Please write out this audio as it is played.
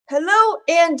Hello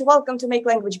and welcome to Make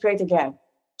Language Great Again.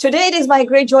 Today it is my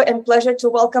great joy and pleasure to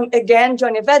welcome again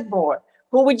Johnny Vedmore,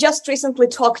 who we just recently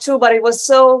talked to, but it was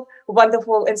so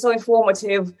wonderful and so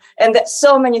informative, and that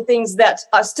so many things that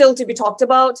are still to be talked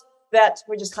about that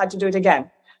we just had to do it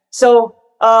again. So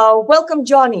welcome,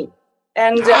 Johnny,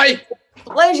 and Hi.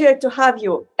 Pleasure to have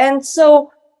you. And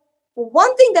so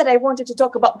one thing that I wanted to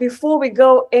talk about before we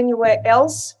go anywhere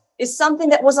else is something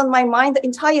that was on my mind, the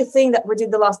entire thing that we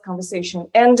did the last conversation.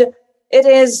 And it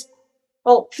is,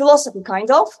 well, philosophy kind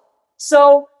of.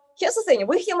 So here's the thing,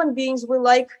 we human beings, we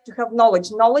like to have knowledge.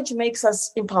 Knowledge makes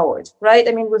us empowered, right?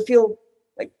 I mean, we feel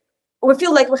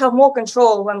like we have more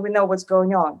control when we know what's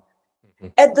going on. Mm-hmm.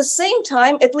 At the same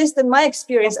time, at least in my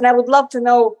experience, and I would love to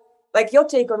know like your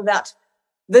take on that,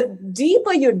 the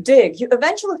deeper you dig, you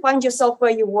eventually find yourself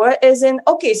where you were, as in,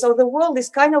 okay, so the world is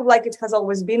kind of like it has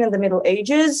always been in the Middle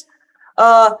Ages. There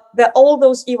are all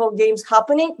those evil games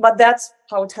happening, but that's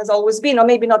how it has always been, or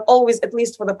maybe not always, at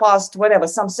least for the past,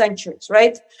 some centuries,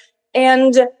 right?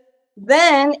 And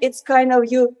then it's kind of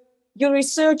you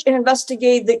research and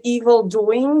investigate the evil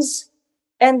doings,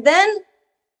 and then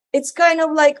it's kind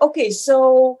of like, okay,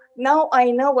 so now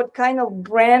I know what kind of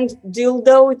brand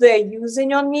dildo they're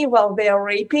using on me while they're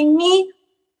raping me.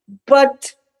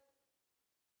 But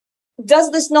does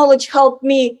this knowledge help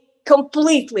me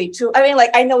completely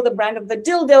I know the brand of the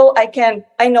dildo,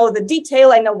 I know the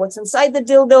detail, I know what's inside the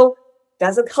dildo.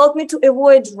 Does it help me to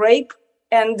avoid rape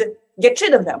and get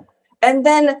rid of them? And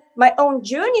then my own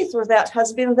journey through that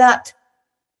has been that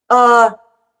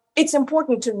it's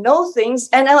important to know things,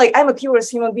 and I'm a curious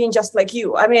human being just like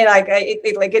you. I mean, I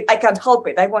can't help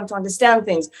it. I want to understand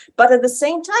things, but at the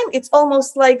same time, it's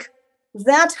almost like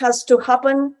that has to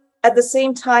happen at the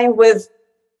same time with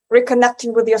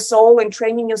reconnecting with your soul and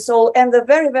training your soul, and the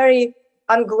very, very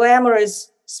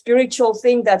unglamorous spiritual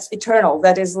thing that's eternal.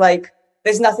 That is like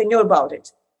there's nothing new about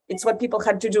it. It's what people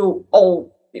had to do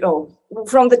all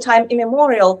from the time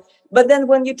immemorial. But then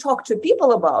when you talk to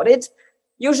people about it,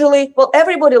 usually,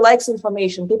 everybody likes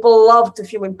information. People love to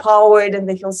feel empowered and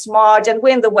they feel smart. And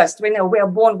we're in the West. We know we are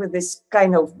born with this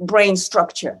kind of brain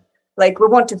structure. Like we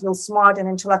want to feel smart and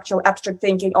intellectual, abstract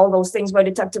thinking, all those things where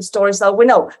detective stories are.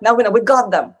 Now we know, we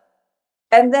got them.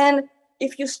 And then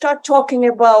if you start talking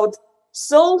about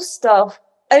soul stuff,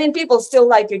 I mean, people still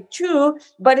like it too,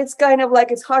 but it's kind of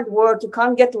like it's hard work. You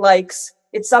can't get likes.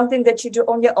 It's something that you do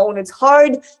on your own. It's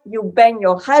hard. You bang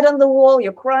your head on the wall,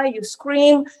 you cry, you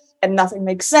scream, and nothing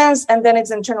makes sense. And then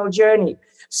it's an internal journey.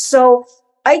 So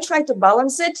I try to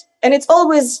balance it. And it's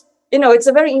always, it's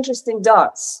a very interesting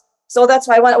dance. So that's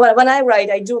why when I write,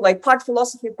 I do like part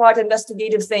philosophy, part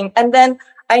investigative thing. And then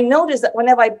I notice that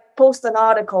whenever I post an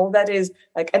article that is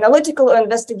like analytical or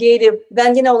investigative,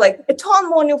 then, like a ton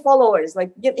more new followers,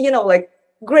 like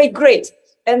great.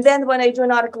 And then when I do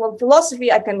an article on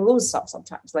philosophy, I can lose some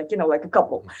sometimes, like a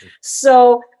couple. Mm-hmm.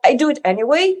 So I do it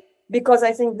anyway, because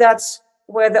I think that's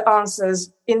where the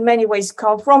answers in many ways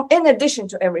come from, in addition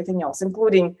to everything else,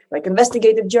 including like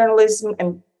investigative journalism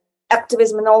and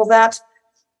activism and all that.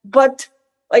 But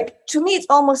like, to me, it's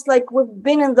almost like we've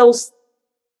been in those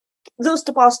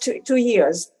the past two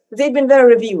years. They've been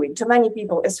very revealing to many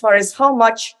people as far as how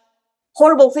much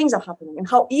horrible things are happening and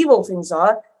how evil things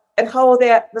are and how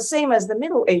they're the same as the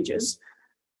Middle Ages.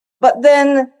 But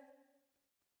then,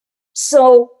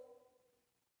 so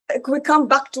we come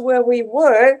back to where we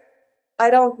were, I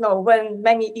don't know, when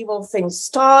many evil things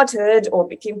started or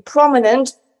became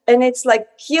prominent. And it's like,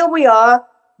 here we are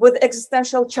with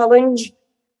existential challenge.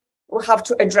 We have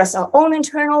to address our own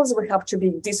internals. We have to be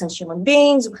decent human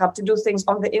beings. We have to do things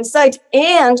on the inside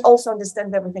and also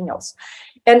understand everything else.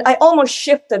 And I almost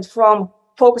shifted from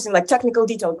focusing like technical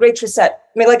detail, great reset.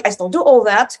 I mean, like I still do all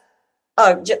that.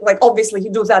 Like obviously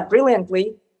you do that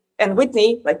brilliantly, and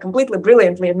Whitney like completely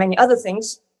brilliantly, and many other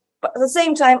things. But at the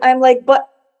same time, I'm like, but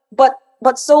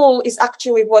soul is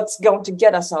actually what's going to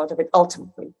get us out of it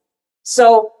ultimately.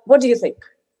 So what do you think?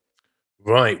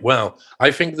 Right. Well,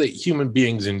 I think that human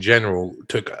beings in general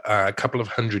took a couple of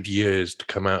 100 years to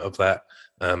come out of that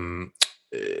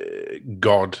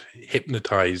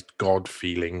hypnotized God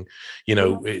feeling.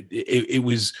 It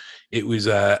was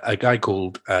a guy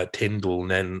called Tyndall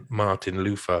and then Martin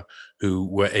Luther who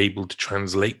were able to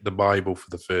translate the Bible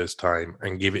for the first time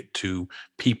and give it to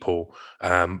people.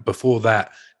 Before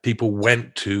that, people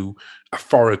went to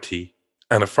authority,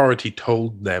 and authority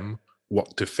told them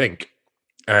what to think.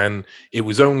 And it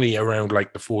was only around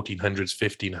like the 1400s,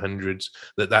 1500s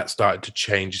that started to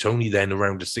change. It's only then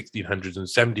around the 1600s and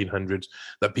 1700s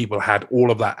that people had all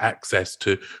of that access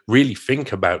to really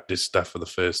think about this stuff for the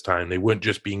first time. They weren't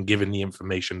just being given the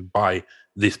information by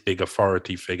this big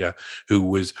authority figure who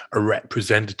was a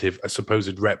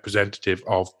supposed representative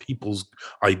of people's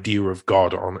idea of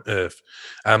God on earth.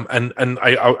 And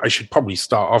I should probably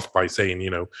start off by saying,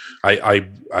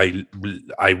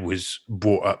 I was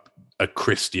brought up a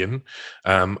Christian,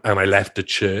 and I left the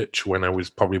church when I was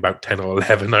probably about 10 or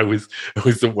 11. I was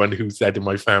the one who said in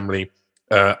my family,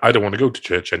 I don't want to go to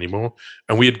church anymore.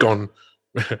 And we had gone,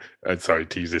 I'm sorry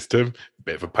to use this term,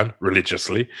 bit of a pun,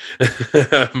 religiously.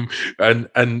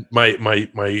 and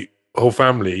my whole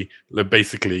family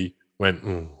basically went,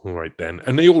 all right then.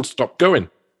 And they all stopped going.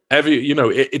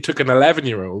 It took an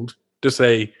 11-year-old to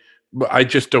say, but I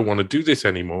just don't want to do this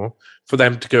anymore, for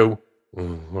them to go,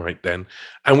 all right then.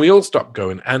 And we all stopped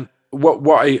going. And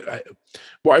what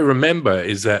I remember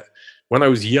is that when I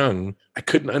was young, I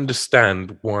couldn't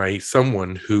understand why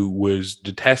someone who was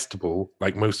detestable,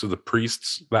 like most of the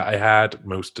priests that I had,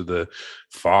 most of the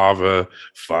Father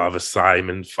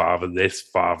Simon, Father this,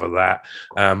 Father that.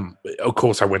 Of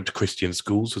course, I went to Christian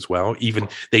schools as well. Even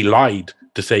they lied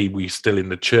to say we were still in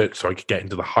the church so I could get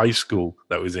into the high school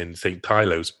that was in St.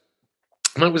 Tylo's.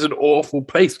 And it was an awful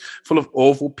place full of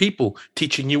awful people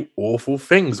teaching you awful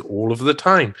things all of the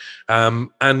time.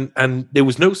 And there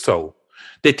was no soul.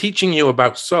 They're teaching you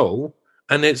about soul,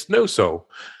 and it's no soul.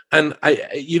 And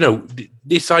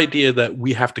this idea that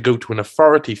we have to go to an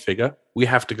authority figure, we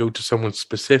have to go to someone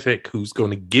specific who's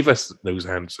going to give us those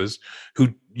answers,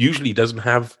 who usually doesn't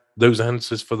have those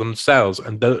answers for themselves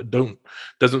and don't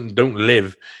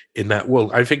live in that world.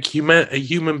 I think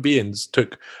human beings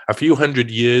took a few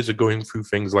hundred years of going through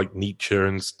things like Nietzsche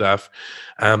and stuff,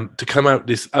 to come out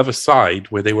this other side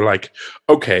where they were like,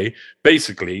 okay,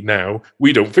 basically now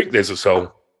we don't think there's a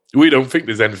soul. We don't think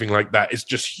there's anything like that. It's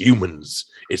just humans.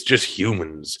 It's just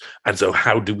humans. And so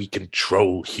how do we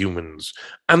control humans?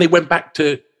 And they went back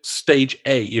to stage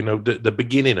A, the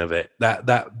beginning of it,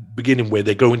 that beginning where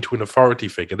they go into an authority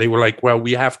figure. They were like, well,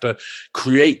 we have to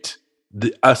create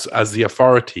us as the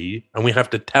authority, and we have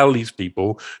to tell these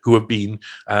people who have been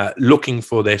looking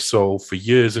for their soul for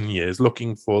years and years,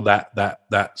 looking for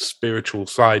that spiritual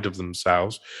side of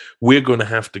themselves. We're going to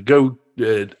have to go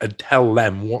and tell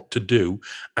them what to do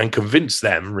and convince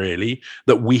them really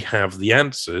that we have the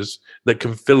answers that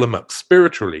can fill them up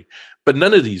spiritually. But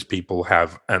none of these people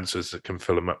have answers that can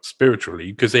fill them up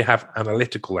spiritually, because they have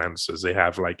analytical answers. They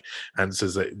have like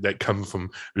answers that come from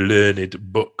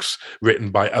learned books written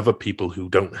by other people who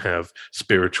don't have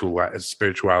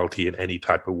spirituality in any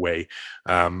type of way.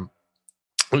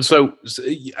 And so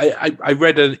I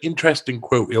read an interesting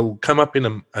quote. It'll come up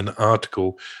in an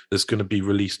article that's going to be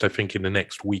released, I think, in the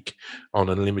next week on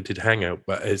Unlimited Hangout.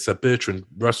 But it's a Bertrand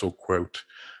Russell quote.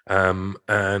 And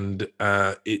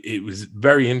it was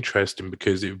very interesting,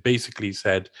 because it basically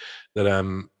said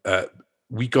that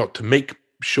we got to make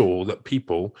sure that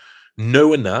people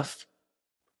know enough,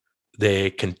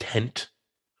 they're content,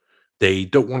 they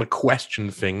don't want to question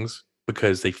things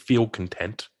because they feel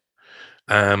content,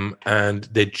 and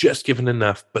they're just given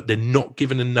enough, but they're not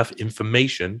given enough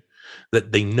information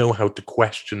that they know how to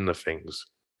question the things,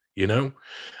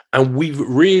 And we've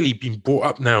really been brought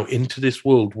up now into this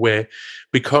world where,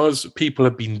 because people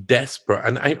have been desperate,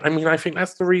 and I think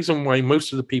that's the reason why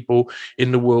most of the people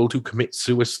in the world who commit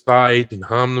suicide and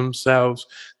harm themselves,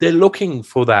 they're looking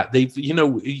for that. We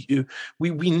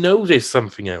know there's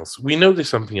something else. We know there's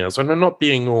something else, and I'm not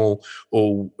being all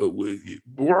oh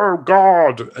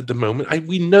God at the moment.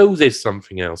 We know there's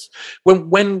something else.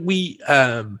 When we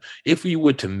if we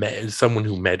were to someone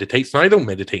who meditates, and I don't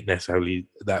meditate necessarily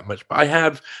that much, but I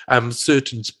have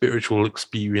certain spiritual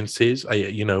experiences.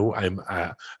 I'm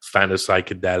a fan of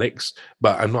psychedelics,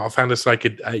 but I'm not a fan of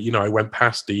I went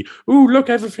past the look,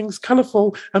 everything's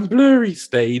colorful and blurry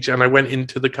stage, and I went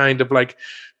into the kind of like,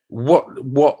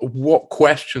 what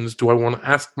questions do I want to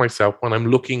ask myself when I'm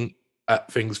looking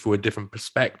at things through a different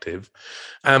perspective,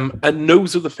 and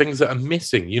those are the things that are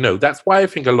missing. That's why I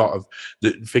think a lot of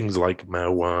the things like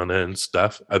marijuana and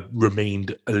stuff have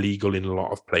remained illegal in a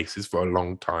lot of places for a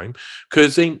long time,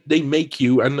 because they make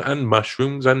you, and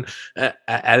mushrooms and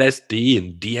LSD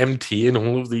and DMT and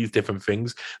all of these different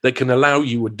things that can allow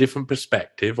you a different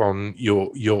perspective on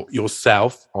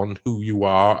yourself, on who you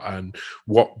are, and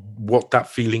what that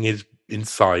feeling is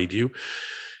inside you.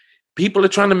 People are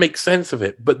trying to make sense of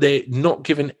it, but they're not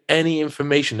given any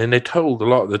information, and they're told a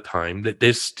lot of the time that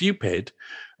they're stupid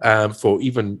for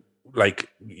even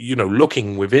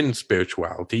looking within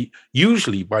spirituality,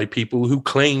 usually by people who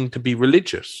claim to be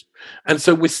religious. And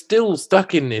so we're still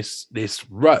stuck in this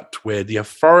rut where the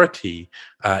authority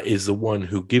is the one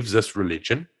who gives us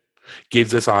religion,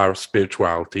 gives us our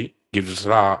spirituality, gives us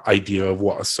our idea of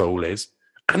what a soul is,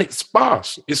 and it's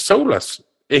sparse, it's soulless.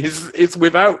 It's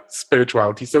without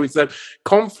spirituality. So it's a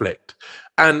conflict.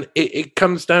 And it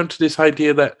comes down to this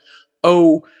idea that,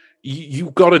 oh,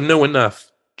 you got to know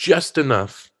enough, just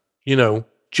enough,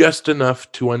 just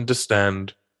enough to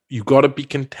understand. You got to be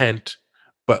content,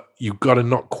 but you got to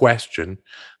not question.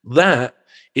 That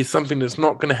is something that's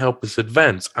not going to help us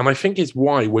advance. And I think is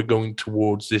why we're going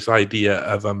towards this idea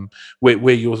of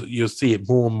where you'll see it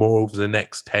more and more over the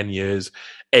next 10 years.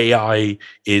 AI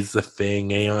is the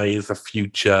thing. AI is the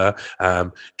future.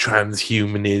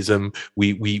 Transhumanism.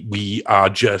 We are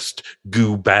just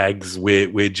goo bags.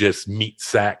 We're just meat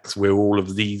sacks. We're all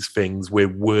of these things. We're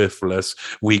worthless.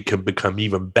 We can become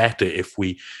even better if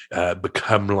we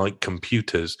become like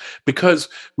computers, because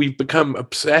we've become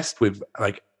obsessed with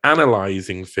like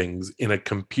analyzing things in a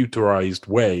computerized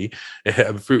way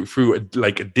through a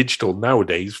digital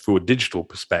nowadays, through a digital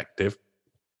perspective.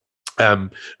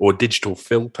 Or digital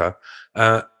filter,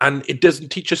 and it doesn't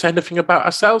teach us anything about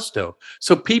ourselves still.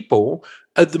 So people,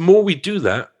 the more we do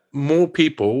that, more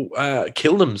people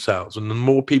kill themselves, and the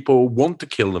more people want to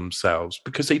kill themselves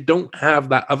because they don't have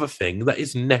that other thing that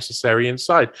is necessary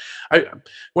inside.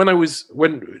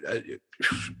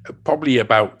 Probably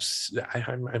about,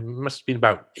 I must have been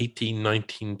about 18,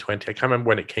 19, 20. I can't remember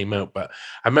when it came out, but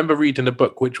I remember reading a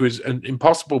book which was an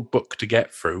impossible book to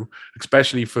get through,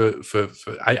 especially for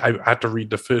I had to read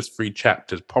the first 3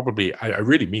 chapters, probably, I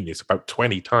really mean this, about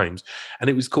 20 times. And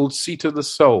it was called Seat of the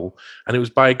Soul. And it was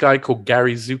by a guy called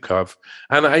Gary Zukov.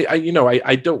 And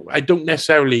I don't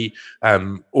necessarily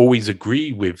always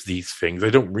agree with these things.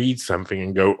 I don't read something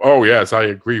and go, oh yes, I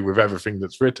agree with everything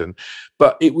that's written.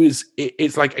 But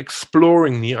it's like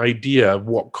exploring the idea of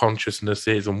what consciousness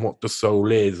is and what the soul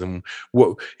is, and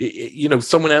what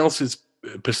someone else's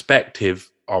perspective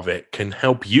of it can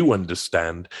help you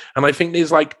understand. And I think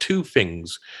there's like 2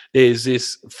 things. There's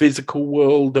this physical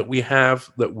world that we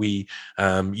have, that we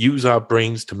use our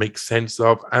brains to make sense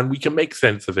of, and we can make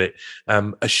sense of it.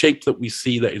 A shape that we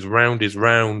see that is round.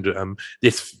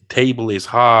 This table is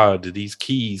hard. These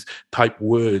keys type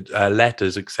word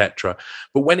letters, etc.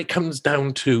 But when it comes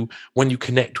down to when you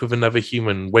connect with another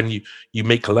human, when you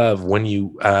make love, when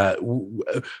you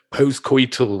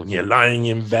post-coital, and you're lying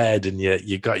in bed and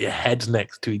you got your heads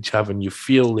next to each other, and you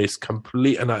feel this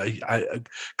complete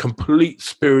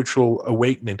spiritual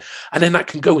awakening, and then that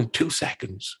can go in 2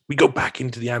 seconds. We go back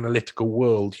into the analytical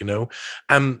world,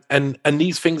 and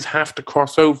these things have to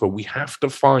cross over. We have to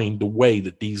find a way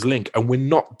that these link, and we're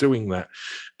not doing that.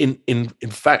 In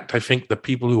fact, I think the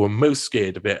people who are most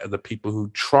scared of it are the people who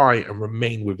try and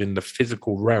remain within the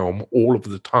physical realm all of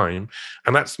the time,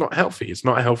 and that's not healthy. It's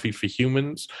not healthy for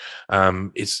humans.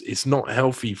 It's not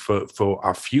healthy for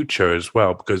our future as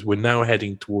well, because we're now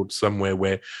heading towards somewhere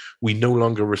where we no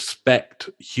longer respect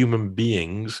human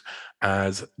beings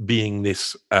as being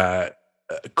this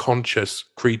conscious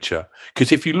creature.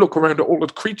 Because if you look around at all the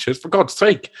creatures, for God's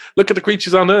sake, look at the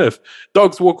creatures on Earth.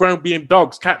 Dogs walk around being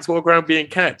dogs. Cats walk around being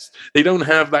cats. They don't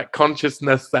have that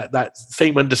consciousness, that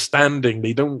same understanding.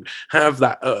 They don't have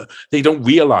that. They don't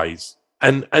realize.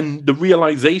 And the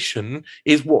realization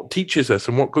is what teaches us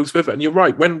and what goes with it. And you're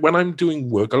right. When I'm doing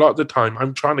work, a lot of the time,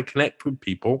 I'm trying to connect with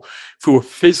people through a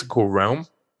physical realm.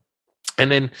 And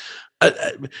then,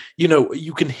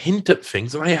 you can hint at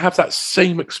things. And I have that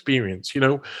same experience.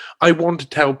 I want to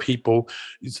tell people,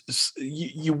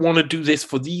 you want to do this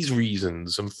for these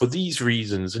reasons and for these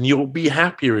reasons, and you'll be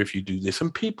happier if you do this.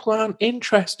 And people aren't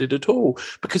interested at all,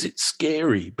 because it's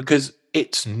scary, because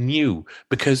it's new,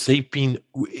 because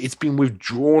it's been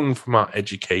withdrawn from our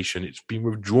education. It's been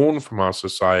withdrawn from our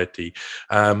society.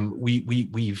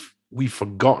 We've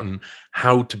forgotten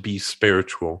how to be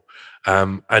spiritual.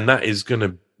 And that is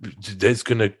there's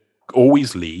going to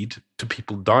always lead to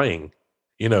people dying,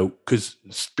 because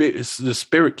the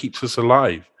spirit keeps us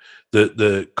alive.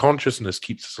 The consciousness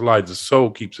keeps us alive. The soul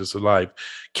keeps us alive.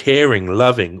 Caring,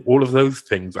 loving, all of those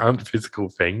things aren't physical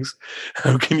things.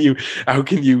 How can you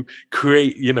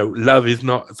create, love is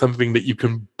not something that you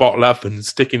can bottle up and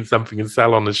stick in something and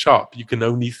sell on the shop. You can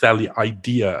only sell the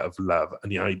idea of love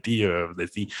and the idea of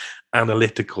this, the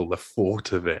analytical, the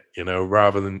thought of it,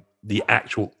 rather than the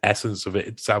actual essence of it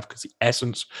itself, because the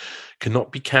essence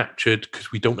cannot be captured,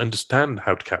 because we don't understand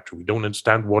how to capture it. We don't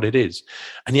understand what it is.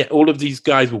 And yet all of these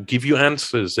guys will give you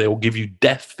answers. They will give you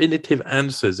definitive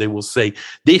answers. They will say,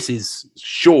 this is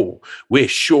sure. We're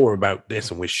sure about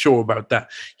this and we're sure about that.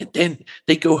 And then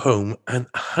they go home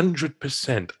and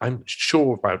 100%, I'm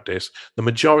sure about this, the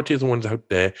majority of the ones out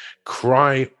there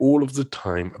cry all of the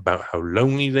time about how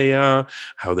lonely they are,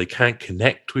 how they can't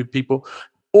connect with people.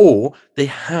 Or they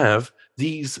have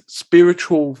these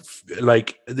spiritual,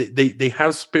 like they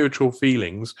have spiritual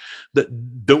feelings that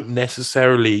don't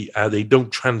necessarily, they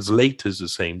don't translate as the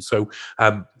same. So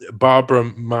Barbara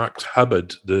Marx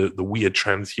Hubbard, the weird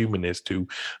transhumanist who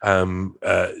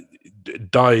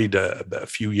died a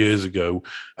few years ago,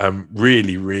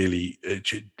 really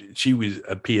she was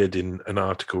appeared in an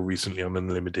article recently on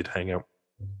Unlimited Hangout.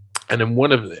 And then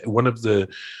one of the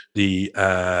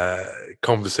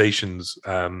conversations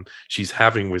she's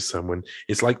having with someone,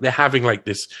 it's like they're having like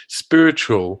this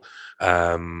spiritual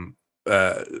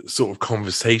sort of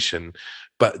conversation,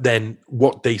 but then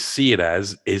what they see it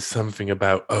as is something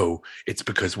about, oh, it's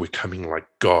because we're coming like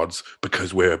gods,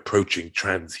 because we're approaching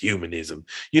transhumanism.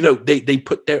 You know, they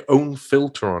put their own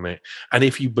filter on it, and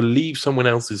if you believe someone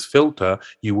else's filter,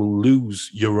 you will lose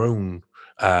your own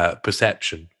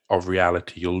perception of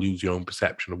reality. You'll lose your own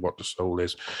perception of what the soul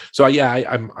is. So yeah,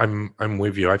 I'm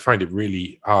with you. I find it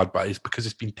really hard, but it's because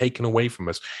it's been taken away from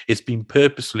us. It's been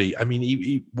purposely. I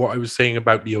mean, what I was saying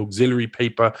about the auxiliary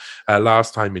paper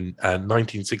last time in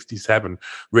 1967,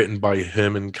 written by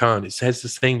Herman Kahn, it says the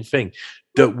same thing,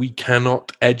 that we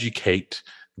cannot educate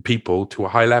people to a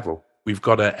high level. We've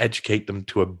got to educate them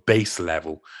to a base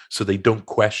level so they don't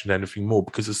question anything more.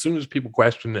 Because as soon as people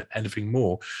question anything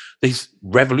more, this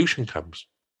revolution comes.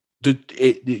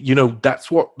 You know,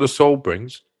 that's what the soul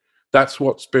brings. That's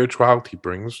what spirituality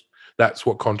brings. That's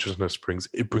what consciousness brings.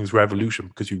 It brings revolution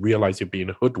because you realize you're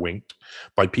being hoodwinked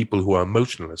by people who are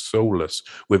emotionless, soulless,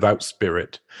 without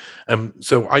spirit.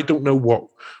 So I don't know what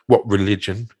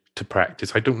religion to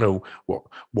practice. I don't know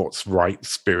what's right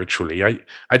spiritually.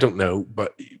 I don't know.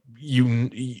 But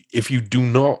if you do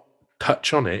not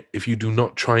touch on it, if you do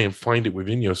not try and find it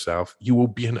within yourself, you will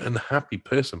be an unhappy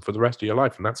person for the rest of your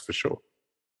life, and that's for sure.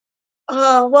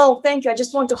 Well, thank you. I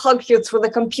just want to hug you through the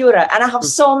computer. And I have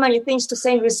so many things to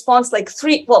say in response, like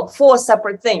four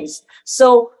separate things.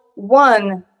 So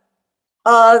one,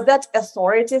 that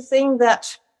authority thing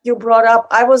that you brought up,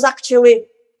 I was actually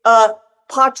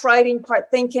part writing,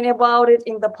 part thinking about it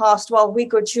in the past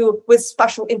week or two with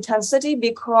special intensity,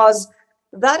 because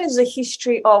that is a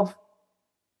history of,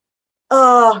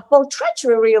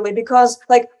 treachery, really, because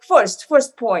like first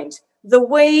point, the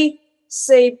way,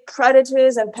 say,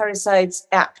 predators and parasites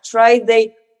act, right?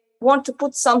 They want to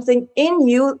put something in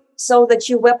you so that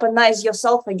you weaponize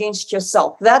yourself against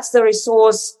yourself. That's the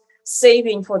resource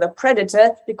saving for the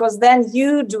predator, because then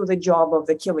you do the job of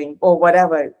the killing or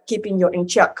whatever, keeping you in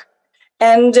check.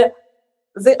 And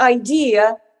the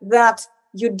idea that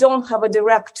you don't have a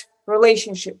direct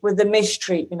relationship with the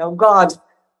mystery, you know, God,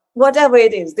 whatever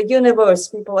it is, the universe,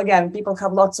 people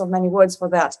have lots of many words for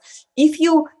that. If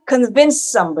you convince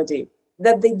somebody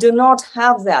that they do not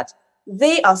have that,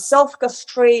 they are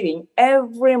self-castrating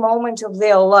every moment of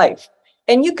their life.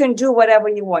 And you can do whatever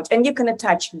you want. And you can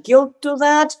attach guilt to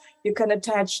that. You can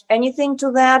attach anything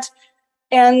to that.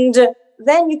 And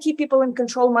then you keep people in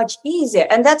control much easier.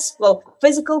 And that's,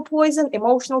 physical poison,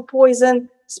 emotional poison,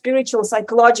 spiritual,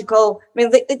 psychological. I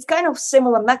mean, it's kind of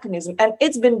similar mechanism. And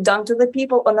it's been done to the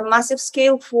people on a massive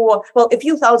scale for, a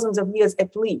few thousands of years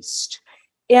at least.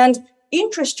 And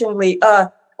interestingly,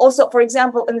 also, for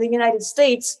example, in the United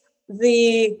States,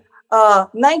 the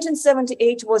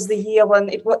 1978 was the year when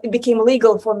it became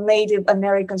legal for Native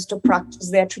Americans to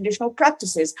practice their traditional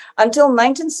practices. Until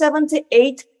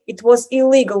 1978, it was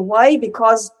illegal. Why?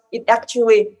 Because it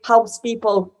actually helps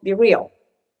people be real,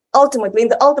 ultimately, in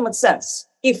the ultimate sense,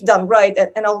 if done right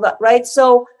and all that, right?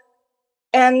 So,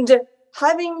 and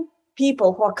having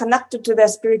people who are connected to their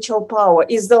spiritual power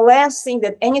is the last thing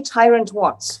that any tyrant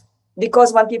wants.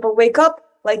 Because when people wake up,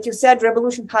 like you said,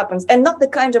 revolution happens, and not the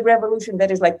kind of revolution that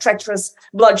is like treacherous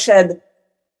bloodshed,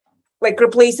 like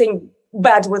replacing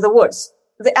bad with the worse.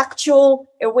 The actual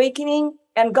awakening,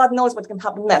 and God knows what can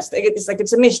happen next.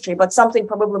 It's a mystery, but something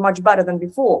probably much better than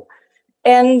before.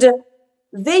 And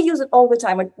they use it all the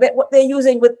time. What they're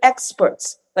using with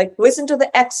experts, like listen to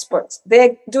the experts.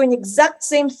 They're doing exact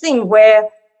same thing where,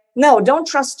 no, don't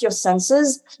trust your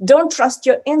senses. Don't trust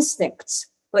your instincts.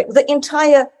 Like the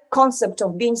entire concept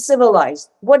of being civilized.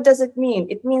 What does it mean?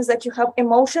 It means that you have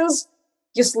emotions,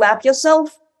 you slap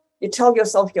yourself, you tell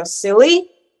yourself you're silly,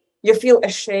 you feel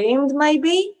ashamed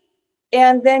maybe,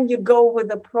 and then you go with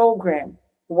the program.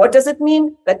 What does it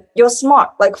mean? That you're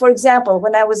smart. Like, for example,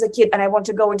 when I was a kid, and I want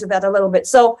to go into that a little bit.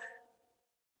 So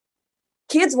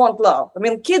kids want love. I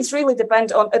mean, kids really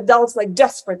depend on adults like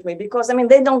desperately, because I mean,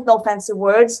 they don't know fancy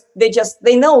words.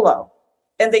 They know love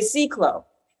and they seek love.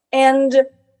 And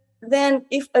then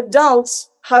if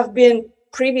adults have been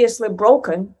previously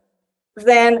broken,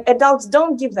 then adults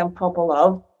don't give them proper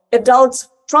love. Adults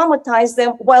traumatize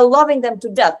them while loving them to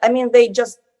death. I mean, they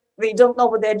they don't know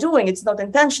what they're doing. It's not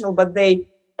intentional, but they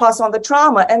pass on the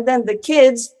trauma. And then the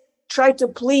kids try to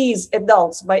please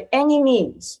adults by any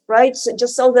means, right? So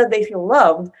just so that they feel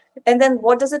loved. And then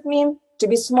what does it mean? To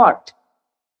be smart.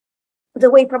 The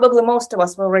way probably most of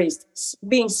us were raised,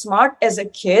 being smart as a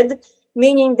kid,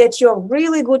 meaning that you're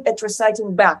really good at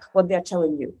reciting back what they're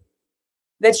telling you,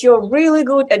 that you're really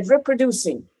good at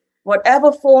reproducing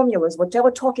whatever formulas, whatever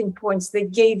talking points they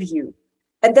gave you.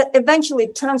 And that eventually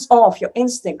turns off your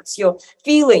instincts, your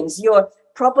feelings, your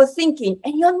proper thinking,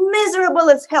 and you're miserable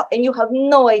as hell, and you have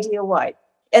no idea why.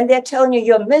 And they're telling you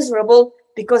you're miserable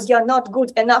because you're not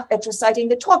good enough at reciting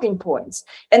the talking points.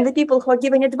 And the people who are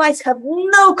giving advice have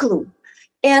no clue.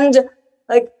 And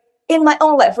like in my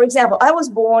own life, for example, I was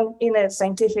born in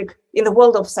the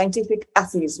world of scientific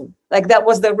atheism. Like that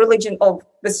was the religion of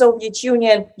the Soviet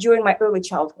Union during my early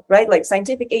childhood, right? Like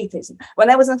scientific atheism.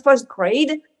 When I was in first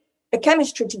grade, a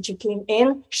chemistry teacher came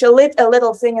in, she lit a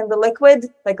little thing in the liquid,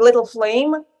 like a little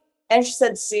flame. And she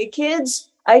said, see,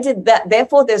 kids, I did that.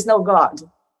 Therefore, there's no God.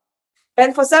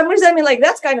 And for some reason, I mean, like,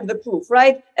 that's kind of the proof,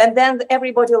 right? And then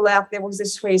everybody laughed. There was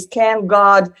this phrase, can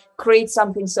God create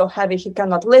something so heavy he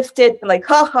cannot lift it? And like,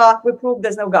 we proved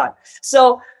there's no God.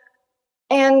 So,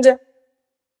 and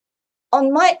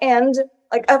on my end,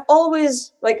 like, I've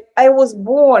always, like, I was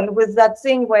born with that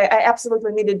thing where I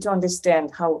absolutely needed to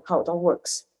understand how it all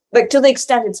works. Like, to the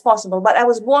extent it's possible. But I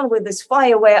was born with this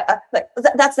fire where,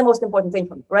 that's the most important thing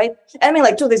for me, right? I mean,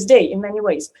 like, to this day, in many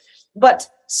ways. But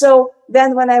so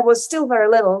then when I was still very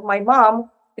little, my mom,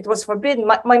 it was forbidden.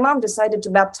 My mom decided to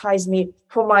baptize me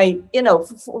for my,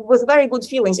 with very good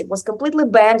feelings. It was completely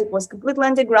banned. It was completely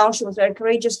underground. She was very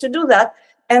courageous to do that.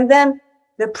 And then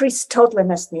the priest totally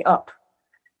messed me up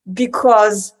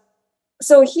because,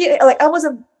 so here, like I was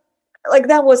a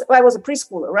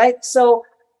preschooler, right? So,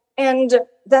 and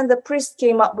then the priest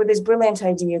came up with this brilliant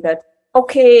idea that,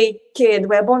 okay, kid,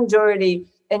 we're born dirty.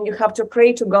 And you have to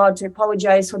pray to God to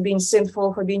apologize for being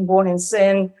sinful, for being born in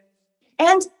sin.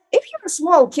 And if you're a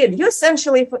small kid, you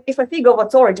essentially, if a figure of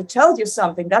authority tells you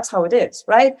something, that's how it is,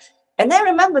 right? And I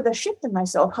remember the shift in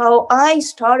myself, how I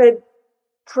started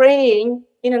praying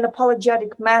in an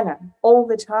apologetic manner all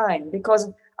the time, because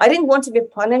I didn't want to be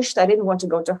punished. I didn't want to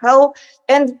go to hell.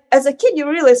 And as a kid, you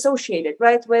really associate it,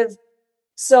 right?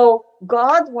 So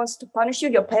God wants to punish you.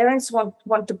 Your parents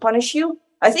want to punish you.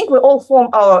 I think we all form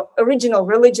our original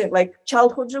religion, like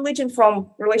childhood religion, from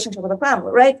relationship with the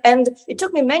family, right? And it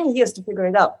took me many years to figure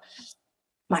it out.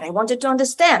 But I wanted to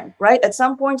understand, right? At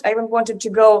some point, I even wanted to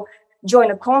go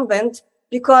join a convent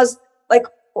because,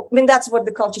 that's what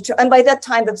the culture. And by that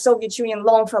time, the Soviet Union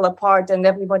long fell apart and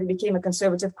everybody became a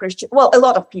conservative Christian. Well, a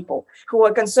lot of people who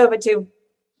were conservative,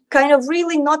 kind of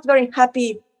really not very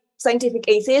happy scientific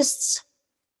atheists,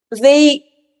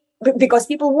 because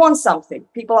people want something,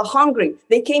 people are hungry.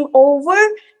 They came over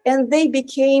and they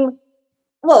became,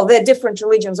 they're different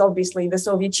religions, obviously, the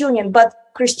Soviet Union, but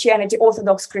Christianity,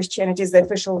 Orthodox Christianity is the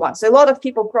official one. So a lot of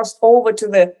people crossed over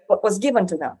to what was given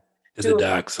to them. To the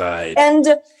dark side. And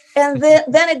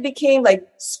then it became like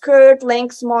skirt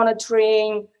length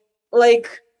monitoring,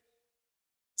 like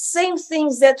same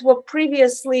things that were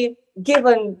previously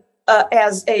given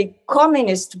as a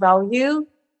communist value,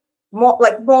 more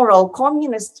like moral,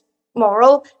 communist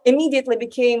moral, immediately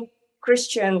became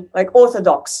Christian, like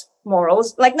Orthodox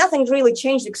morals. Like nothing really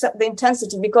changed except the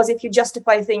intensity, because if you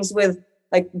justify things with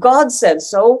like God said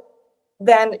so,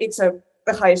 then it's the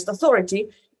highest authority.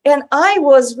 And I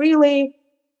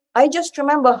just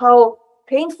remember how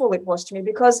painful it was to me,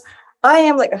 because I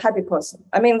am like a happy person.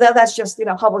 I mean, that's just,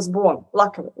 how I was born,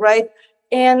 luckily, right?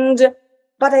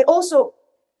 But I also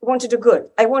want to do good.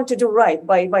 I want to do right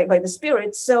by the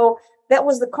Spirit. So that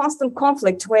was the constant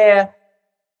conflict where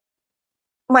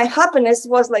my happiness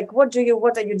was like, what are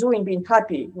you doing being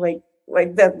happy? Like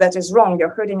that is wrong. You're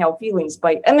hurting our feelings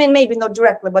maybe not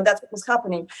directly, but that's what was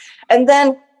happening. And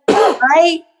then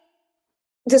I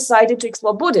decided to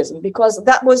explore Buddhism, because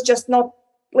that was just not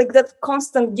like that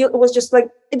constant guilt. It was just like,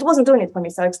 it wasn't doing it for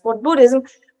me. So I explored Buddhism.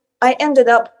 I ended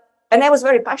up, and I was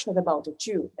very passionate about it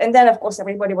too. And then of course,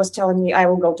 everybody was telling me I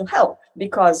will go to hell,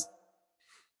 because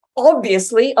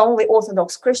obviously only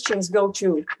Orthodox Christians go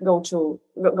to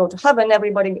heaven.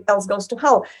 Everybody else goes to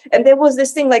hell. And there was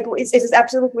this thing like, it is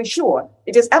absolutely sure.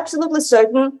 It is absolutely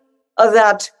certain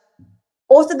that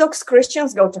Orthodox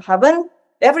Christians go to heaven.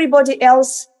 Everybody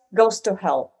else goes to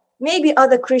hell. Maybe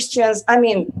other Christians,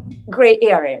 gray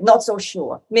area, not so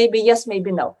sure. Maybe yes,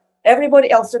 maybe no. Everybody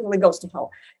else certainly goes to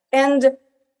hell. And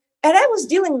I was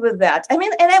dealing with that. And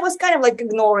I was kind of like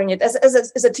ignoring it as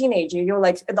a teenager. You're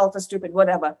like, adult is stupid,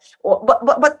 whatever.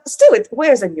 But still, it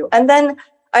wears on you. And then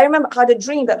I remember I had a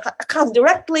dream that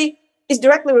directly is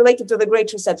directly related to the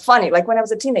Great Reset. Funny, like when I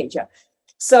was a teenager.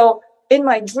 So in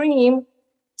my dream,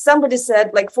 somebody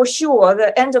said, like, for sure,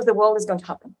 the end of the world is going to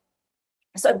happen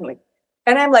suddenly.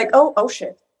 And I'm like, oh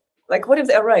shit. Like, what if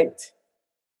they're right?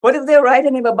 What if they're right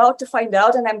and I'm about to find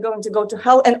out and I'm going to go to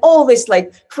hell? And all this,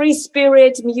 like, free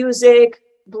spirit, music,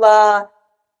 blah,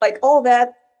 like all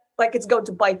that, like it's going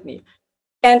to bite me.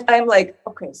 And I'm like,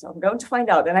 okay, so I'm going to find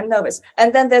out, and I'm nervous.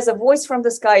 And then there's a voice from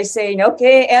the sky saying,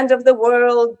 okay, end of the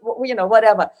world, you know,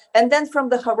 whatever. And then from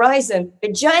the horizon,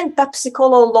 a giant Pepsi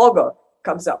Cola logo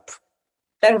comes up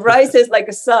and rises like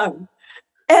a sun.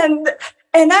 And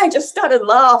I just started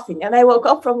laughing, and I woke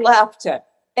up from laughter.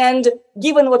 And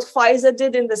given what Pfizer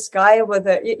did in the sky with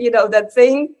the, you know, that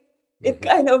thing, it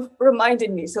kind of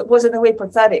reminded me. So it was in a way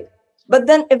pathetic. But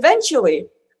then eventually,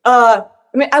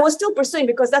 I mean, I was still pursuing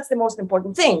because that's the most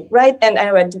important thing, right? And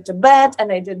I went to Tibet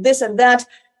and I did this and that.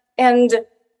 And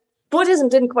Buddhism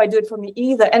didn't quite do it for me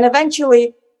either. And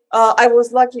eventually, I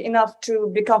was lucky enough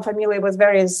to become familiar with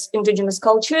various indigenous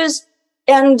cultures.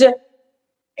 And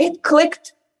it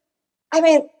clicked. I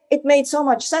mean, it made so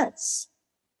much sense.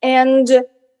 And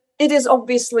it is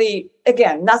obviously,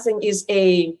 again, nothing is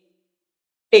a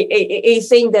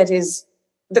thing that is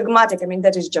dogmatic. I mean,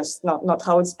 that is just not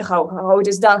how it's how it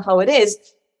is done, how it is.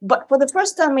 But for the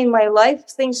first time in my life,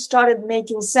 things started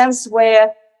making sense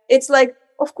where it's like,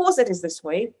 of course it is this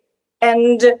way.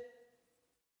 And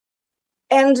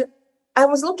I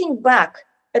was looking back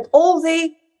at all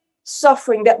the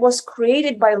suffering that was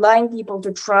created by allowing people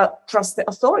to trust the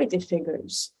authority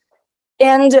figures.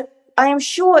 And I am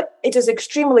sure it is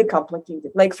extremely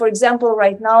complicated. Like, for example,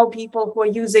 right now, people who are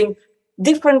using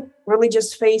different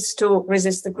religious faiths to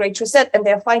resist the Great Reset, and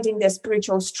they're finding their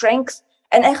spiritual strength.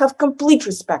 And I have complete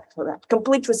respect for that,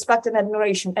 complete respect and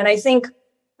admiration. And I think,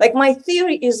 like, my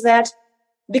theory is that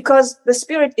because the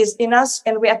spirit is in us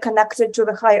and we are connected to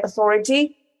the high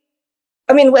authority,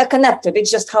 I mean, we're connected.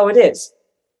 It's just how it is.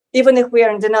 Even if we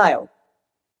are in denial,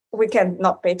 we can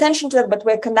not pay attention to it, but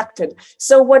we're connected.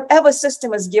 So whatever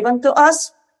system is given to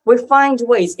us, we find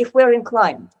ways if we're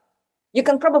inclined. You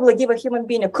can probably give a human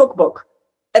being a cookbook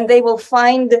and they will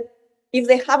find, if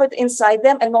they have it inside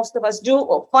them, and most of us do,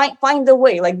 or find a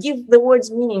way, like give the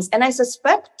words meanings. And I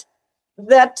suspect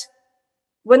that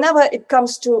whenever it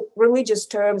comes to religious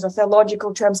terms or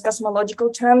theological terms,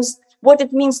 cosmological terms, what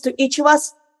it means to each of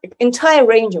us, entire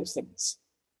range of things.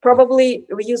 Probably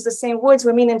we use the same words,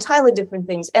 we mean entirely different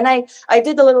things. And I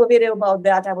did a little video about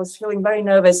that. I was feeling very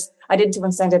nervous. I didn't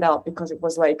even send it out because it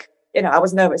was like, you know, I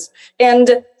was nervous.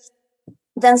 And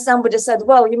then somebody said,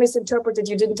 well, you misinterpreted,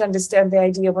 you didn't understand the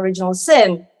idea of original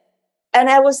sin. And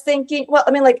I was thinking, well,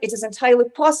 I mean, like, it is entirely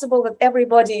possible that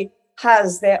everybody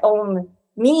has their own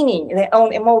meaning, their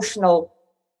own emotional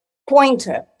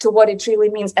pointer to what it really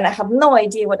means. And I have no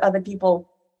idea what other people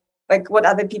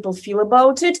feel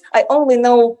about it. I only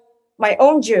know my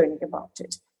own journey about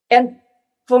it. And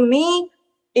for me,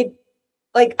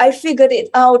 I figured it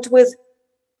out with,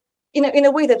 in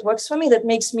a way that works for me, that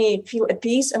makes me feel at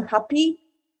peace and happy.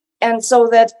 And so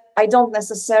that I don't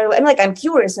necessarily, I'm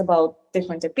curious about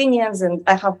different opinions, and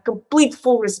I have complete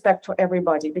full respect for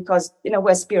everybody because,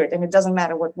 we're spirit and it doesn't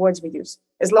matter what words we use,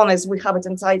 as long as we have it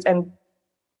inside and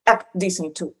act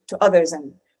decent to others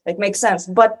and make sense.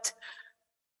 But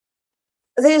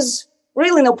there's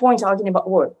really no point arguing about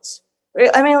words.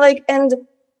 And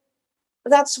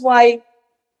that's why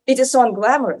it is so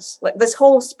unglamorous. Like this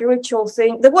whole spiritual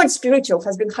thing, the word spiritual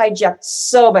has been hijacked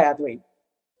so badly.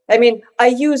 I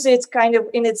use it kind of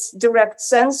in its direct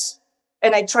sense,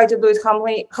 and I try to do it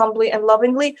humbly and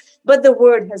lovingly, but the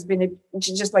word has been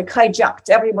just hijacked.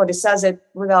 Everybody says it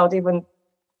without even,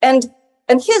 and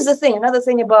here's the thing, another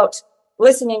thing about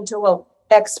listening to,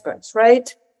 experts,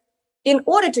 right? In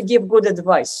order to give good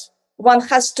advice, one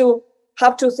has to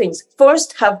have two things.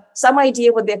 First, have some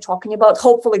idea what they're talking about,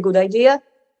 hopefully good idea.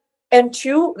 And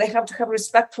two, they have to have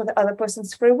respect for the other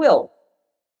person's free will.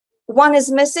 One is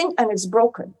missing and it's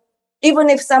broken.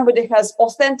 Even if somebody has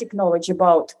authentic knowledge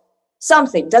about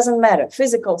something, doesn't matter,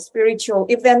 physical, spiritual,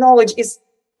 if their knowledge is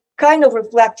kind of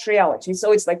reflects reality,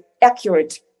 so it's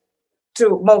accurate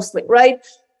to mostly, right?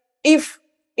 If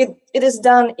it is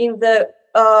done in the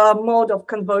mode of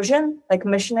conversion, like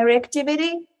missionary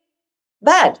activity,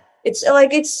 bad. It's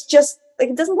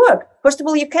it doesn't work. First of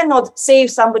all, you cannot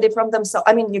save somebody from themselves.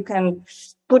 You can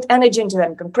put energy into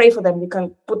them, you can pray for them, you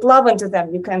can put love into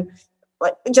them, you can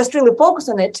just really focus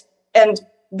on it and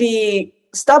be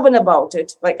stubborn about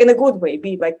it, in a good way,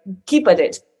 keep at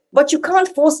it. But you can't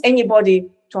force anybody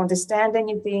to understand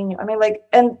anything.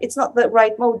 And it's not the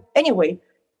right mode anyway.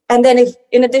 And then if,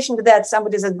 in addition to that,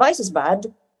 somebody's advice is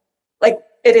bad,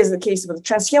 it is the case with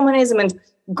transhumanism and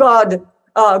God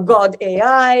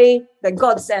AI, that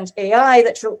God sent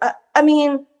AI. I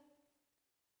mean,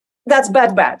 that's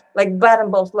bad, like bad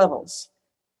on both levels.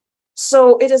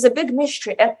 So it is a big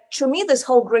mystery. And to me, this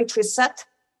whole Great Reset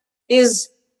is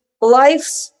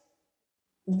life's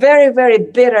very, very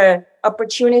bitter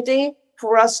opportunity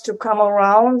for us to come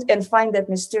around and find that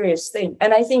mysterious thing.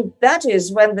 And I think that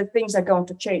is when the things are going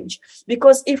to change.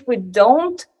 Because if we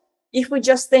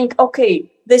just think,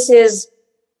 okay, this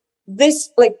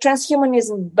like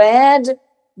transhumanism bad,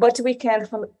 but we can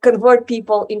convert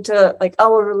people into like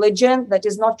our religion that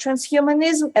is not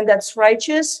transhumanism and that's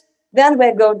righteous, then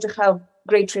we're going to have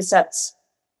great resets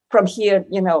from here,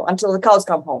 until the cows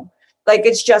come home. Like,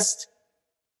 it's just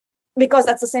because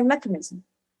that's the same mechanism.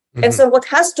 Mm-hmm. And so what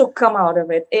has to come out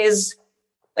of it is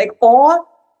like awe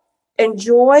and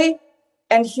joy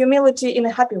and humility in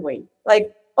a happy way.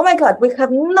 Like, oh my God, we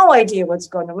have no idea what's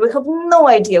going on. We have no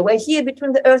idea. We're here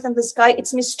between the earth and the sky.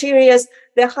 It's mysterious.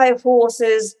 They're higher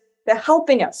forces. They're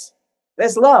helping us.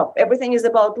 There's love. Everything is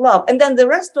about love. And then the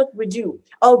rest, what we do,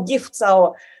 our gifts,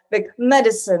 our like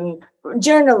medicine,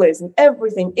 journalism,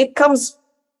 everything, it comes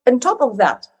on top of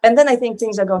that. And then I think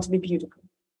things are going to be beautiful.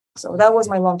 So that was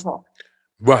my long talk.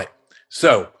 Right.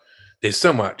 So there's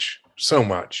so much,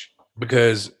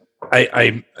 because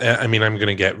I mean, I'm going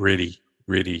to get really,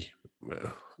 really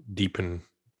deep and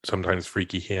sometimes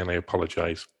freaky here, and I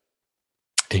apologize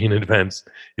in advance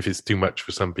if it's too much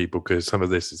for some people, because some of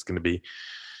this is going to be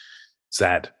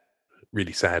sad,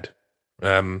 really sad.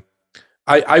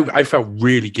 I felt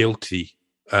really guilty.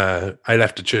 I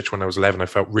left the church when I was 11. I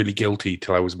felt really guilty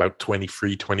till I was about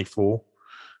 23, 24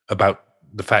 about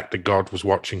the fact that God was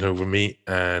watching over me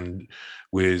and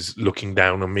was looking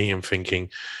down on me and thinking,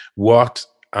 what?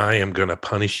 I am going to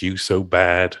punish you so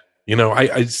bad.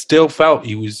 I still felt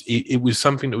it was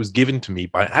something that was given to me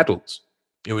by adults.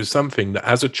 It was something that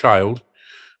as a child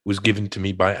was given to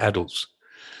me by adults.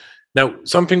 Now,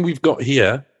 something we've got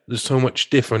here that's so much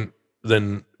different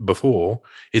than before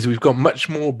is we've got much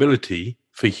more ability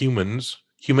for human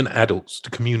adults to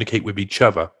communicate with each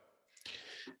other.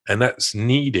 And that's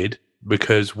needed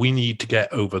because we need to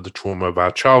get over the trauma of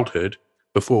our childhood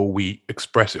before we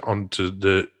express it onto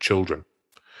the children.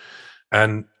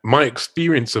 And my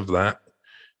experience of that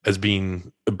has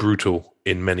been brutal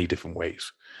in many different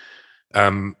ways.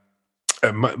 My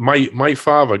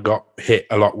father got hit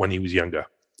a lot when he was younger,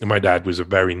 and my dad was a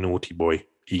very naughty boy.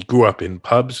 He grew up in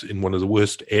pubs in one of the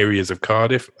worst areas of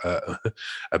Cardiff,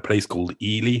 a place called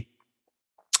Ely.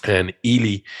 And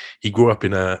Ely, he grew up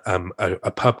in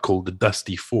a pub called the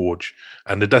Dusty Forge.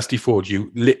 And the Dusty Forge,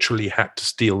 you literally had to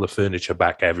steal the furniture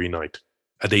back every night.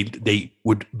 They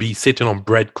would be sitting on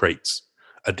bread crates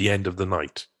at the end of the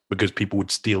night because people would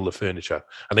steal the furniture.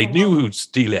 And they knew who'd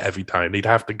steal it every time. They'd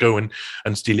have to go and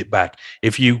steal it back.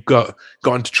 If you got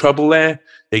into trouble there,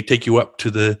 they'd take you up to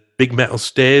the big metal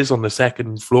stairs on the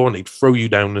second floor and they'd throw you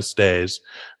down the stairs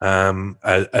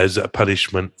as a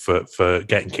punishment for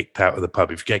getting kicked out of the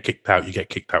pub. If you get kicked out, you get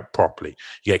kicked out properly.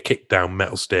 You get kicked down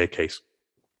metal staircase.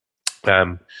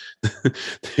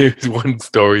 There's one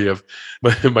story of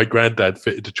my granddad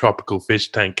fitted a tropical fish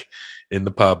tank in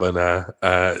the pub, and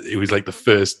it was like the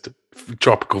first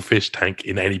tropical fish tank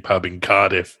in any pub in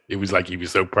Cardiff. It was like he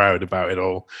was so proud about it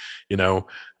all,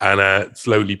 and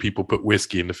slowly people put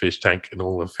whiskey in the fish tank and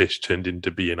all the fish turned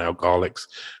into being alcoholics,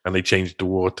 and they changed the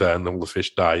water and all the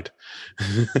fish died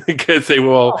because they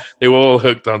were all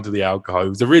hooked onto the alcohol. It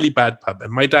was a really bad pub,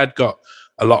 and my dad got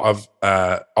a lot of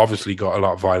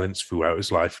violence throughout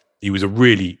his life. He was a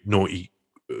really naughty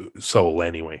soul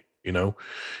anyway,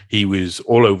 he was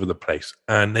all over the place.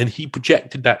 And then he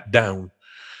projected that down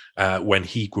when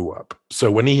he grew up. So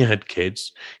when he had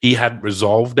kids, he hadn't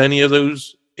resolved any of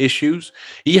those issues.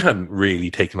 He hadn't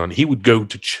really taken on. He would go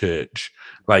to church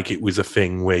like it was a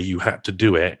thing where you had to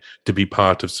do it to be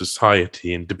part of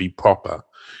society and to be proper.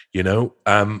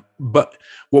 But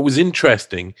what was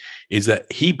interesting is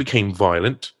that he became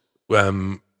violent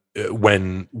when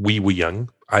we were young.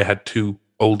 I had two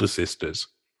older sisters,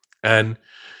 and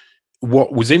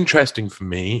what was interesting for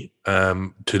me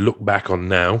to look back on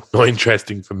now, not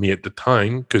interesting for me at the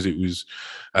time because it was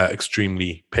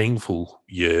extremely painful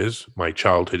years, my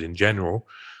childhood in general.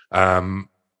 There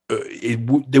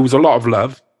was a lot of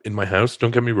love in my house,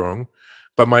 don't get me wrong,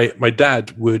 but my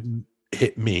dad would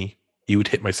hit me. He would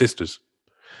hit my sisters.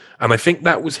 And I think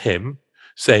that was him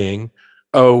saying,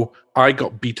 oh, I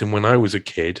got beaten when I was a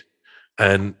kid.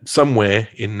 And somewhere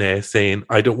in there saying,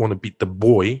 I don't want to beat the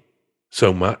boy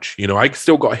so much. I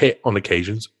still got hit on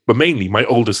occasions, but mainly my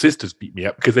older sisters beat me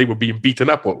up because they were being beaten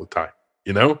up all the time,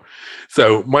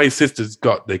 So my sisters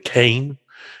got the cane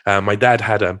My dad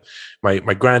had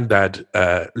my granddad,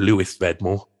 Lewis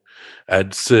Vedmore,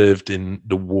 had served in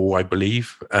the war, I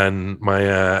believe, and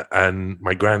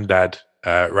my granddad,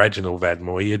 Reginald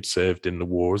Vedmore, he had served in the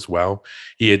war as well.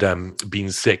 He had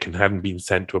been sick and hadn't been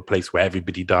sent to a place where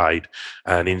everybody died,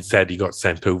 and instead he got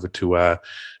sent over to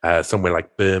somewhere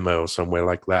like Burma or somewhere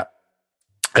like that,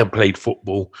 and played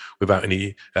football without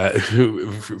any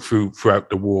throughout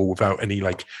the war without any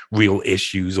like real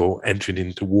issues or entering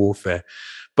into warfare.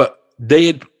 But they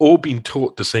had all been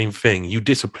taught the same thing: you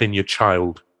discipline your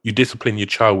child. You discipline your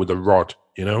child with a rod,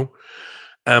 you know.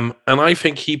 And I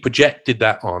think he projected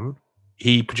that on.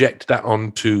 He projected that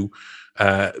on to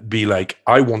be like,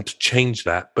 I want to change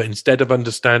that. But instead of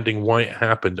understanding why it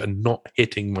happened and not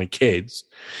hitting my kids,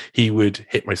 he would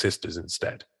hit my sisters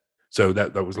instead. So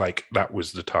that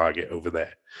was the target over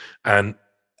there. And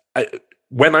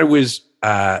when I was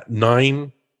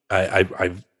 9,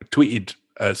 I've tweeted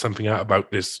something out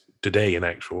about this today, in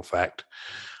actual fact.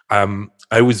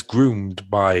 I was groomed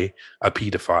by a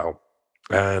pedophile,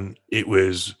 and it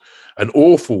was an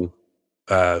awful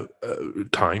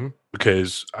time,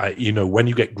 because when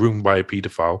you get groomed by a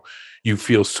pedophile, you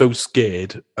feel so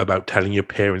scared about telling your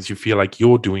parents. You feel like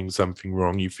you're doing something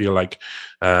wrong. You feel like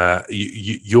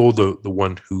you're the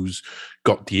one who's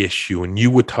got the issue, and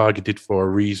you were targeted for a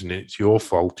reason. It's your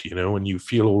fault, and you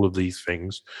feel all of these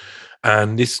things.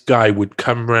 And this guy would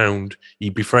come round.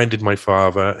 He befriended my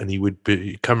father, and he would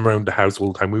come round the house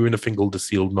all the time. We were in a thing called the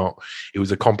Sealed Knot. It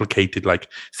was a complicated,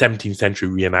 17th century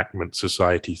reenactment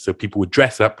society. So people would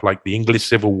dress up like the English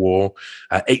Civil War,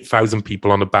 8,000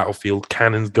 people on a battlefield,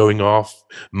 cannons going off,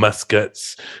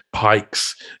 muskets,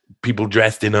 pikes, people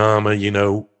dressed in armor,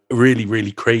 really,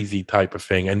 really crazy type of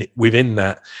thing. And within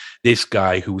that, this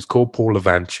guy who was called Paul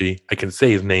Levanchi, I can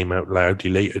say his name out loud. He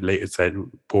later said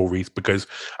Paul Rees, because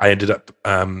I ended up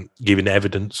giving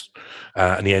evidence,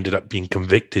 and he ended up being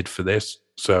convicted for this.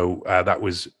 So that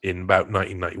was in about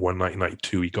 1991,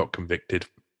 1992, he got convicted.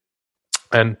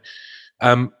 And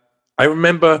I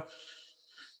remember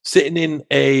sitting in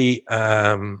a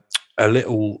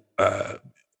little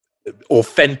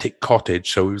authentic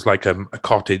cottage. So it was like a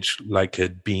cottage like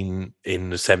had been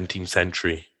in the 17th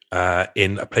century,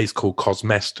 in a place called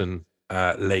Cosmeston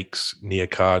Lakes near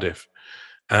Cardiff.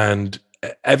 And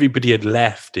everybody had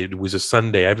left. It was a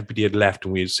Sunday. Everybody had left,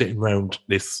 and we were sitting around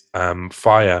this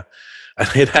fire, and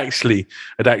it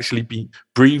had actually been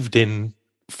breathed in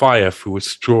fire through a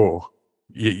straw.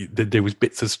 There was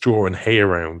bits of straw and hay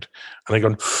around, and I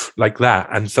gone like that,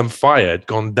 and some fire had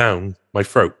gone down my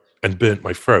throat and burnt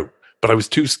my throat. But I was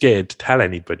too scared to tell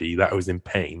anybody that I was in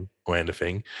pain or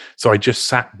anything. So I just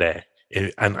sat there,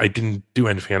 and I didn't do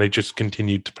anything. And I just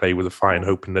continued to play with the fire and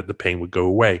hoping that the pain would go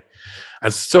away.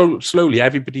 And so slowly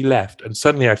everybody left. And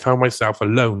suddenly I found myself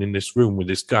alone in this room with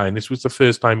this guy. And this was the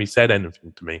first time he said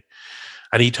anything to me.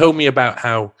 And he told me about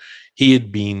how he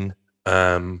had been,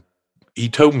 he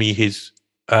told me his,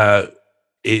 I'm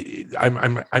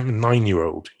a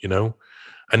 9-year-old,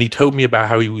 and he told me about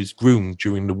how he was groomed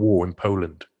during the war in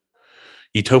Poland.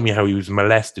 He told me how he was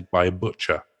molested by a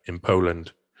butcher in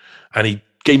Poland, and he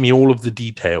gave me all of the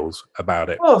details about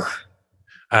it. Oh.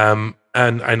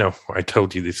 And I know I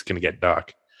told you this is going to get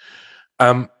dark.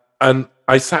 And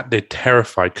I sat there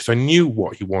terrified, because I knew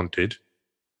what he wanted.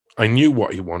 I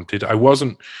was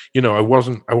a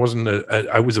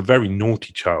very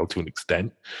naughty child to an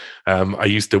extent. I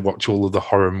used to watch all of the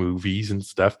horror movies and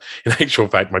stuff. In actual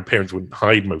fact, my parents wouldn't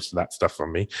hide most of that stuff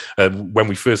from me. When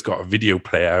we first got a video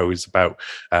player, I was about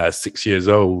 6 years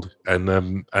old,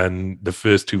 and the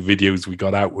first 2 videos we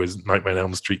got out was Nightmare on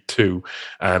Elm Street 2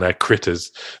 and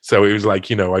Critters. So it was like,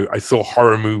 I saw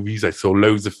horror movies, I saw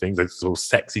loads of things, I saw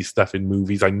sexy stuff in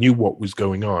movies. I knew what was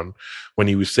going on when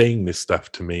he was saying this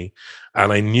stuff to me,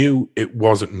 and I knew it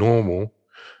wasn't normal.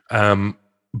 But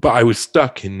I was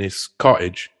stuck in this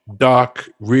cottage, dark,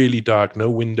 really dark, no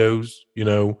windows,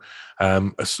 a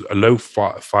low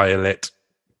fire lit.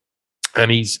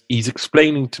 And he's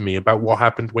explaining to me about what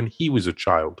happened when he was a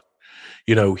child.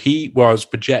 He was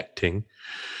projecting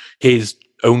his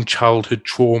own childhood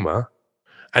trauma,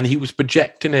 and he was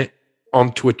projecting it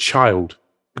onto a child,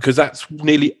 because that's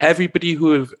nearly everybody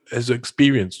who has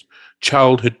experienced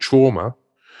childhood trauma.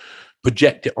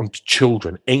 Project it onto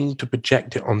children, aim to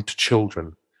project it onto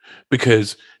children,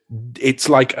 because it's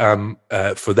like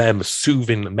for them a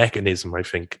soothing mechanism, I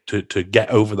think, to get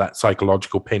over that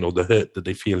psychological pain or the hurt that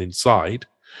they feel inside.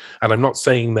 And I'm not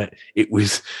saying that it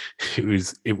was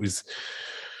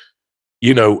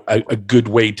a good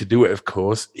way to do it. Of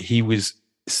course, he was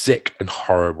sick and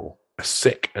horrible, a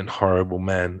sick and horrible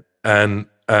man. And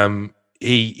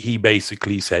he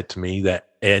basically said to me that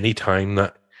any time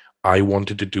that I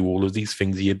wanted to do all of these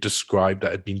things he had described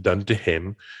that had been done to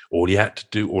him. All I had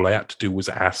to do was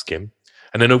ask him.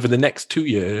 And then over the next 2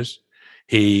 years,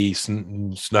 he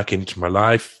snuck into my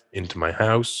life, into my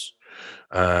house.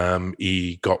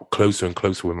 He got closer and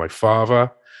closer with my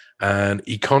father, and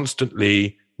he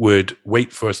constantly would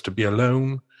wait for us to be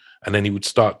alone, and then he would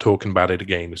start talking about it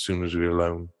again as soon as we were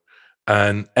alone.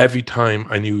 And every time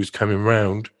I knew he was coming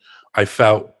round, I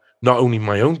felt not only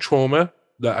my own trauma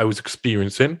that I was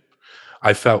experiencing,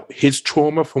 I felt his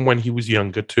trauma from when he was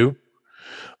younger too.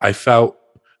 I felt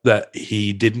that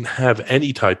he didn't have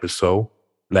any type of soul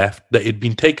left, that had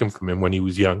been taken from him when he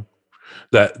was young,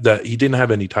 that he didn't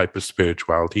have any type of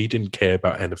spirituality. He didn't care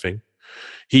about anything.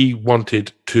 He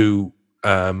wanted to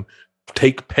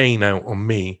take pain out on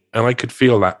me, and I could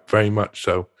feel that very much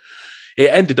so. It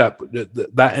ended up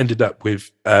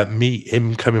with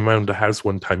him coming around the house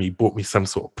one time. He bought me some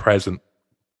sort of present,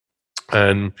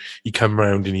 and he came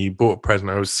around and he bought a present.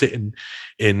 I was sitting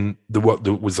in what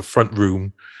was the front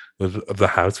room of the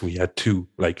house. We had two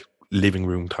like living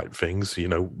room type things, you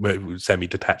know,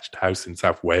 semi-detached house in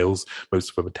South Wales. Most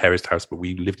of them a terraced house, but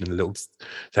we lived in a little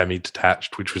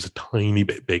semi-detached, which was a tiny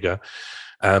bit bigger.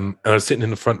 And I was sitting in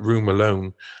the front room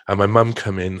alone, and my mum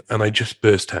come in, and I just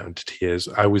burst out into tears.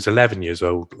 I was 11 years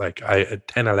old, at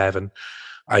 10, 11.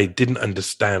 I didn't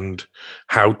understand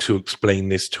how to explain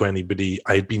this to anybody.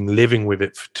 I had been living with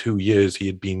it for 2 years. He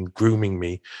had been grooming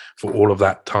me for all of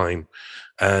that time.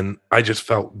 And I just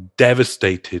felt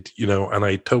devastated, you know, and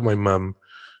I told my mum,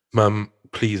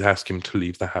 please ask him to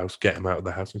leave the house, get him out of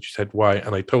the house. And she said, why?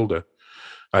 And I told her.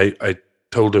 I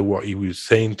told her what he was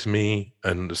saying to me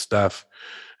and the stuff.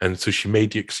 And so she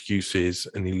made the excuses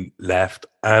and he left.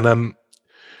 And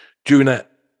during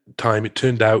that time, it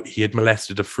turned out he had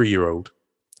molested a 3-year-old.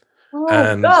 Oh,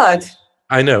 and God.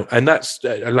 I know. And that's,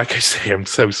 like I say, I'm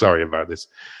so sorry about this.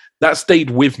 That stayed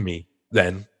with me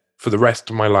then for the rest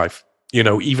of my life. You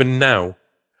know, even now,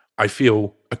 I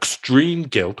feel extreme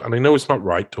guilt. And I know it's not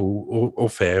right or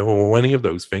fair or any of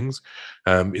those things.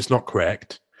 It's not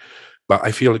correct. But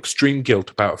I feel extreme guilt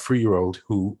about a 3-year-old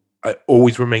who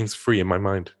always remains free in my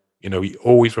mind. You know, he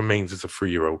always remains as a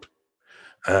 3-year-old.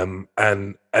 And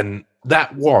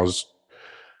that was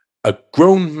a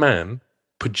grown man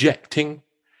projecting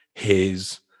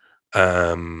his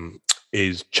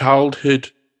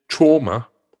childhood trauma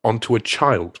onto a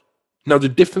child. Now, the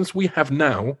difference we have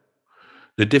now,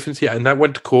 and I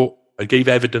went to court, I gave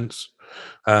evidence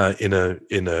in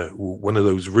a one of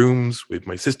those rooms with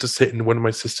my sister sitting, one of my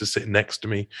sisters sitting next to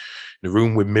me, in a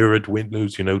room with mirrored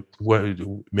windows, you know,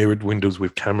 mirrored windows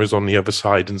with cameras on the other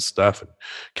side and stuff, and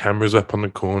cameras up on the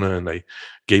corner, and I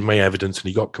gave my evidence, and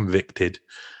he got convicted.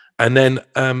 And then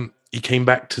he came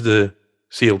back to the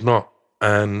sealed knot,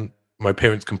 and my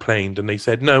parents complained, and they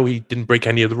said, no, he didn't break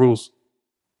any of the rules.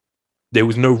 There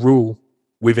was no rule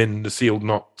within the sealed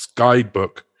knot's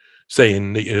guidebook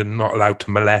saying that you're not allowed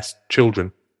to molest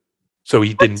children. So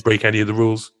he didn't break any of the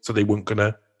rules, so they weren't going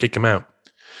to kick him out.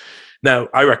 Now,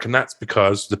 I reckon that's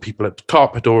because the people at the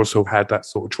top had also had that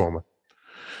sort of trauma.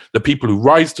 The people who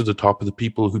rise to the top are the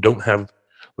people who don't have,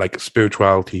 like,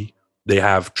 spirituality. They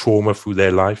have trauma through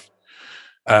their life.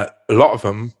 A lot of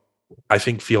them, I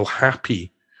think, feel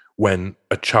happy when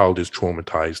a child is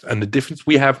traumatized. And the difference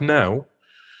we have now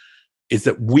is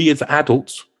that we as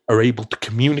adults are able to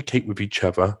communicate with each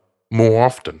other more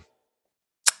often.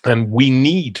 And we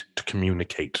need to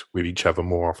communicate with each other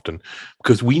more often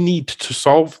because we need to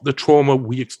solve the trauma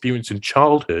we experience in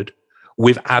childhood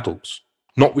with adults,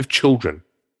 not with children,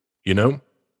 you know?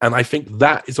 And I think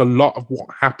that is a lot of what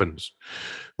happens.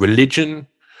 Religion,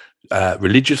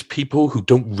 religious people who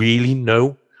don't really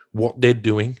know what they're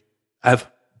doing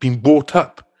have been brought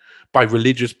up by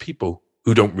religious people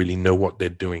who don't really know what they're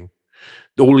doing.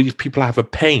 All these people have a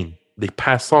pain they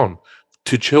pass on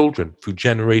to children through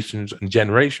generations and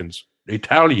generations. They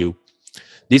tell you,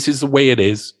 this is the way it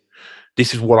is.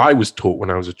 This is what I was taught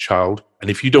when I was a child. And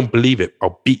if you don't believe it,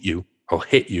 I'll beat you. I'll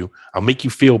hit you. I'll make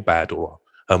you feel bad, or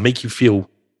I'll make you feel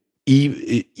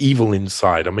evil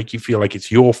inside. I'll make you feel like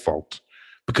it's your fault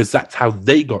because that's how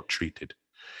they got treated.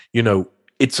 You know,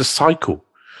 it's a cycle.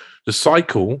 The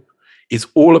cycle is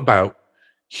all about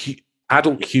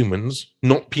adult humans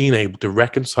not being able to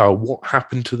reconcile what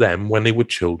happened to them when they were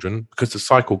children, because the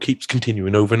cycle keeps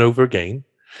continuing over and over again,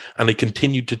 and they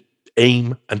continue to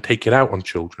aim and take it out on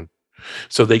children.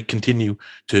 So they continue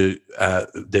to,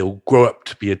 they'll grow up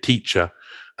to be a teacher,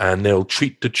 and they'll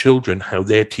treat the children how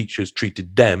their teachers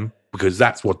treated them, because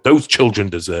that's what those children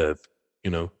deserve.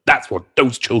 You know, that's what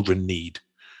those children need.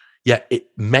 Yet it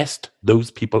messed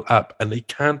those people up, and they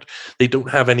don't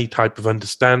have any type of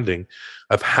understanding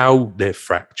of how they're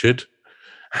fractured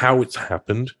how it's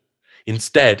happened.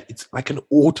 Instead, it's like an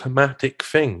automatic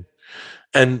thing.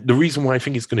 And the reason why I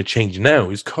think it's going to change now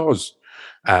is because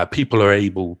people are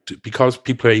able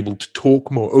to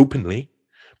talk more openly.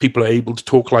 People are able to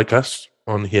talk like us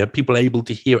on here. People are able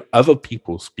to hear other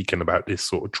people speaking about this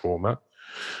sort of trauma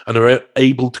and are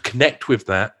able to connect with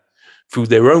that through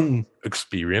their own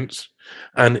experience.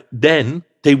 And then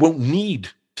they won't need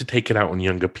to take it out on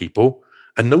younger people.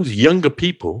 And those younger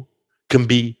people can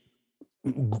be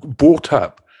brought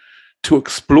up to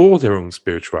explore their own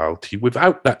spirituality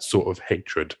without that sort of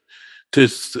hatred, to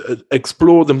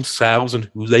explore themselves and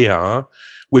who they are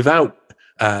without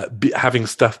having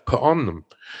stuff put on them.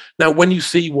 Now, when you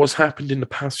see what's happened in the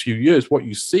past few years, what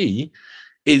you see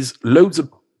is loads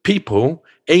of people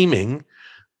aiming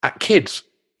at kids.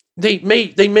 They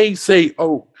may say,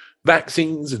 oh,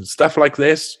 vaccines and stuff like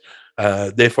this,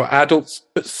 they're for adults,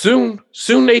 but soon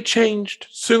they changed.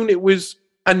 Soon it was,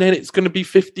 and then it's going to be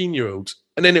 15-year-olds.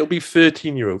 And then it'll be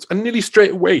 13-year-olds. And nearly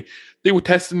straight away, they were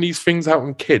testing these things out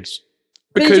on kids.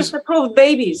 Because they just approved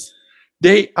babies.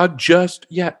 They are just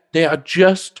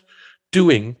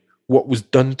doing what was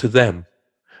done to them.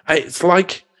 It's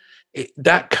like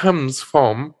that comes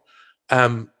from,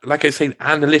 like I say, the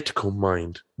analytical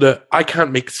mind. That I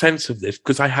can't make sense of this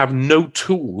because I have no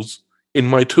tools in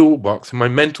my toolbox, in my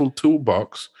mental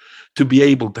toolbox, to be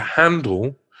able to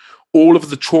handle all of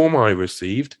the trauma I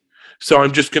received. So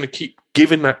I'm just going to keep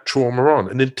giving that trauma on.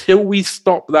 And until we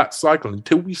stop that cycle,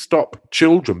 until we stop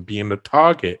children being the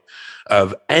target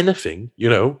of anything,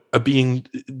 of being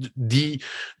the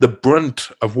brunt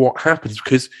of what happens,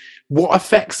 because what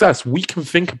affects us, we can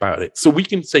think about it. So we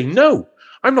can say, no,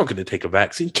 I'm not going to take a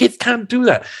vaccine. Kids can't do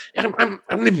that. I'm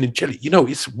living in Chile.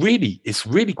 It's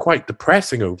really quite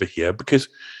depressing over here because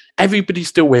everybody's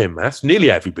still wearing masks, nearly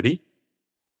everybody,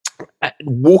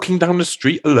 walking down the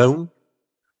street alone.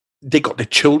 They got their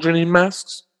children in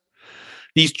masks.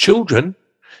 These children,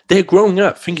 they're growing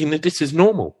up thinking that this is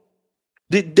normal.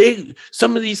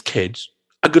 Some of these kids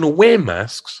are going to wear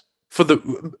masks for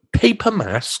the paper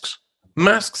masks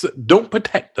that don't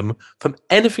protect them from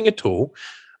anything at all,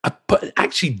 but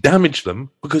actually damage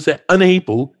them because they're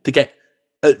unable to get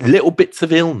little bits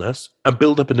of illness and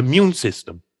build up an immune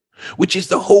system, which is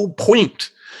the whole point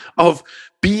of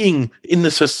being in the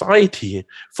society.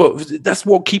 That's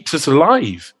what keeps us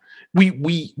alive.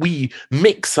 We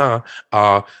mix our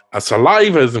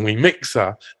salivas and we mix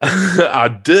our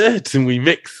dirt and we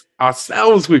mix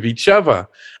ourselves with each other,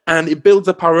 and it builds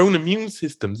up our own immune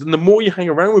systems. And the more you hang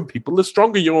around with people, the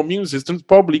stronger your immune system's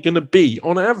probably going to be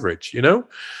on average.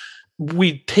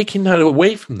 We're taking that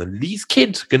away from them. These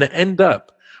kids are going to end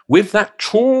up with that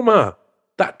trauma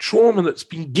that's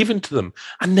been given to them,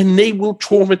 and then they will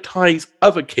traumatize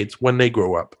other kids when they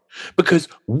grow up. Because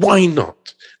why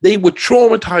not? They were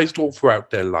traumatized all throughout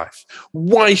their life.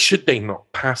 Why should they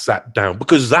not pass that down?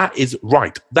 Because that is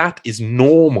right. That is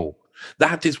normal.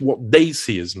 That is what they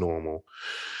see as normal.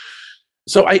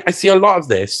 So I see a lot of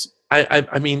this.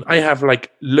 I mean, I have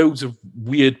like loads of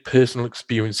weird personal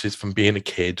experiences from being a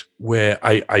kid where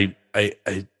I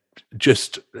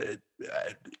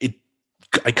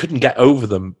couldn't get over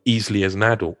them easily as an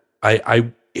adult. I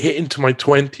hit into my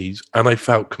 20s and I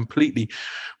felt completely,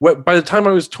 by the time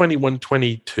I was 21,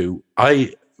 22,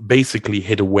 I basically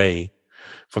hid away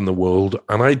from the world,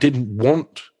 and I didn't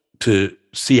want to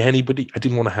see anybody. I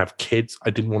didn't want to have kids. I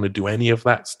didn't want to do any of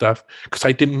that stuff because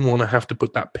I didn't want to have to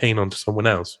put that pain onto someone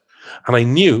else. And I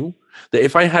knew that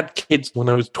if I had kids when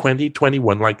I was 20,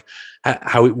 21, like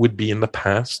how it would be in the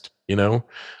past,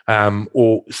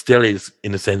 or still is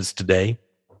in a sense today,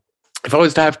 if I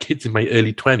was to have kids in my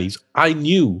early 20s, I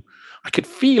knew, I could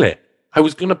feel it. I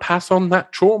was going to pass on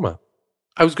that trauma.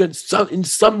 I was going to, in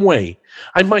some way,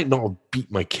 I might not have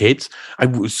beat my kids.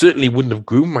 Certainly wouldn't have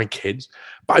groomed my kids,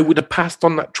 but I would have passed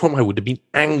on that trauma. I would have been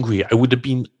angry. I would have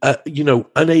been,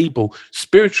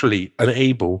 spiritually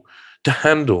unable to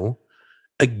handle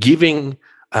giving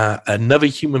another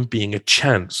human being a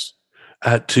chance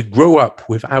to grow up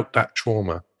without that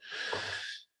trauma.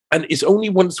 And it's only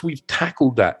once we've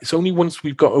tackled that, it's only once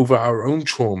we've got over our own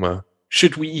trauma,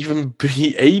 should we even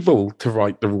be able to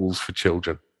write the rules for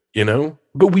children,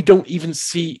 But we don't even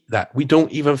see that. We don't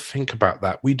even think about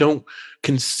that. We don't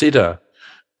consider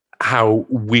how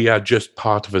we are just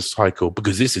part of a cycle,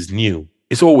 because this is new.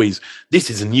 It's always, this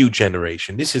is a new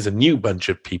generation. This is a new bunch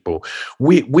of people.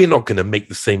 We're not going to make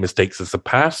the same mistakes as the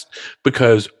past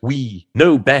because we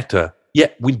know better,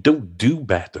 yet we don't do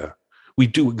better. we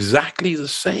do exactly the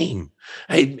same.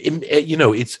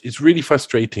 It's really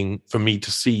frustrating for me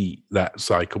to see that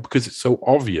cycle because it's so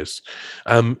obvious.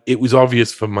 It was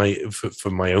obvious for my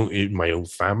own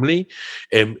family.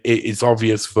 It's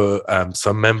obvious for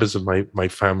some members of my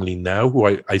family now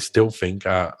who I still think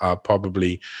are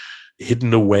probably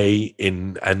hidden away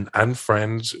and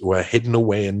friends who are hidden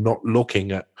away and not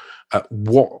looking at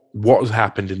what has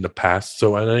happened in the past,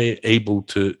 so are they able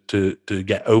to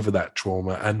get over that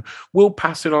trauma and will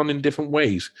pass it on in different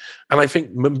ways. And I think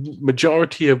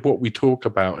majority of what we talk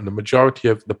about and the majority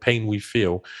of the pain we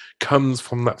feel comes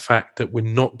from that fact that we're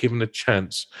not given a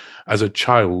chance as a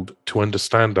child to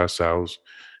understand ourselves,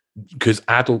 because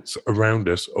adults around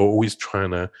us are always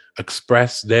trying to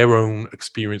express their own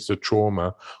experience of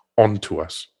trauma onto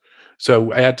us.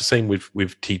 So I had the same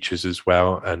with teachers as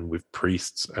well, and with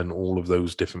priests and all of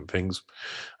those different things.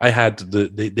 I had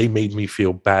they made me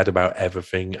feel bad about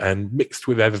everything, and mixed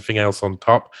with everything else on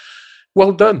top.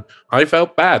 Well done. I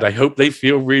felt bad. I hope they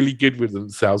feel really good with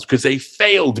themselves because they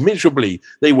failed miserably.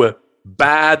 They were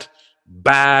bad,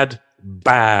 bad,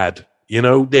 bad.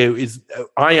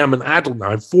 I am an adult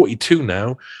now. I'm 42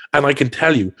 now, and I can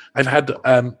tell you, I've had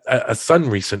a son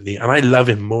recently, and I love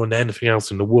him more than anything else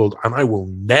in the world, and I will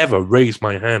never raise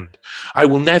my hand. I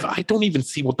will never. I don't even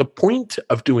see what the point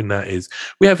of doing that is.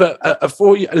 We have a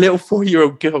little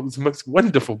 4-year-old girl who's the most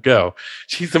wonderful girl.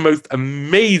 She's the most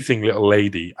amazing little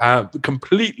lady,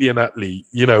 completely and utterly,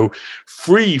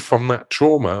 free from that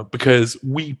trauma because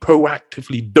we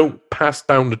proactively don't pass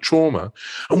down the trauma.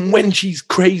 And when she's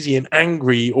crazy and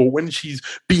angry, or when she's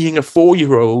being a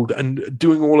 4-year-old and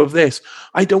doing all of this,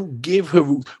 I don't give her.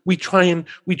 We try and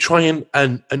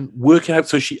work it out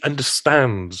so she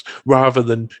understands rather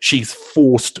than she's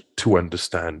forced to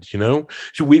understand. So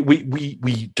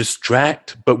we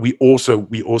distract, but we also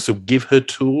give her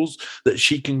tools that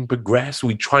she can progress.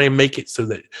 We try and make it so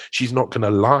that she's not going to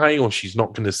lie or she's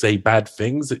not going to say bad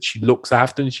things, that she looks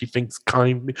after and she thinks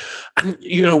kindly. And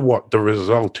you know what? The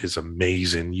result is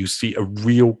amazing. You see a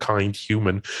real kind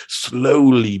human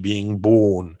slowly being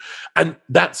born. And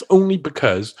that's only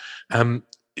because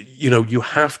you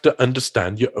have to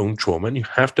understand your own trauma, and you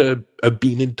have to have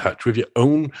been in touch with your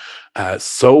own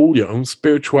soul, your own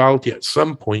spirituality at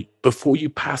some point before you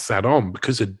pass that on,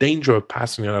 because the danger of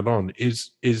passing that on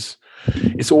is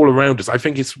it's all around us. I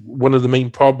think it's one of the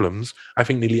main problems. I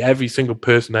think nearly every single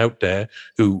person out there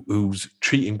who's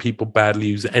treating people badly,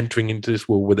 who's entering into this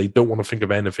world where they don't want to think of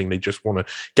anything, they just want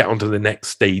to get onto the next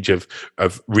stage of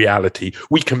reality.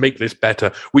 We can make this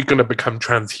better. We're going to become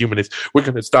transhumanists. We're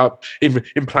going to start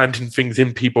implanting things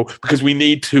in people because we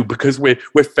need to, because we're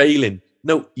failing.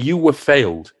 No, you were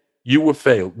failed. You were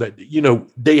failed. That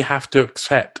they have to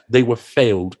accept they were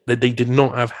failed, that they did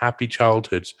not have happy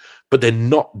childhoods, but they're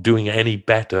not doing any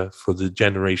better for the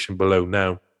generation below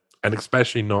now, and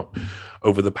especially not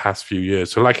over the past few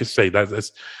years. So, like I say,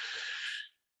 that's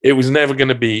it was never going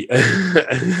to be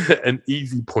an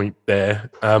easy point there.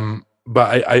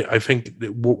 But I think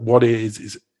that what it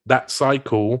is that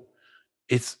cycle.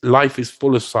 It's life is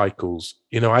full of cycles.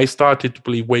 I started to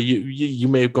believe where you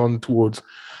may have gone towards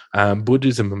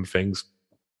Buddhism and things.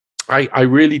 I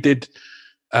really did.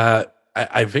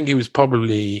 I think it was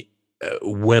probably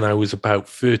when I was about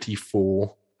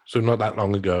 34, so not that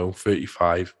long ago,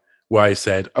 35, where I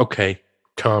said, okay,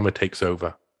 karma takes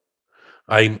over.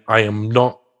 I am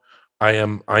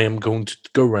going to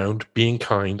go around being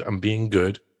kind and being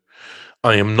good.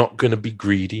 I am not going to be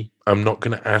greedy. I'm not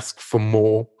going to ask for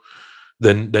more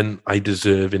than I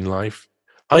deserve in life.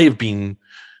 I have been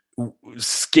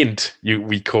skint,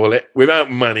 we call it, without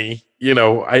money.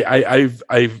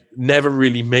 I've never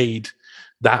really made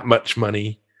that much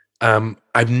money.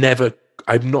 I've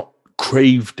not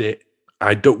craved it.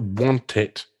 I don't want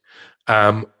it.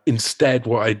 Instead,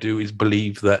 what I do is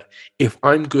believe that if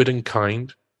I'm good and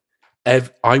kind,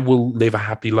 I will live a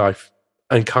happy life,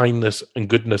 and kindness and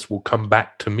goodness will come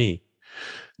back to me.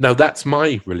 Now, that's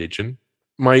my religion.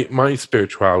 My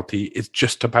spirituality is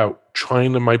just about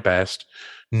trying my best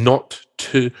not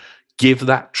to give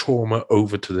that trauma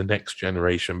over to the next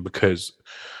generation, because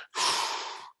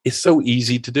it's so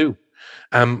easy to do.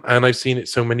 And I've seen it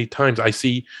so many times. I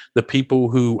see the people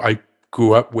who I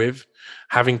grew up with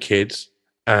having kids,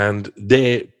 and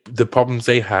the problems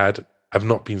they had have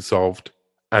not been solved,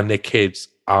 and their kids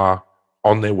are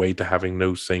on their way to having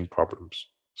those same problems.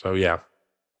 So, yeah.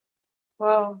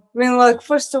 Well, I mean,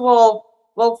 first of all,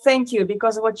 well, thank you,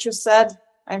 because of what you said.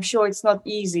 I'm sure it's not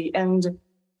easy, and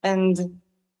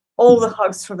all the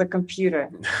hugs for the computer.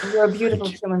 You're a beautiful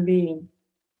human being.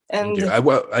 And I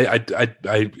would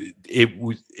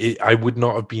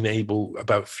not have been able,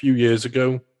 about a few years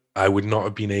ago, I would not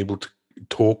have been able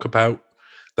talk about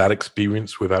that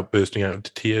experience without bursting out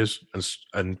into tears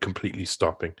and completely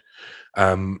stopping.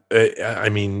 I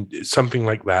mean, something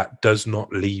like that does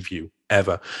not leave you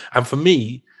ever. And for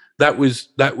me, that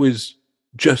was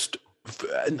just,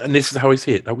 and this is how I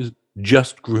see it, that was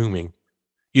just grooming.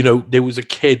 You know, there was a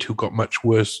kid who got much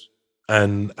worse,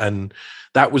 and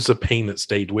that was the pain that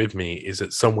stayed with me, is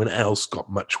that someone else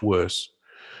got much worse.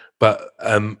 But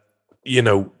you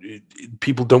know,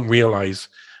 people don't realize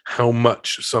how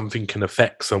much something can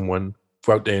affect someone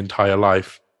throughout their entire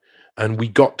life. And we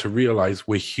got to realize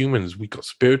we're humans. We got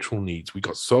spiritual needs. We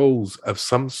got souls of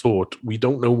some sort. We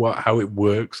don't know how it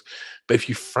works. But if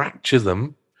you fracture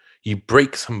them, you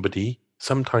break somebody,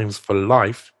 sometimes for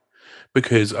life,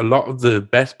 because a lot of the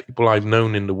best people I've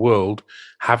known in the world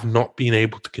have not been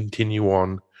able to continue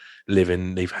on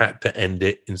living. They've had to end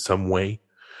it in some way,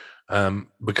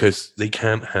 because they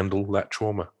can't handle that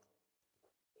trauma.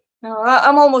 No,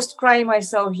 I'm almost crying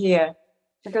myself here,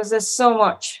 because there's so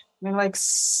much. I mean, like,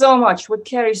 so much. We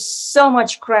carry so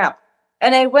much crap.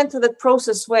 And I went through the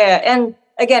process where, and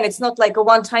again, it's not like a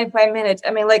one-time 5 minute.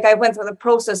 I mean, like, I went through the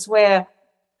process where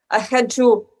I had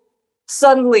to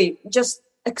suddenly just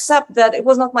accept that it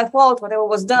was not my fault. Whatever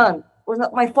was done, it was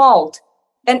not my fault.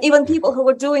 And even people who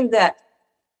were doing that,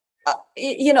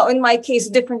 you know, in my case,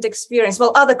 different experience.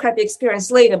 Well, other crappy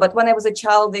experience later, but when I was a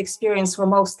child, the experience were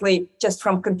mostly just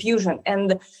from confusion,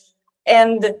 and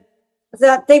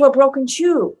that they were broken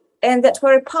too, and that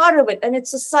we're a part of it, and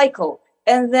it's a cycle.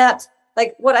 And that,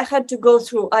 like, what I had to go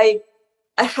through, I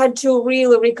had to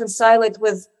really reconcile it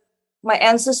with my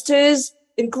ancestors,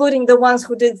 including the ones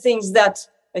who did things that,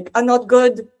 like, are not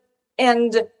good.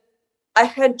 And I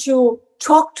had to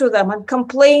talk to them and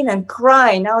complain and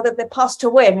cry now that they passed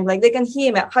away. I mean, like, they can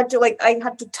hear me. I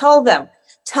had to tell them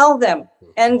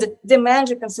and demand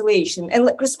reconciliation, and,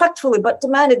 like, respectfully, but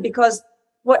demand it, because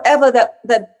whatever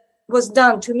that was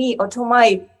done to me or to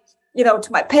my, you know,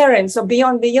 to my parents or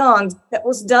beyond, that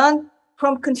was done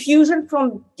from confusion,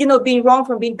 from, you know, being wrong,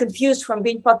 from being confused, from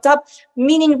being fucked up,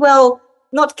 meaning well,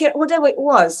 not care, whatever it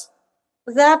was,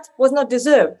 that was not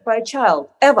deserved by a child,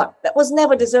 ever. That was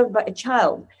never deserved by a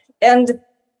child. And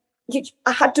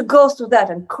I had to go through that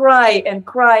and cry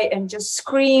and just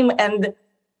scream and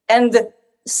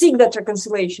seek that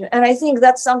reconciliation. And I think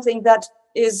that's something that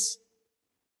is,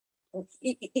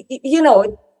 you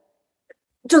know,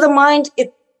 to the mind,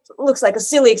 it looks like a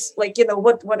silly, like, you know,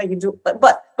 what are you doing?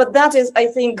 But that is, I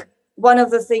think, one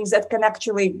of the things that can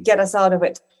actually get us out of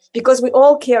it, because we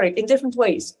all carry it in different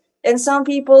ways. And some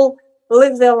people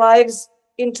live their lives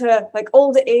into, like,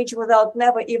 old age without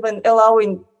never even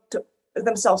allowing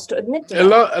themselves to admit to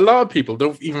that. A lot of people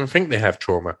don't even think they have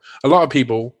trauma. A lot of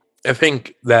people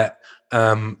think that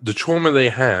the trauma they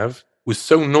have was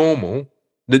so normal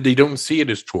that they don't see it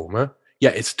as trauma,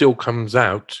 yet it still comes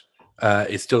out.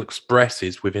 It still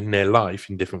expresses within their life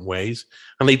in different ways,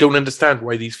 and they don't understand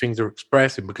why these things are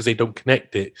expressing, because they don't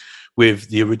connect it with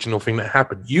the original thing that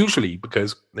happened. Usually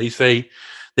because they say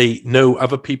they know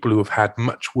other people who have had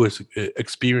much worse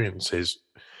experiences.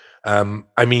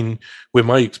 I mean, where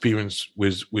my experience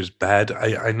was bad,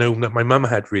 I know that my mum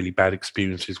had really bad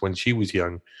experiences when she was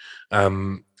young,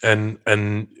 and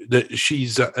that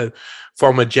she's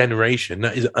from a generation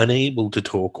that is unable to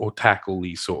talk or tackle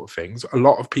these sort of things. A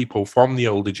lot of people from the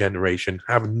older generation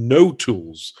have no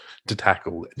tools to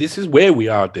tackle. This is where we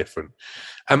are different.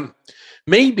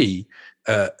 Maybe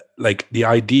like the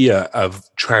idea of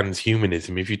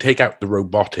transhumanism, if you take out the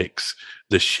robotics,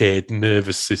 the shared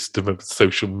nervous system of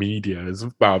social media, as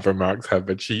Barbara Marx had,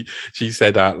 but she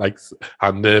said that, like,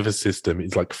 our nervous system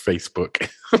is like Facebook.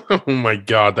 Oh my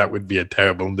God, that would be a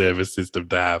terrible nervous system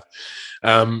to have.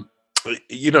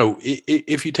 You know,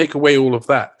 if you take away all of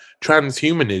that,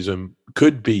 transhumanism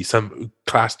could be some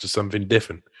classed as something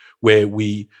different, where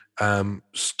we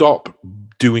stop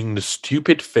doing the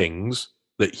stupid things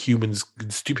that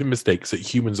stupid mistakes that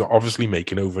humans are obviously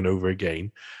making over and over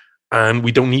again. And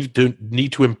we don't need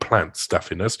to implant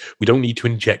stuff in us. We don't need to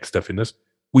inject stuff in us.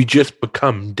 We just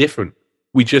become different.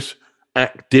 We just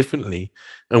act differently,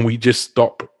 and we just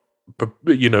stop,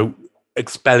 you know,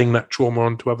 expelling that trauma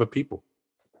onto other people.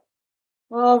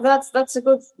 Well, that's a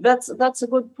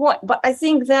good point. But I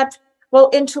think that, well,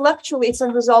 intellectually, it's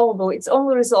unresolvable. It's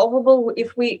only resolvable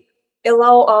if we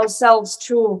allow ourselves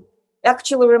to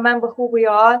actually remember who we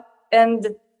are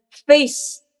and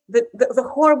face the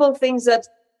horrible things that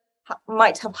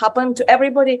might have happened to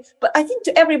everybody. But I think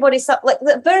to everybody, like,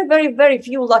 very, very, very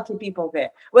few lucky people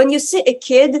there. When you see a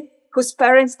kid whose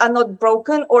parents are not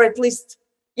broken, or at least,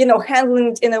 you know,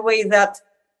 handling it in a way that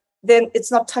then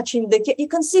it's not touching the kid, you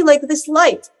can see, like, this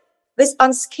light, this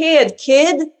unscared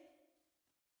kid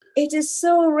It is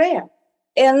so rare.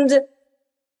 And,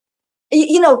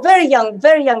 very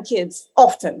young kids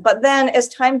often. But then as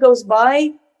time goes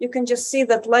by, you can just see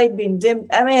that light being dimmed.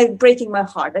 I mean, breaking my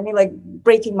heart.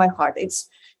 Breaking my heart. It's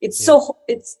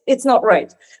not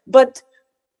right. But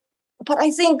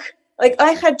I think, like,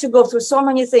 I had to go through so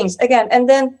many things again. And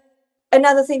then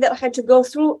another thing that I had to go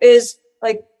through is,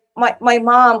 like, my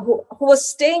mom, who was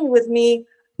staying with me,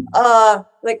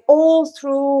 like, all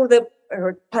through the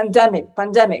pandemic.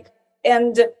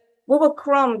 And we were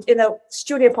crammed in a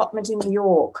studio apartment in New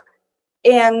York.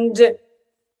 And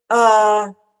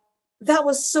that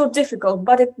was so difficult,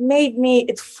 but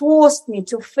it forced me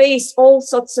to face all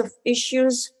sorts of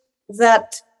issues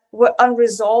that were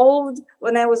unresolved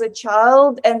when I was a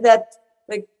child, and that,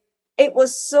 like, it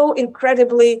was so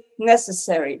incredibly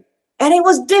necessary. And it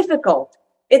was difficult.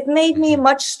 It made me a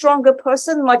much stronger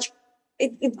person,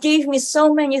 it gave me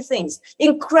so many things,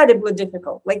 incredibly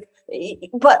difficult. Like,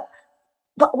 but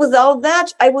without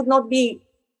that, I would not be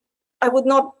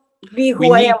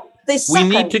who I am. We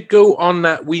need to go on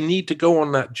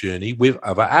that journey with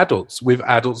other adults,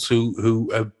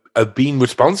 who have been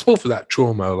responsible for that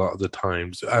trauma a lot of the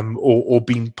times, or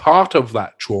been part of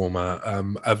that trauma,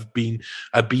 have been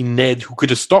there who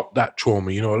could have stopped that trauma.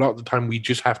 A lot of the time we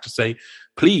just have to say,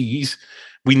 please,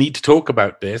 we need to talk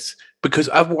about this, because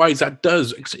otherwise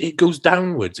it goes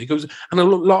downwards. And a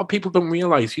lot of people don't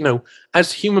realize,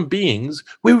 as human beings,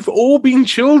 we've all been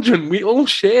children. We all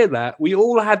share that. We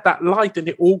all had that light, and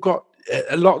it all got,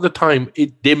 a lot of the time,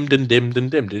 it dimmed and dimmed and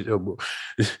dimmed.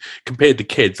 Compared to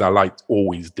kids, our light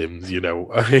always dims,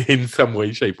 in some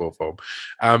way, shape or form.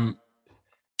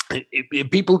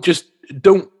 People just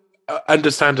don't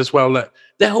understand as well that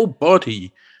their whole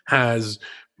body has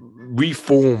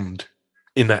reformed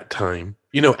in that time.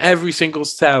 Every single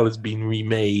cell has been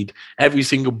remade. Every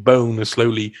single bone has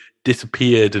slowly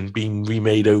disappeared and been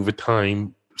remade over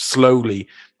time, slowly.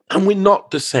 And we're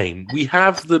not the same. We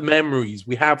have the memories,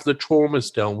 we have the trauma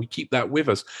still, and we keep that with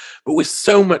us. But we're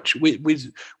so much,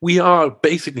 we are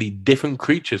basically different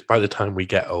creatures by the time we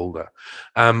get older.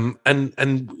 We've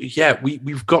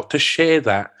got to share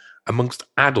that amongst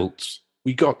adults.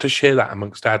 Most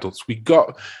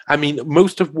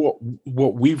of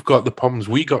what we've got, the problems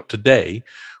we got today,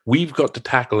 we've got to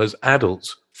tackle as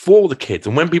adults for the kids.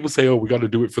 And when people say, we got to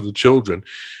do it for the children,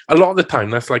 a lot of the time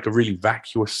that's like a really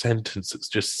vacuous sentence that's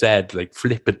just said, like,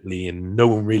 flippantly, and no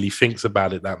one really thinks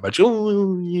about it that much.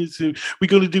 Yes, we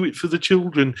got to do it for the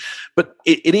children. But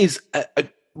it is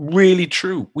really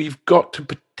true. We've got to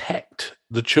protect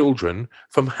the children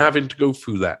from having to go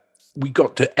through that. We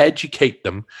got to educate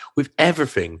them with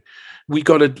everything. We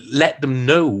got to let them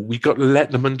know. We got to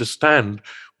let them understand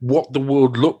what the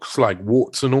world looks like,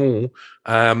 warts and all,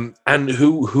 and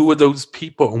who are those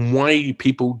people and why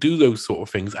people do those sort of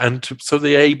things, and so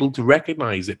they're able to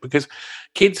recognize it. Because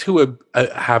kids who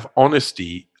have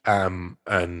honesty and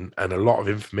a lot of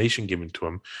information given to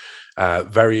them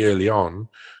very early on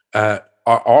are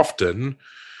often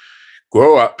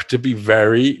grow up to be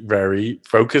very, very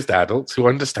focused adults who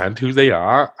understand who they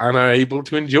are and are able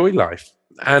to enjoy life.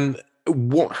 And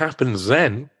what happens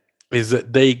then is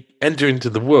that they enter into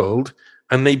the world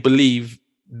and they believe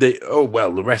the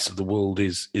rest of the world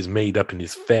is made up and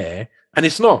is fair. And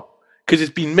it's not, because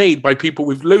it's been made by people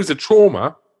with loads of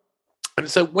trauma. And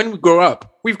so when we grow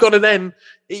up, we've got to then,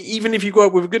 even if you grow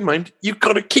up with a good mind, you've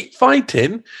got to keep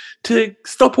fighting to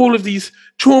stop all of these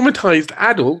traumatized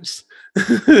adults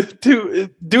to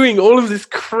doing all of this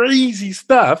crazy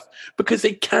stuff, because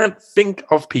they can't think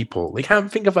of people. They can't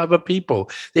think of other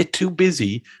people. They're too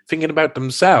busy thinking about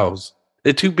themselves.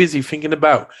 They're too busy thinking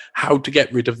about how to get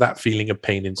rid of that feeling of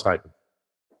pain inside them.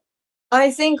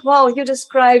 I think, you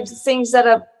described things that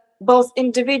are both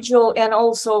individual and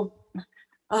also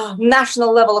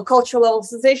national level, or cultural level,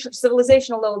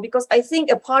 civilizational level, because I think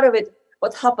a part of it,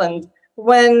 what happened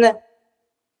when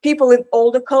people in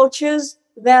older cultures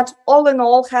that all in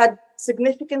all had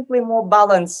significantly more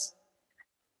balance.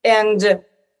 And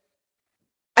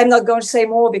I'm not going to say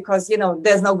more because,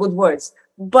 there's no good words.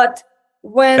 But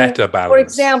when, better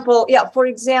balance. For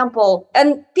example,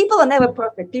 and people are never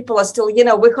perfect. People are still,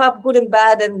 we have good and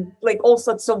bad and like all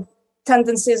sorts of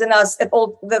tendencies in us. And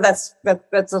all that's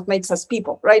what makes us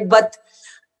people, right? But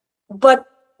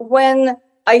when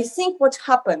I think what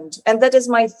happened, and that is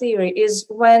my theory, is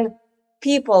when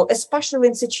people, especially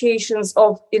in situations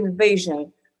of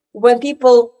invasion, when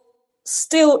people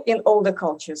still in older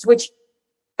cultures, which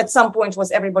at some point was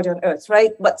everybody on earth,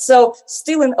 right? But so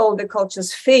still in older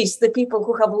cultures face the people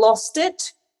who have lost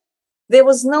it, there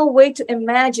was no way to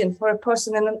imagine for a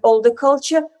person in an older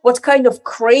culture what kind of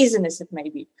craziness it may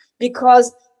be.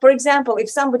 Because for example, if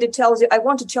somebody tells you, I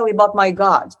want to tell you about my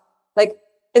God, like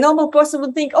a normal person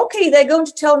would think, okay, they're going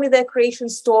to tell me their creation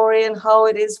story and how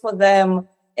it is for them.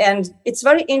 And it's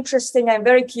very interesting. I'm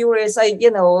very curious. I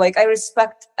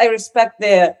respect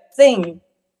their thing.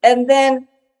 And then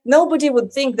nobody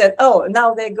would think that, oh,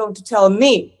 now they're going to tell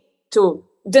me to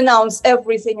denounce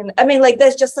everything. And I mean, like,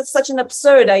 that's just such an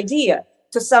absurd idea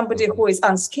to somebody who is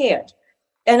unscared.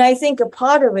 And I think a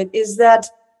part of it is that,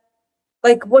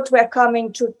 like, what we're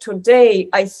coming to today,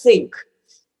 I think,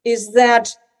 is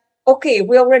that, okay,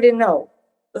 we already know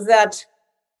that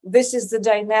this is the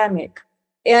dynamic.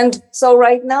 And so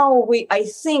right now, I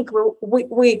think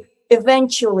we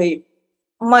eventually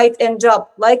might end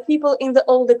up like people in the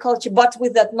older culture, but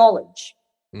with that knowledge,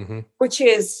 which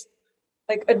is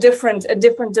like a different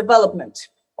development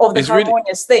of the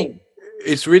harmonious thing.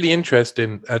 It's really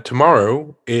interesting.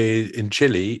 Tomorrow in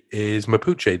Chile is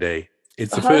Mapuche Day.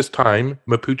 It's the first time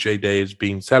Mapuche Day has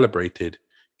been celebrated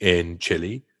in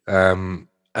Chile.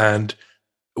 And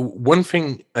one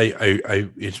thing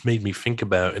it's made me think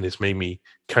about, and it's made me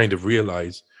kind of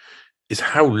realize, is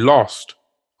how lost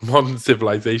modern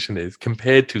civilization is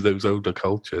compared to those older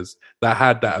cultures that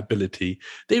had that ability.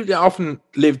 They often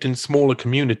lived in smaller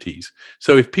communities.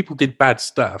 So if people did bad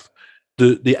stuff,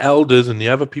 the elders and the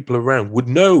other people around would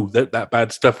know that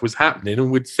bad stuff was happening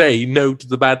and would say no to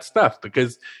the bad stuff,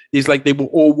 because it's like they were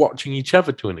all watching each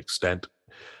other to an extent.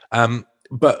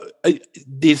 But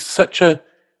there's such a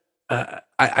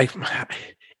I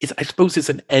suppose it's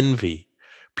an envy.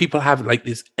 People have like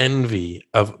this envy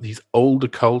of these older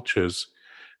cultures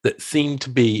that seem to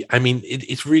be, I mean,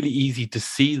 it's really easy to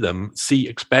see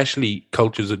especially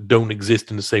cultures that don't exist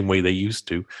in the same way they used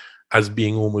to, as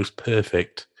being almost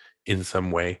perfect in some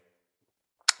way.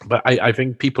 But I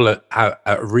think people are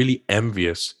really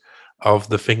envious of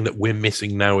the thing that we're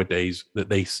missing nowadays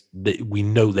that we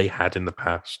know they had in the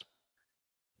past.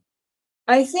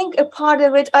 I think a part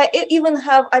of it,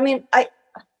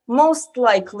 most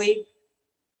likely,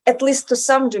 at least to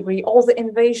some degree, all the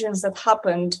invasions that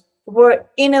happened were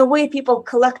in a way people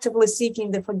collectively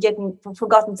seeking the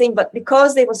forgotten thing, but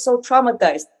because they were so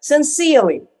traumatized,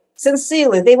 sincerely,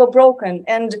 they were broken.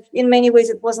 And in many ways,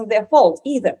 it wasn't their fault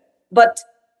either. But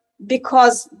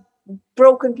because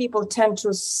broken people tend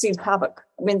to see havoc.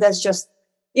 I mean, that's just,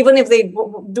 even if they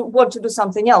want to do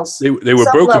something else. They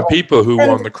were broken people who were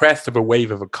on the crest of a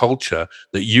wave of a culture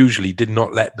that usually did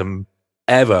not let them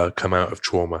ever come out of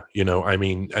trauma. You know, I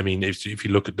mean, if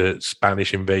you look at the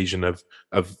Spanish invasion of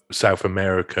South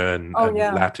America and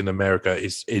Latin America,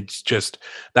 it's just,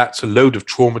 that's a load of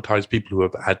traumatized people who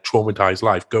have had traumatized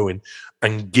life going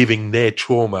and giving their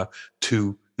trauma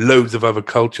to loads of other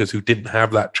cultures who didn't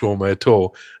have that trauma at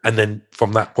all. And then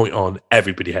from that point on,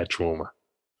 everybody had trauma.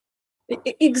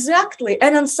 Exactly.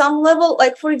 And on some level,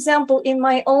 like, for example, in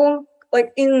my own,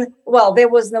 there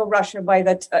was no Russia by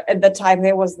that at that time.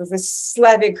 There was this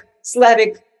Slavic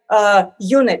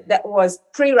unit that was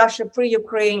pre-Russia,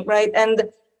 pre-Ukraine, right? And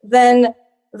then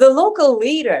the local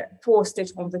leader forced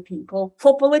it on the people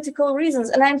for political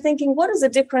reasons. And I'm thinking, what is the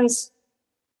difference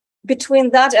between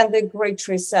that and the Great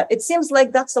Reset? It seems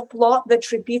like that's a plot that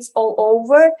repeats all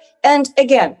over. And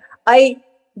again,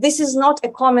 this is not a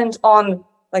comment on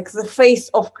like the faith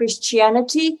of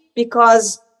Christianity,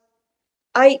 because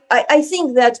I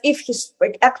think that if he's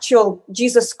like actual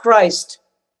Jesus Christ,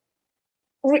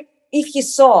 if he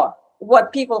saw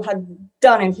what people had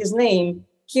done in his name,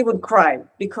 he would cry,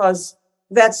 because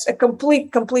that's a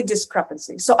complete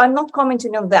discrepancy. So I'm not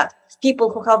commenting on that. People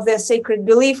who have their sacred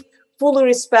belief, full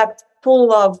respect, full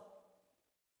love,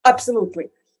 absolutely.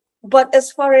 But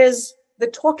as far as the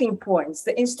talking points,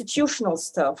 the institutional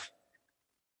stuff,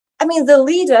 I mean, the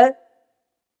leader,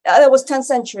 that was 10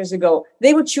 centuries ago,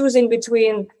 they were choosing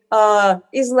between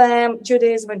Islam,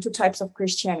 Judaism, and two types of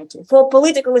Christianity. For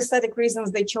political aesthetic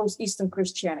reasons, they chose Eastern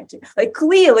Christianity. Like,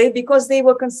 clearly, because they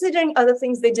were considering other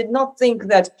things, they did not think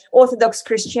that Orthodox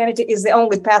Christianity is the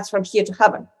only path from here to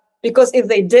heaven. Because if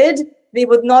they did, they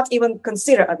would not even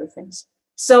consider other things.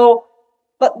 So,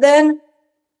 but then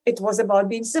it was about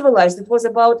being civilized. It was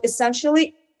about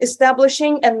essentially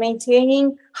establishing and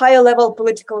maintaining higher level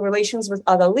political relations with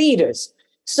other leaders.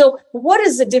 So what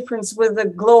is the difference with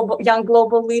the young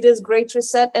global leaders, Great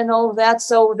Reset and all that?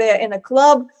 So they're in a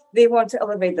club, they want to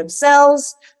elevate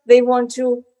themselves, and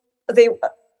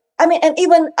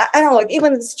even, I don't know, like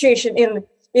even the situation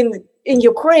in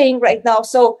Ukraine right now.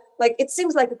 So like, it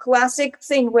seems like a classic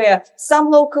thing where some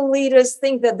local leaders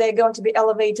think that they're going to be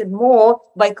elevated more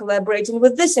by collaborating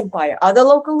with this empire. Other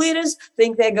local leaders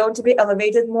think they're going to be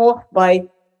elevated more by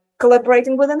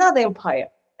collaborating with another empire.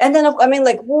 And then,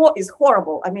 war is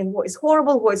horrible. War is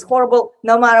horrible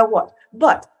no matter what.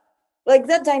 But like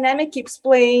that dynamic keeps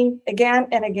playing again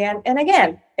and again and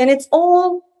again. And it's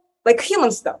all like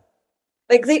human stuff.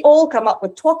 Like they all come up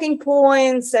with talking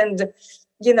points and,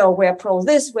 we're pro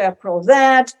this, we're pro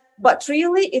that. But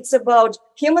really, it's about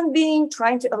human being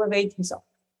trying to elevate himself.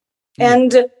 Yeah.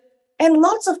 And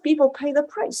lots of people pay the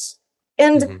price.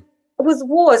 And with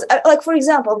wars, like, for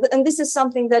example, and this is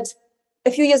something that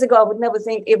a few years ago, I would never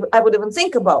think I would even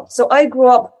think about. So I grew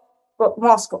up in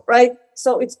Moscow, right?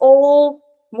 So it's all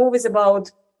movies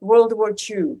about World War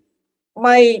II.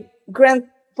 My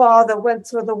grandfather went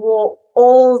through the war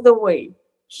all the way.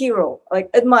 Hero, like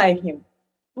admire him.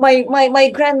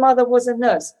 My grandmother was a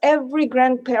nurse. Every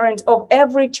grandparent of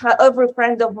every child, every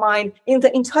friend of mine in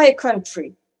the entire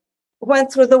country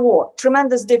went through the war.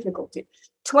 Tremendous difficulty.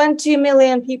 20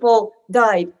 million people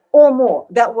died or more.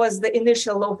 That was the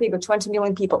initial low figure, 20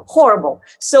 million people. Horrible.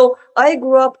 So I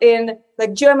grew up in,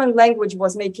 like, German language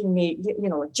was making me,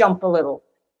 jump a little.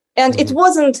 And it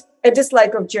wasn't a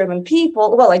dislike of German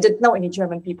people. Well, I didn't know any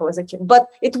German people as a kid, but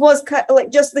it was kind of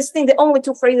like just this thing. The only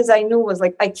two phrases I knew was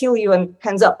like, I kill you and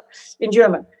hands up in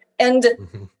German. And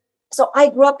so I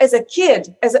grew up as a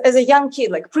kid, as a young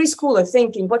kid, like preschooler,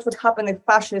 thinking what would happen if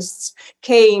fascists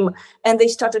came and they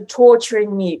started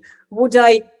torturing me? Would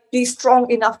I be strong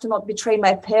enough to not betray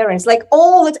my parents? Like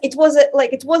all that, it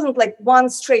wasn't like one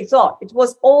straight thought. It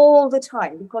was all the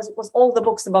time, because it was all the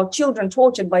books about children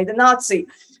tortured by the Nazi.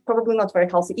 Probably not very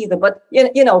healthy either, but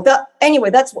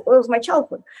anyway, that's what was my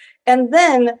childhood. And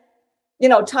then,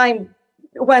 time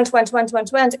went,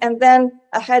 and then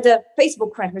I had a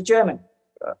Facebook friend who's German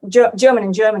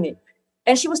in Germany,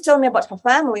 and she was telling me about her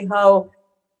family, how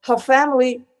her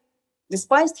family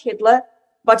despised Hitler,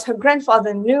 but her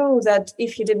grandfather knew that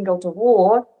if he didn't go to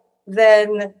war,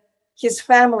 then his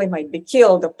family might be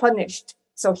killed or punished.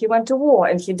 So he went to war,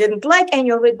 and he didn't like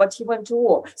any of it, but he went to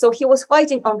war. So he was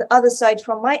fighting on the other side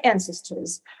from my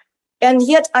ancestors. And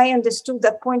yet I understood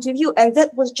that point of view. And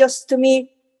that was just, to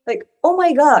me, like, oh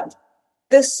my God,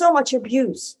 there's so much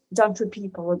abuse done to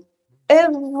people at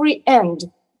every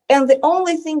end. And the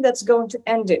only thing that's going to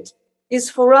end it is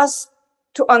for us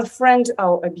to unfriend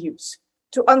our abuse,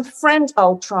 to unfriend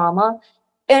our trauma,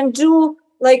 and do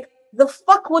like the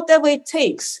fuck whatever it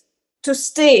takes to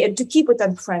stay and to keep it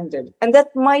unfriended. And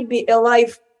that might be a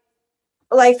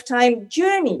lifetime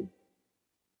journey.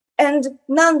 And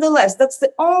nonetheless, that's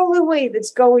the only way it's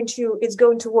going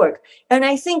to work. And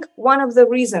I think one of the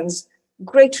reasons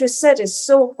Great Reset is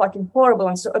so fucking horrible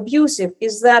and so abusive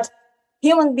is that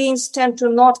human beings tend to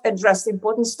not address the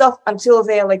important stuff until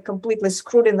they're like completely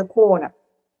screwed in the corner.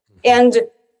 And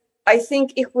I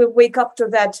think if we wake up to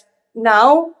that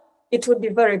now, it would be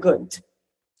very good.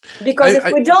 Because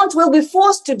if we don't, we'll be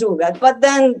forced to do that. But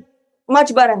then,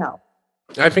 much better now.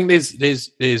 I think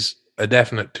there's a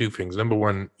definite two things. Number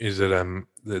one is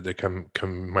that come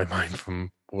in my mind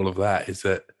from all of that is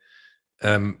that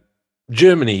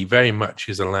Germany very much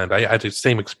is a land. I had the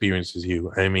same experience as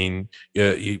you. I mean,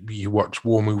 you watch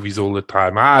war movies all the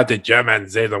time. The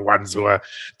Germans, they're the ones who are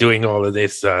doing all of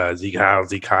this, Sieg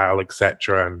Heil,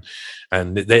 etc.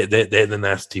 And they're the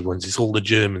nasty ones. It's all the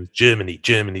Germans, Germany.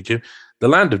 The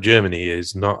land of Germany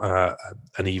is not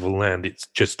an evil land. It's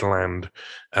just land.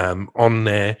 On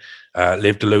there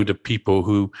lived a load of people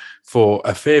who, for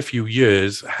a fair few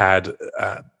years, had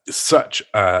such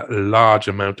a large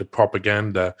amount of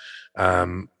propaganda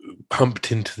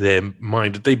pumped into their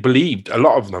mind that they believed, not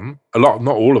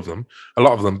all of them, a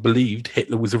lot of them believed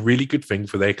Hitler was a really good thing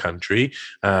for their country.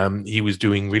 He was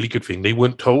doing really good thing. They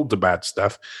weren't told the bad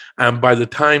stuff. And by the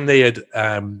time they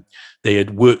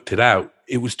had worked it out,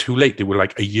 it was too late. They were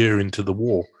like a year into the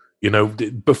war.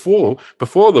 Before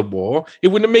the war, it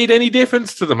wouldn't have made any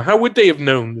difference to them. How would they have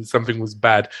known that something was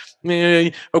bad?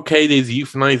 Okay, there's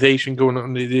euthanization going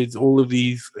on. There's all of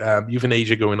these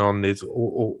euthanasia going on. There's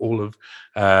all of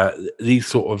these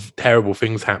sort of terrible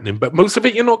things happening. But most of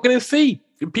it you're not going to see.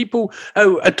 People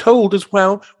are told as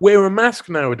well, wear a mask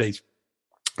nowadays.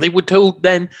 They were told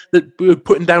then that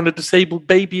putting down a disabled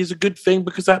baby is a good thing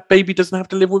because that baby doesn't have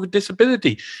to live with a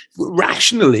disability.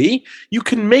 Rationally, you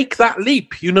can make that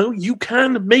leap. You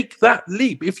can make that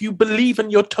leap. If you believe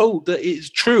and you're told that it's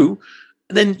true,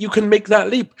 then you can make that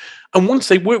leap. And once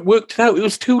they worked it out, it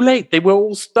was too late. They were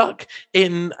all stuck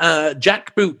in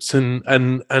jack boots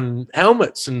and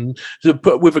helmets and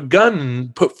put with a gun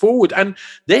and put forward. And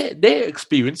their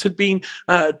experience had been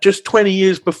just 20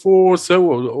 years before or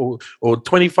so, or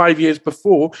 25 years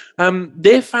before.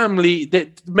 Their family,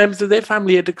 members of their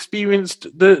family had experienced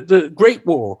the Great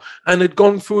War and had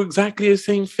gone through exactly the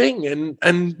same thing.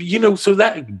 And so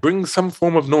that brings some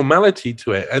form of normality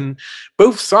to it. And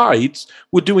both sides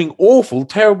were doing awful,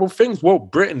 terrible things things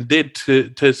what Britain did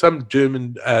to some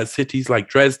German cities like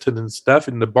Dresden and stuff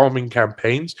in the bombing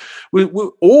campaigns were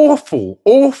awful.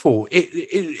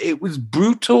 It was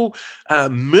brutal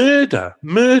murder.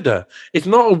 It's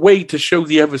not a way to show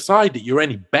the other side that you're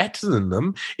any better than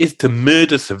them. It's to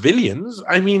murder civilians.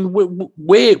 I mean,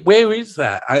 where is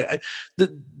that?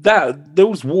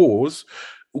 Those wars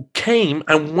came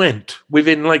and went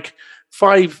within like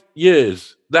 5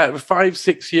 years. That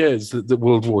 5-6 years that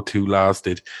World War II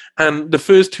lasted, and the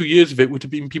first 2 years of it would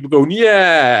have been people going,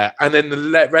 yeah, and then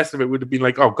the rest of it would have been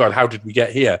like, oh God, how did we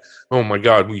get here? Oh my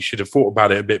God, we should have thought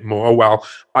about it a bit more. Oh well,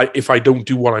 if I don't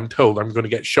do what I'm told, I'm going to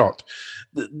get shot.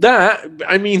 That,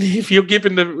 I mean, if you're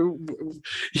given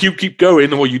you keep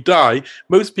going or you die,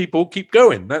 most people keep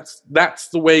going. That's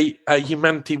the way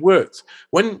humanity works.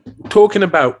 When talking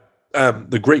about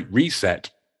the Great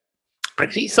Reset, I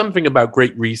see something about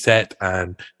Great Reset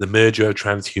and the merger of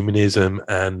transhumanism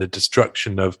and the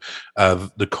destruction of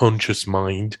the conscious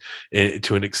mind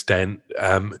to an extent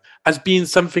as being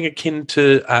something akin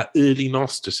to early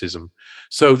Gnosticism.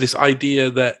 So this idea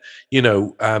that,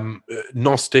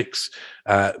 Gnostics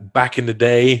back in the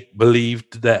day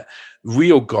believed that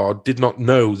real God did not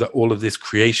know that all of this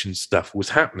creation stuff was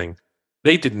happening.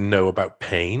 They didn't know about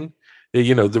pain.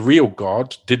 The real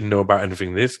God didn't know about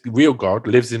anything. The real God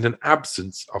lives in an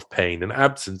absence of pain, an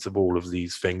absence of all of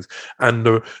these things. And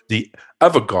the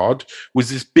other God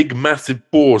was this big, massive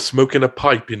boar smoking a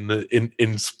pipe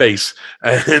in space,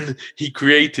 and he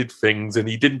created things, and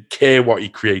he didn't care what he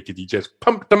created. He just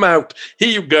pumped them out. Here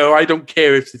you go. I don't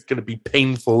care if it's going to be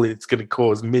painful. It's going to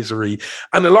cause misery.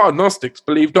 And a lot of Gnostics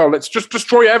believed, let's just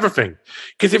destroy everything,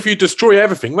 because if you destroy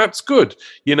everything, that's good.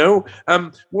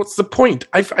 What's the point?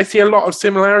 I see a lot of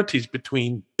similarities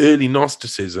between early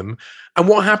Gnosticism and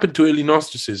what happened to early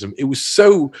Gnosticism. It was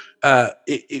so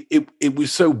it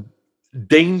was so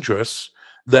dangerous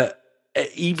that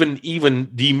even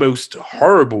the most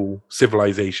horrible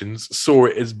civilizations saw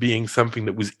it as being something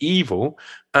that was evil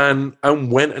and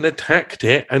went and attacked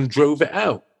it and drove it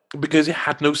out because it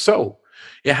had no soul.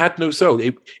 It had no soul.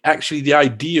 Actually, the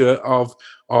idea of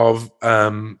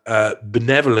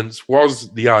benevolence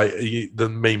was the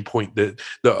main point that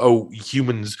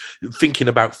humans thinking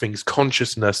about things,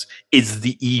 consciousness is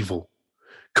the evil.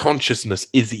 Consciousness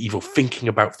is the evil. Thinking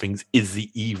about things is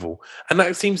the evil. And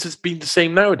that seems to have been the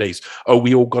same nowadays.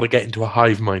 We all got to get into a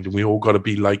hive mind and we all got to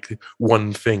be like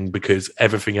one thing because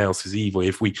everything else is evil.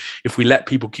 If we let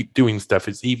people keep doing stuff,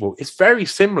 it's evil. It's very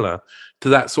similar to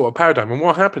that sort of paradigm. And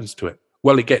what happens to it?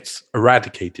 Well, it gets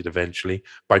eradicated eventually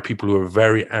by people who are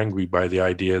very angry by the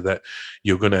idea that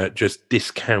you're going to just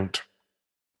discount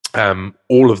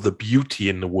all of the beauty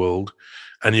in the world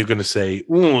and you're going to say,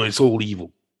 oh, it's all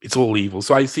evil. It's all evil.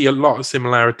 So I see a lot of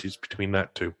similarities between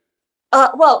that two.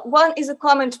 Well, one is a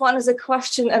comment, one is a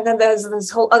question, and then there's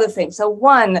this whole other thing. So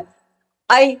one,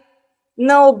 I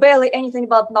know barely anything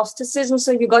about Gnosticism,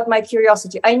 so you got my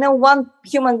curiosity. I know one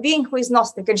human being who is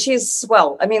Gnostic, and she's,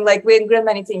 we agree on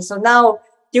many things. So now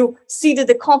you seeded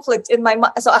the conflict in my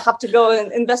mind, so I have to go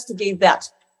and investigate that.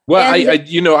 Well,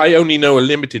 I only know a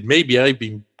limited, maybe I've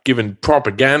been given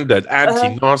propaganda,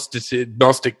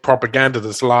 anti-Gnostic propaganda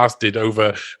that's lasted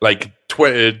over nearly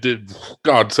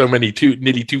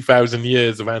 2,000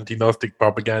 years of anti-Gnostic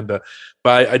propaganda.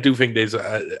 But I do think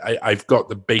I've got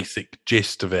the basic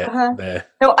gist of it there.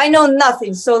 No, I know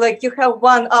nothing. So you have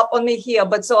one up on me here,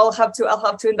 but so I'll have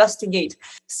to investigate.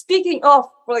 Speaking of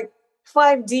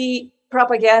 5D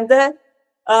propaganda,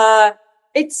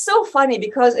 it's so funny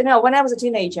because when I was a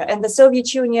teenager and the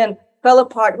Soviet Union fell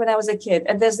apart when I was a kid,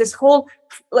 and there's this whole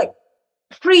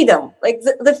freedom,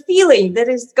 the feeling that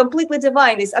is completely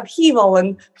divine, this upheaval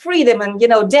and freedom and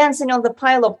dancing on the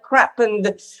pile of crap and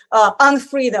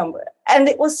unfreedom, and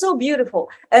it was so beautiful.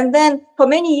 And then for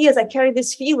many years I carried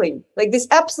this feeling, this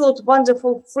absolute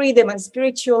wonderful freedom and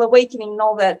spiritual awakening and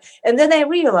all that. And then I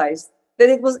realized that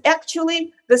it was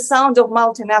actually the sound of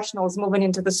multinationals moving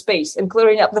into the space and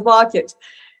clearing up the market.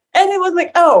 And it was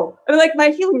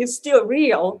my feeling is still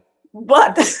real.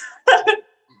 But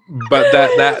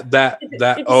that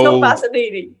it's old so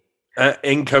fascinating.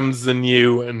 In comes the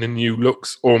new, and the new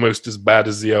looks almost as bad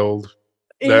as the old.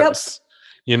 That's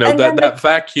that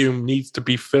vacuum needs to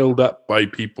be filled up by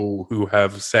people who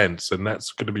have sense, and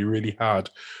that's going to be really hard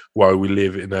while we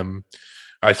live in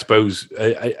I suppose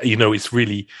it's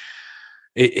really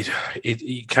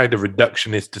it kind of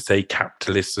reductionist to say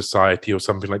capitalist society or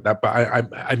something like that, but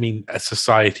I mean a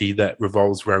society that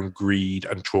revolves around greed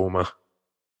and trauma.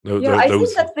 I think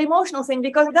that's the emotional thing,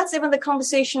 because that's even the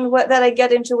conversation that I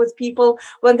get into with people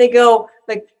when they go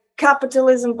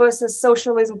capitalism versus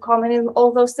socialism, communism,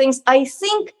 all those things. I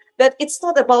think that it's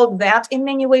not about that in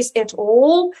many ways at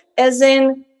all, as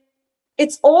in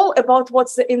it's all about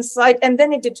what's the inside, and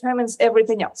then it determines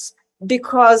everything else.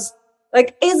 Because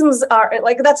like isms are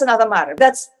like, that's another matter.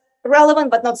 That's relevant,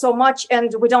 but not so much.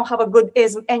 And we don't have a good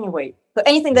ism anyway. So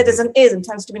anything that is an ism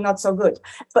tends to be not so good.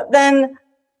 But then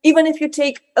even if you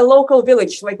take a local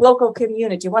village, like local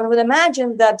community, one would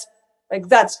imagine that like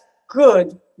that's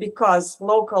good because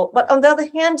local. But on the other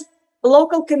hand, a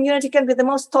local community can be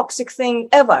the most toxic thing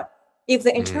ever if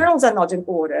the internals are not in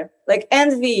order, like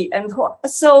envy and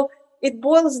so it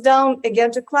boils down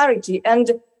again to clarity. And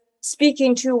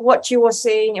speaking to what you were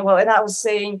saying, well, and I was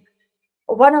saying,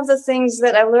 one of the things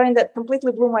that I learned that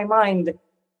completely blew my mind,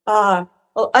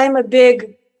 well, I'm a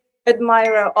big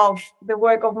admirer of the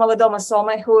work of Malidoma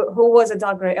Somé, who was a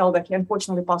Dogra elder. He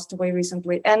unfortunately passed away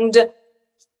recently. And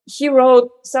he wrote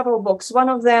several books. One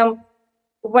of them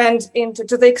went into,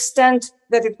 to the extent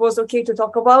that it was okay to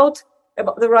talk about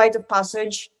the rite of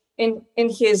passage in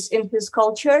his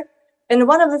culture. And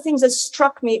one of the things that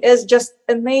struck me is just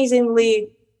amazingly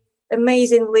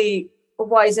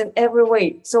wise in every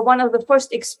way. So one of the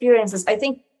first experiences, I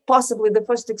think possibly the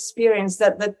first experience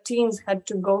that the teens had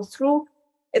to go through,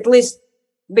 at least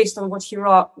based on what he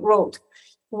wrote,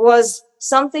 was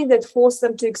something that forced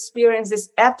them to experience this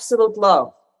absolute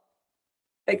love.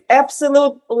 Like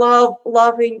absolute love,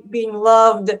 loving, being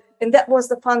loved. And that was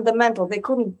the fundamental. They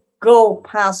couldn't go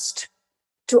past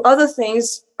to other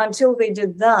things until they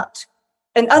did that.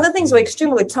 And other things were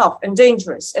extremely tough and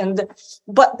dangerous.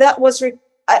 But that was,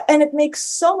 and it makes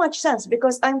so much sense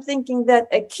because I'm thinking that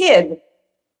a kid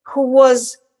who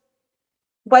was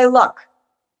by luck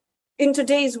in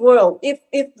today's world, if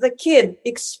the kid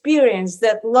experienced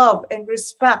that love and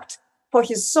respect for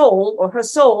his soul or her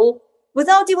soul,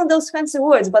 without even those fancy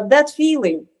words, but that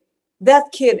feeling,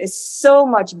 that kid is so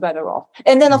much better off.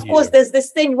 And then, of course, there's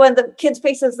this thing when the kid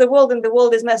faces the world and the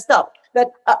world is messed up.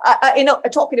 That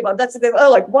talking about that's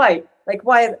like why?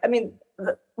 I mean,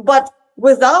 but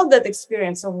without that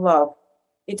experience of love,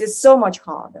 it is so much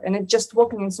harder, and it's just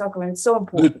walking in circle, and it's so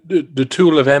important. The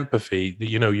tool of empathy,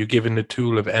 you're given the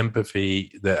tool of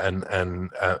empathy and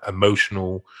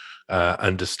emotional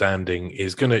understanding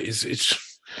is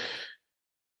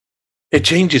it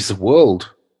changes the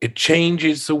world. It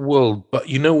changes the world. But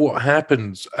you know what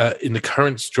happens in the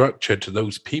current structure to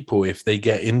those people if they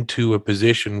get into a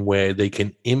position where they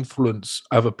can influence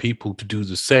other people to do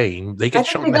the same? They get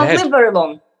shot in the head. They don't live very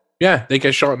long. Yeah, they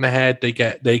get shot in the head. They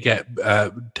get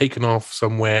taken off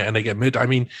somewhere, and they get murdered. I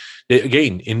mean,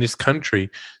 again, in this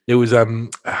country, there was I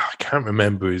can't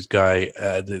remember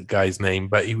the guy's name,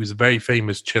 but he was a very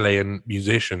famous Chilean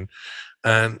musician,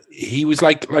 and he was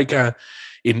like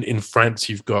in France,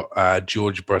 you've got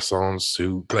Georges Brassens,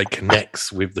 who like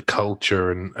connects with the culture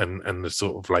and the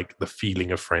sort of like the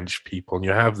feeling of French people. And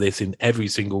you have this in every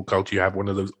single culture. You have one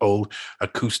of those old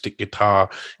acoustic guitar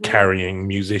carrying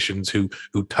musicians who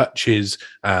touches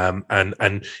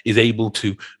and is able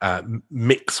to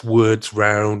mix words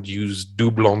round, use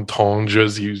double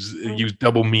entendres, use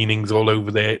double meanings all over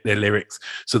their lyrics,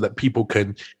 so that people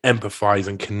can empathize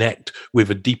and connect with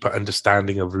a deeper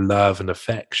understanding of love and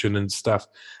affection and stuff.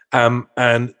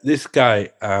 And this guy,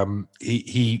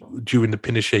 he during the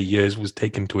Pinochet years was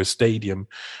taken to a stadium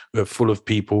full of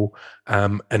people,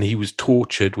 and he was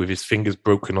tortured with his fingers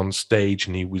broken on stage,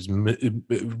 and he was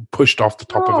pushed off the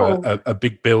top of a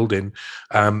big building,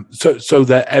 so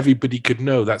that everybody could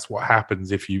know that's what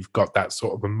happens if you've got that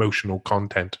sort of emotional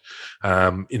content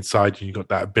inside, and you've got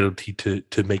that ability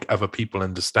to make other people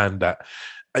understand that.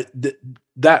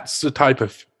 That's the type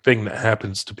of thing that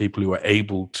happens to people who are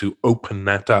able to open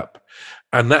that up,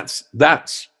 and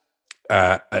that's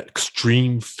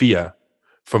extreme fear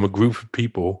from a group of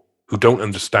people who don't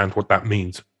understand what that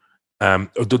means,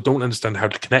 or don't understand how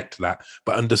to connect to that,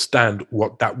 but understand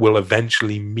what that will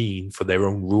eventually mean for their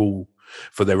own rule,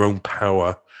 for their own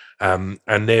power. And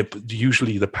they're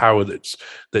usually the power that's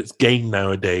gained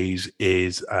nowadays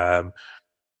is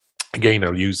again,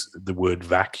 I'll use the word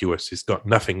vacuous. It's got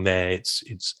nothing there.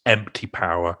 It's empty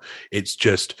power. It's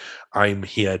just, I'm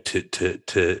here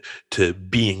to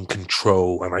be in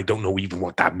control, and I don't know even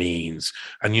what that means.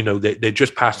 And they're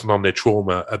just passing on their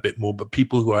trauma a bit more. But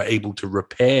people who are able to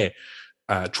repair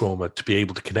trauma, to be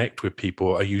able to connect with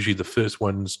people, are usually the first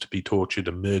ones to be tortured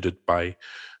and murdered by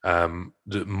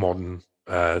the modern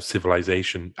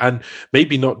civilization, and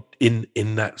maybe not in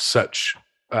that such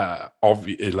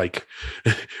like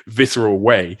visceral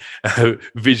way,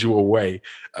 visual way.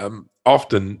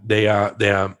 Often they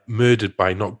are murdered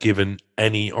by not given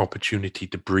any opportunity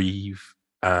to breathe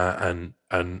and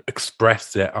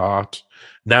express their art.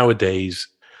 Nowadays,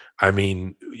 I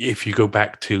mean, if you go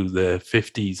back to the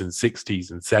 50s and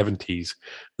 60s and 70s,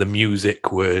 the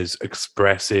music was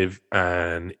expressive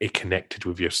and it connected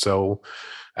with your soul.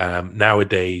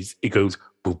 Nowadays, it goes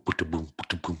boom, boom, boom,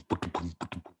 boom, boom, boom, boom,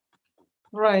 boom,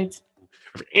 Right.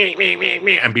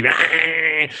 and be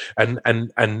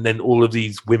and then all of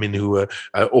these women who are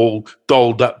all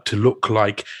dolled up to look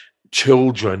like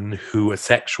children who are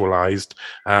sexualized,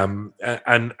 and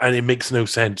it makes no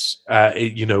sense.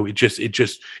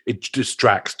 It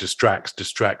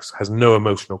distracts, has no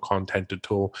emotional content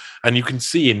at all. And you can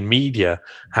see in media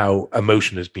how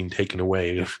emotion has been taken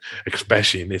away,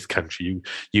 especially in this country.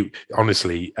 You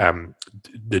honestly,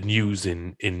 the news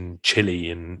in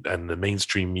Chile and the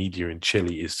mainstream media in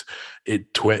Chile is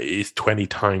 20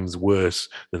 times worse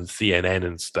than CNN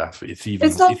and stuff. It's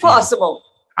not possible.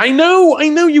 I know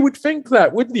you would think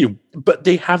that, wouldn't you? But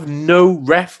they have no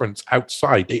reference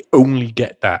outside. They only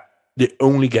get that.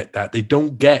 They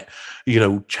don't get,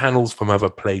 channels from other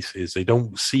places. They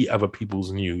don't see other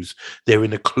people's news. They're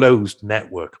in a closed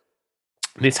network.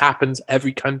 This happens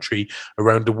every country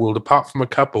around the world, apart from a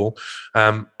couple,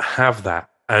 have that.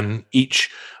 And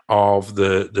each of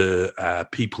the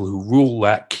people who rule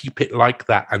that keep it like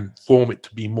that and form it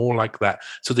to be more like that.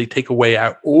 So they take away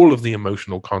out all of the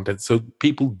emotional content, so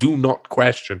people do not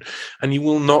question. And you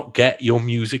will not get your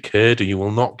music heard, or you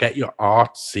will not get your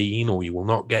art seen, or you will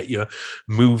not get your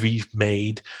movies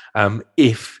made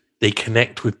if they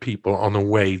connect with people on a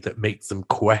way that makes them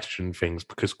question things,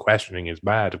 because questioning is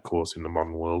bad, of course, in the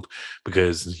modern world,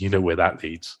 because you know where that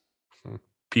leads.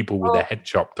 People with their head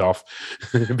chopped off,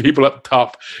 people up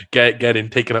top getting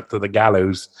taken up to the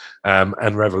gallows,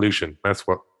 and revolution. That's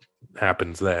what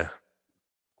happens there.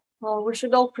 Well, we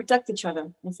should all protect each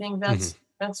other. I think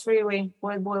that's really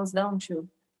what it boils down to.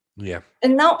 Yeah.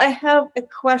 And now I have a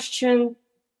question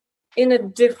in a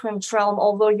different realm,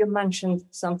 although you mentioned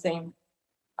something.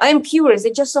 I'm curious.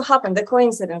 It just so happened, the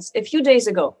coincidence. A few days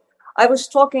ago, I was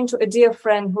talking to a dear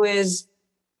friend who is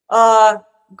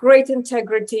great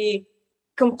integrity,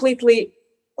 completely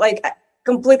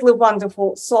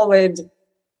wonderful, solid,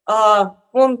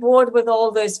 on board with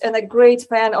all this, and a great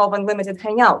fan of Unlimited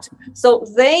Hangout. So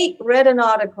they read an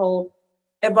article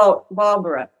about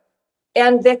Barbara,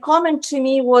 and their comment to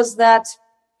me was that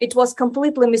it was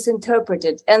completely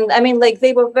misinterpreted. And I mean,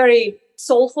 they were very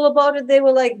soulful about it. They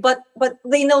were like, but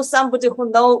they know somebody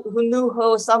who knew her,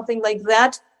 or something like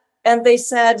that. And they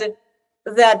said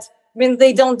that, I mean,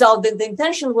 they don't doubt that the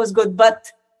intention was good,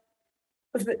 but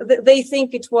they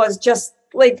think it was just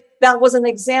that was an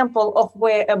example of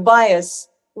where a bias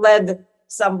led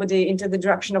somebody into the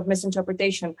direction of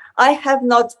misinterpretation. I have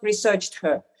not researched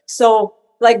her. So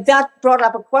that brought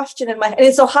up a question in my head.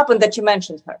 It so happened that you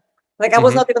mentioned her. I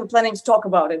was not even planning to talk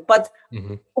about it, but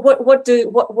what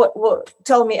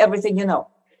tell me everything you know.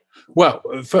 Well,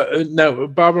 now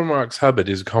Barbara Marx Hubbard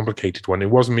is a complicated one.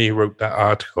 It wasn't me who wrote that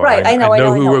article. Right, I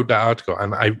know who wrote that article,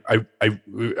 and I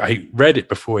read it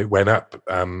before it went up.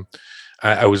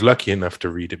 I was lucky enough to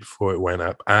read it before it went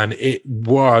up, and it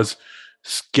was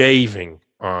scathing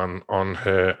on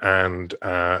her and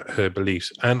her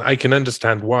beliefs, and I can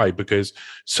understand why, because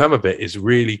some of it is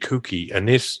really kooky, and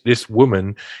this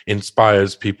woman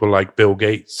inspires people like Bill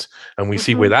Gates, and we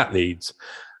see where that leads.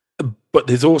 But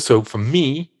there's also, for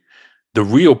me, the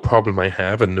real problem I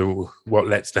have, and what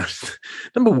lets down.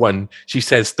 Number one, she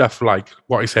says stuff like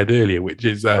what I said earlier, which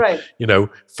is,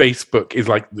 Facebook is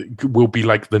will be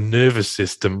like the nervous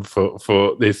system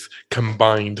for this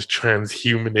combined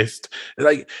transhumanist.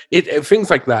 Things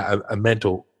like that are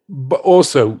mental. But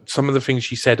also some of the things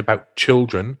she said about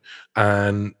children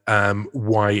and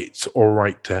why it's all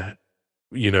right to,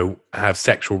 have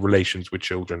sexual relations with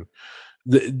children.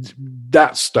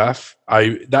 That stuff,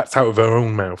 that's out of her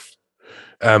own mouth.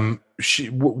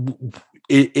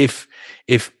 If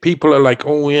people are like,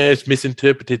 oh yeah, it's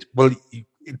misinterpreted, well,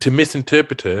 to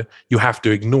misinterpret her, you have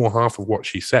to ignore half of what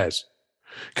she says,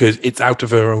 because it's out of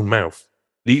her own mouth.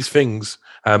 These things,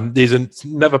 there's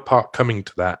another part coming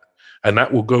to that, and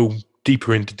that will go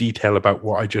deeper into detail about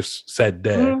what I just said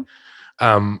there.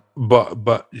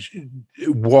 But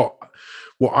what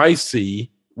I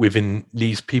see within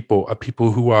these people are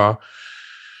people who are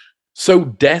so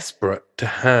desperate to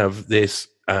have this,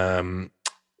 a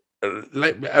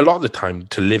lot of the time,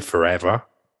 to live forever,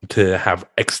 to have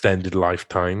extended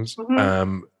lifetimes,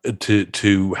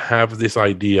 to have this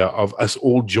idea of us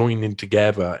all joining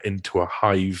together into a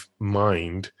hive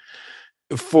mind.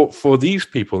 For these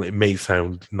people, it may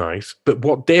sound nice, but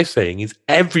what they're saying is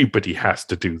everybody has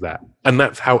to do that, and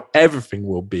that's how everything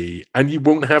will be, and you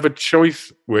won't have a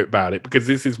choice about it, because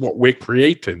this is what we're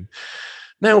creating.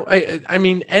 Now, I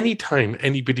mean, anytime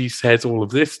anybody says all of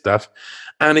this stuff,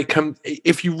 and it comes,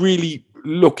 if you really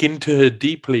look into her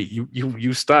deeply,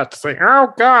 you start to say,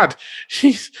 "Oh God,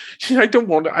 I don't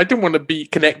want to be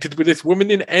connected with this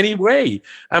woman in any way."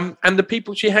 And the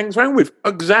people she hangs around with,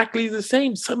 exactly the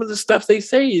same. Some of the stuff they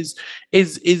say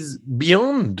is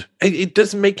beyond. It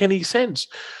doesn't make any sense.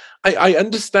 I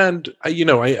understand. I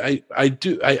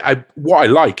do. What I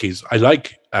like is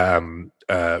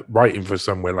writing for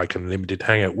somewhere like Unlimited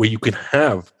Hangout, where you can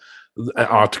have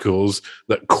articles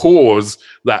that cause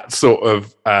that sort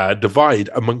of divide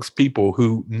amongst people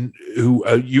who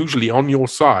are usually on your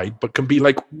side, but can be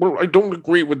like, well, I don't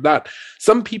agree with that.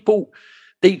 Some people,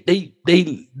 they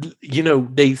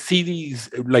see these,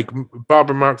 like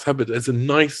Barbara Marx Hubbard, as a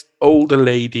nice older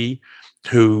lady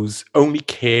who's only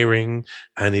caring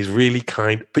and is really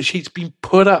kind, but she's been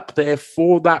put up there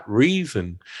for that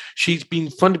reason. She's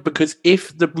been funded because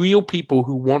if the real people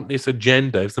who want this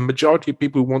agenda, if the majority of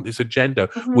people who want this agenda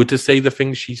were to say the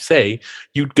things she say,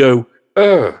 you'd go,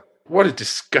 ugh, what a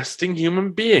disgusting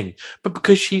human being. But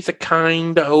because she's a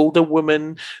kind older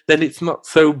woman, then it's not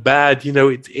so bad.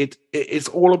 It's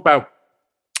all about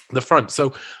the front.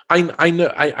 So I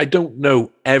know I don't know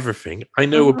everything. I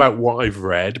know about what I've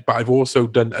read, but I've also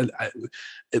done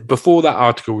before that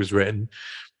article was written.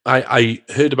 I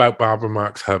heard about Barbara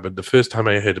Marx Hubbard. The first time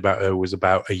I heard about her was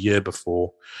about a year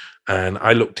before, and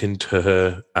I looked into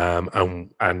her,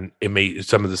 and it made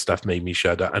some of the stuff made me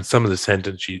shudder, and some of the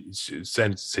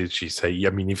sentences she say.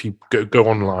 I mean, if you go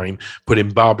online, put in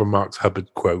Barbara Marx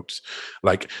Hubbard quotes,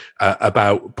 like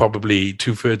about probably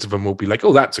 2/3 of them will be like,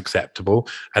 "Oh, that's acceptable,"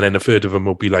 and then 1/3 of them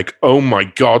will be like, "Oh my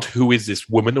God, who is this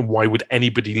woman, and why would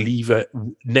anybody leave her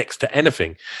next to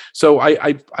anything?" So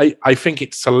I think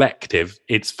it's selective.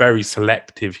 It's very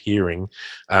selective hearing.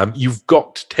 You've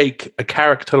got to take a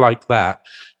character like that,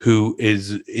 who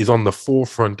is on the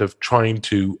forefront of trying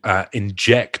to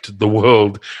inject the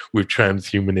world with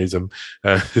transhumanism.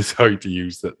 Sorry to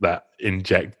use that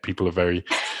inject. People are very,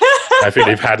 I think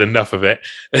they've had enough of it.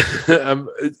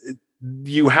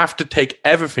 You have to take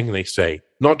everything they say,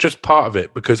 not just part of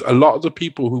it, because a lot of the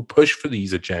people who push for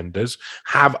these agendas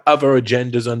have other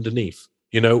agendas underneath.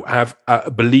 Have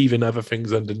believe in other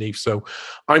things underneath. So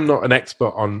I'm not an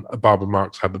expert on Barbara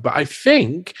Marx Hubbard, but I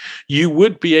think you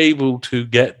would be able to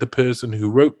get the person who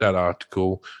wrote that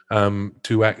article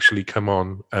to actually come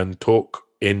on and talk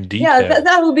in detail. Yeah,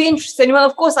 that would be interesting. Well,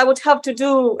 of course, I would have to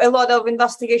do a lot of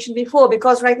investigation before,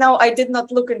 because right now I did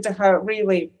not look into her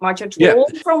really much at all.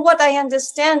 From what I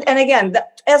understand, and again,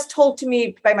 as told to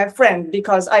me by my friend,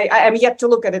 because I am yet to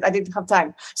look at it, I didn't have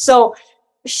time. So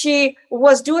she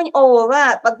was doing all of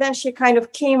that, but then she kind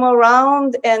of came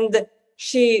around and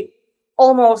she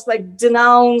almost like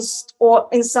denounced, or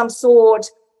in some sort,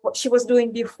 what she was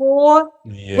doing before,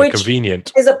 which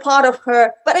convenient is a part of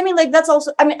her. But I mean, like, that's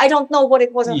also, I mean, I don't know what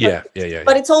it was.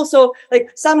 But it's also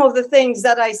like some of the things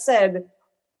that I said,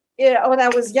 when I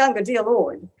was younger, dear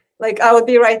Lord, like I would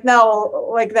be right now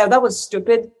like that was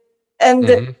stupid.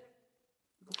 And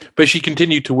but she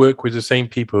continued to work with the same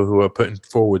people who are putting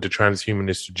forward the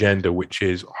transhumanist agenda, which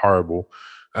is horrible.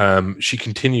 She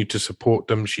continued to support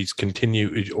them. She's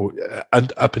continued,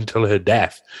 up until her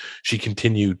death, she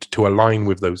continued to align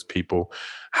with those people.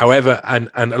 However,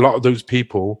 and a lot of those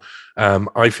people,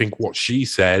 I think what she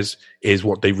says is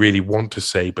what they really want to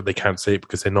say, but they can't say it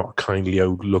because they're not a kindly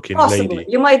old-looking lady.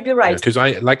 You might be right. Because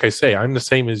like I say, I'm the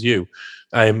same as you.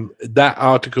 That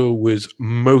article was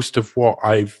most of what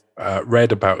I've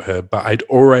read about her, but I'd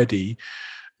already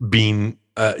been,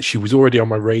 she was already on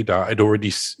my radar. I'd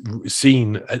already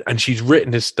seen, and she's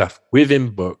written this stuff within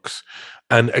books,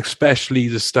 and especially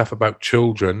the stuff about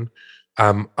children.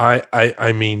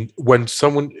 I mean, when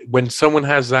someone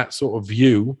has that sort of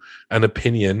view and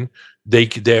opinion,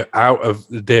 they're out of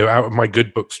my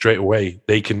good book straight away.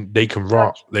 They can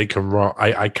rot.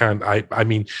 I can't. I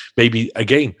mean, maybe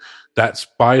again, that's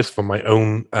biased from my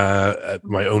own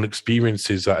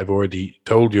experiences that I've already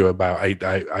told you about.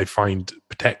 I find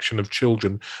protection of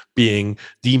children being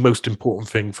the most important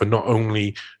thing for not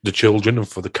only the children and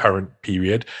for the current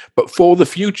period, but for the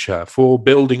future, for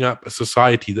building up a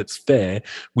society that's fair.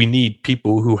 We need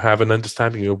people who have an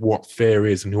understanding of what fair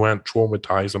is and who aren't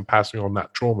traumatized and passing on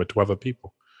that trauma to other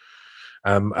people.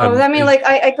 I mean, like,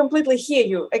 I completely hear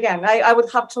you. Again, I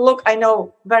would have to look. I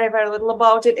know very, very little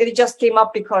about it. It just came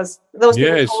up because those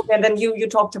people told me, and then you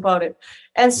talked about it.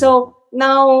 And so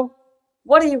now,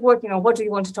 what are you working on? What do you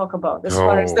want to talk about as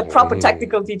far as the proper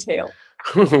technical detail?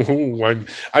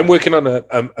 I'm working on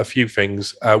a few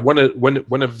things. One of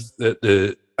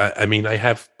the I mean, I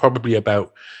have probably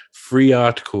about 3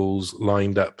 articles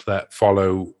lined up that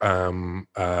follow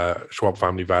Schwab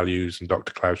Family Values and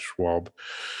Dr. Klaus Schwab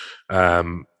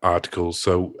articles.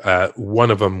 So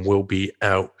one of them will be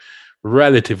out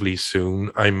relatively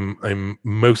soon. I'm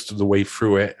most of the way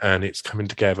through it, and it's coming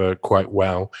together quite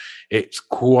well. It's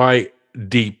quite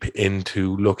deep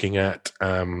into looking at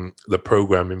the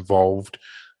program involved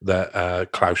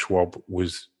that Klaus Schwab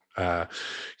was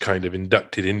kind of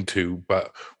inducted into,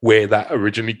 but where that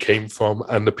originally came from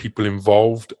and the people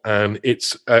involved. And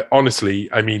it's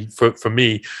honestly, I mean, for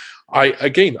me, I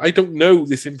don't know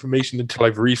this information until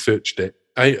I've researched it.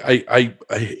 It's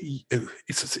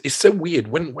so weird.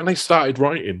 When I started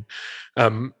writing,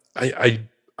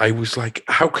 I was like,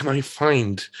 how can I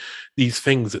find these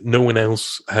things that no one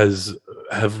else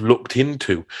have looked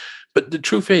into? But the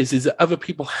truth is that other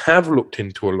people have looked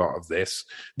into a lot of this.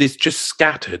 It's just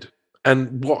scattered.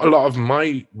 And what a lot of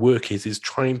my work is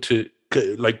trying to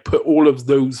like put all of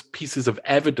those pieces of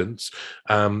evidence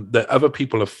that other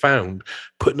people have found,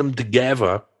 putting them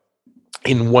together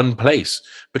in one place,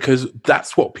 because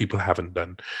that's what people haven't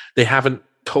done. They haven't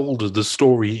told the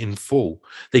story in full.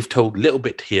 They've told a little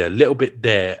bit here, a little bit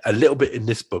there, a little bit in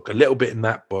this book, a little bit in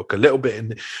that book, a little bit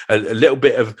in a little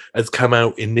bit of has come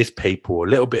out in this paper, or a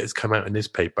little bit has come out in this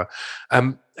paper.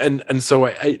 And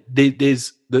so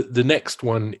there's the next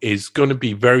one is going to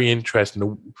be very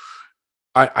interesting.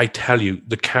 I tell you,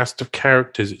 the cast of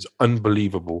characters is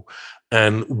unbelievable.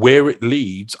 And where it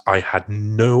leads, I had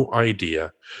no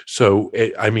idea. So,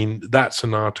 I mean, that's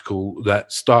an article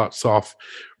that starts off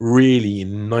really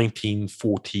in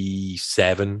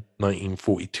 1947,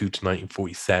 1942 to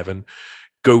 1947,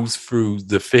 goes through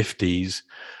the 50s,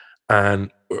 and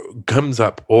comes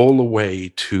up all the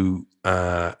way to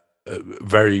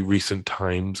very recent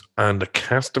times. And the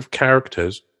cast of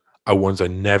characters are ones I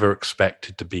never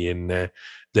expected to be in there.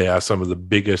 They are some of the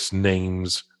biggest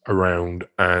names around,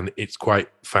 and it's quite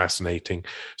fascinating.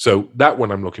 So that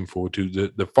one I'm looking forward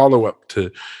to. The follow-up to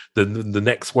the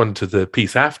next one, to the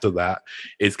piece after that,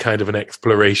 is kind of an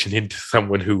exploration into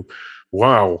someone who,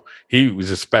 wow, he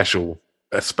was a special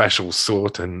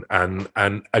sort, and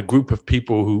a group of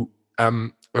people who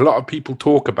a lot of people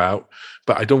talk about,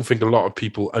 but I don't think a lot of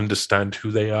people understand who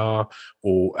they are,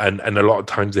 and a lot of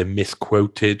times they're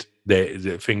misquoted.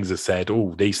 The things are said,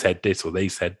 oh, they said this or they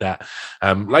said that.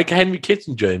 Like Henry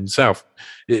Kissinger himself,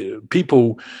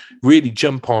 people really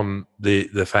jump on the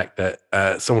fact that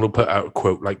someone will put out a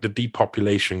quote, like the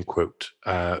depopulation quote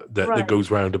that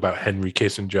goes around about Henry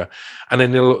Kissinger, and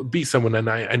then there'll be someone, and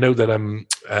I know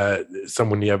that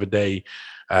someone the other day,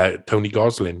 Tony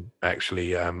Goslin,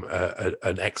 actually, an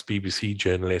ex-BBC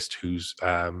journalist who's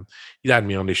he had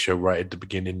me on this show right at the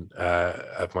beginning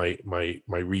of my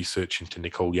research into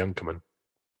Nicole Youngkerman,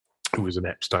 who was an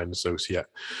Epstein associate,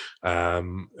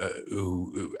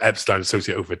 who Epstein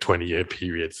associate over a 20-year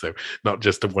period, so not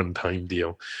just a one-time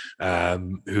deal,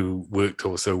 who worked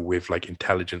also with like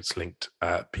intelligence-linked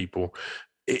people.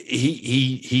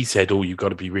 He said, "Oh, you've got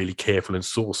to be really careful and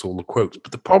source all the quotes."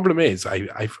 But the problem is,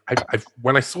 I've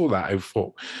when I saw that, I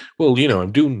thought, well, you know,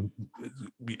 I'm doing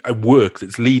a work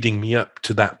that's leading me up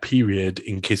to that period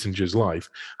in Kissinger's life.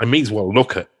 I may as well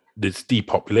look at this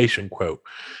depopulation quote.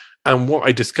 And what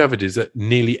I discovered is that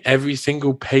nearly every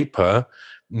single paper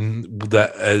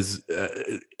that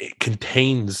it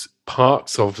contains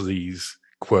parts of these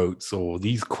quotes, or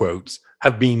these quotes,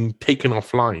 have been taken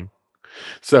offline.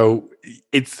 So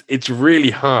it's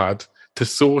really hard to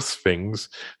source things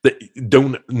that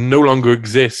no longer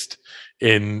exist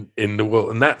in the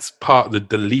world, and that's part of the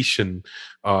deletion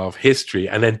of history.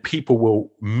 And then people will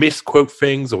misquote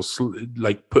things, or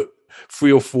like put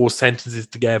 3 or 4 sentences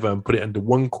together and put it under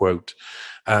one quote,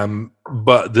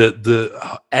 but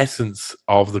the essence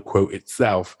of the quote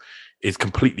itself is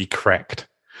completely correct.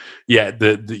 Yeah,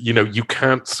 you know, you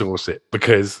can't source it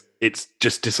because it's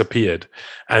just disappeared.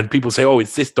 And people say, oh,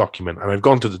 it's this document. And I've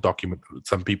gone to the document.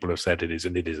 Some people have said it is,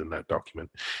 and it isn't that document.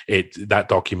 That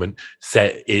document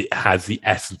said it has the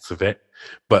essence of it,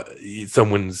 but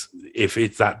if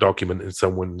it's that document and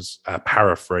someone's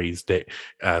paraphrased it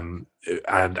and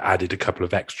added a couple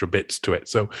of extra bits to it.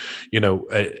 So, you know,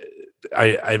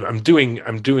 I'm doing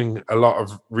a lot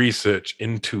of research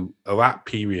into that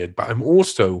period, but I'm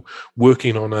also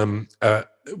working on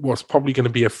what's probably going to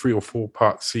be a 3 or 4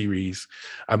 part series.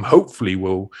 Hopefully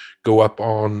will go up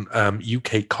on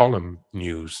UK Column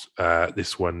News.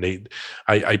 This one,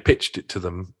 I pitched it to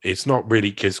them. It's not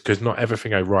really because not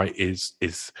everything I write is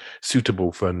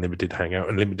suitable for Unlimited Hangout.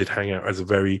 Unlimited Hangout has a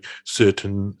very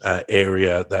certain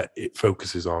area that it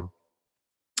focuses on.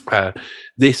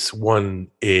 This one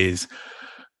is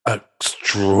an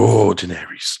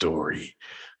extraordinary story.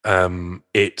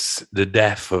 It's the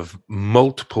death of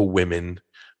multiple women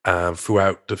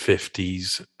throughout the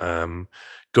 50s,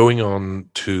 going on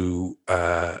to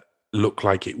look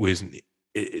like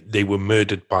they were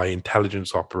murdered by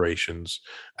intelligence operations,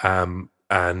 and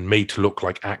made to look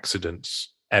like accidents,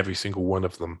 every single one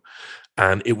of them.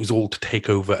 And it was all to take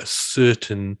over a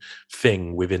certain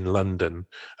thing within London,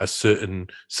 a certain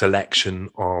selection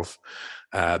of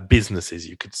businesses,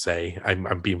 you could say.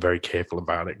 I'm being very careful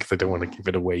about it because I don't want to give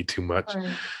it away too much.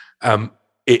 Right.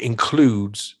 It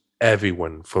includes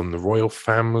everyone from the royal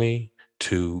family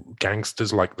to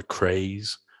gangsters like the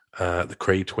Krays, the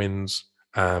Kray twins,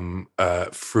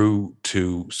 through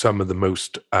to some of the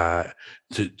most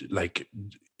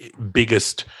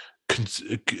biggest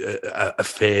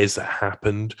affairs that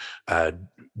happened,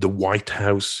 the White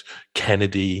House,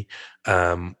 Kennedy,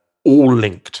 all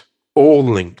linked.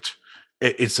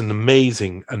 It's an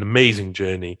amazing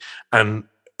journey, and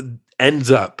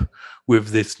ends up with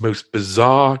this most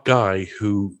bizarre guy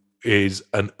who is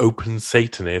an open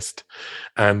Satanist,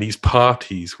 and these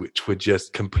parties which were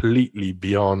just completely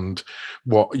beyond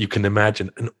what you can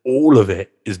imagine, and all of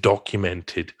it is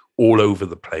documented all over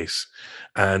the place.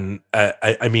 And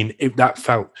I mean, if that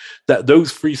felt that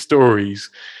those three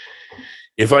stories,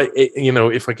 if I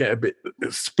get a bit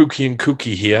spooky and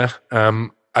kooky here,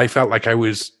 I felt like I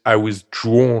was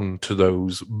drawn to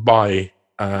those by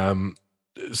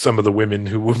some of the women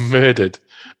who were murdered.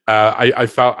 I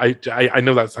felt I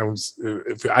know that sounds.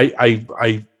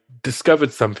 I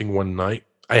discovered something one night.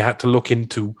 I had to look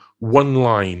into one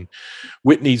line.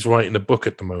 Whitney's writing a book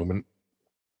at the moment.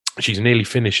 She's nearly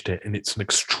finished it, and it's an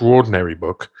extraordinary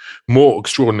book, more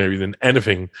extraordinary than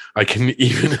anything I can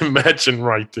even imagine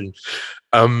writing.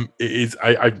 It is.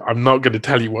 I'm not going to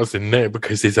tell you what's in there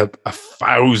because there's a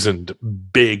 1,000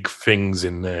 big things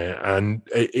in there, and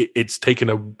it's taken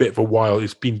a bit of a while.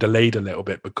 It's been delayed a little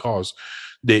bit because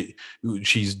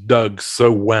she's dug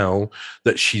so well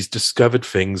that she's discovered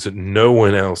things that no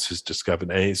one else has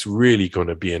discovered, and it's really going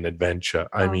to be an adventure.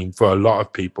 I mean, for a lot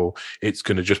of people, it's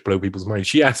going to just blow people's minds.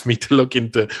 She asked me to look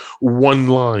into one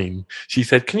line. She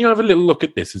said, "Can you have a little look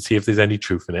at this and see if there's any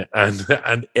truth in it?"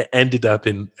 And it ended up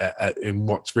in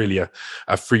what's really a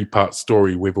 3-part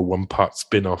story with a 1-part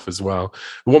spin-off as well.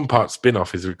 The 1-part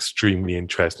spin-off is extremely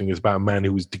interesting. It's about a man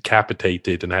who was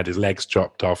decapitated and had his legs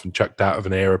chopped off and chucked out of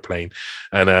an airplane.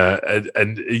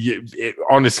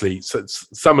 Honestly,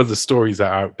 some of the stories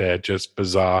that are out there just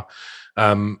bizarre.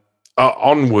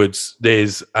 Onwards,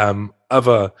 there's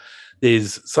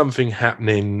something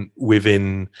happening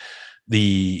within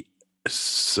the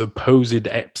supposed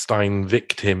Epstein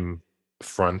victim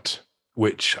front,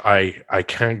 which I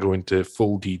can't go into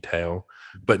full detail,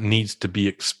 but needs to be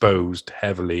exposed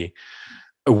heavily.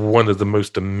 One of the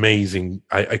most amazing,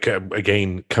 I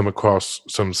again come across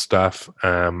some stuff,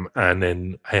 and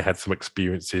then I had some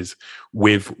experiences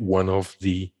with one of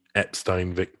the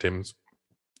Epstein victims,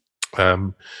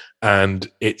 and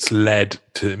it's led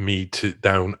to me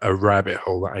down a rabbit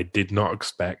hole that I did not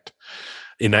expect.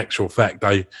 In actual fact,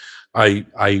 I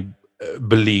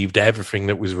believed everything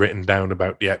that was written down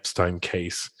about the Epstein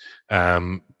case,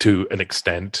 to an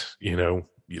extent,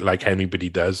 like anybody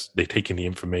does. They take in the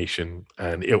information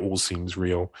and it all seems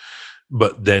real.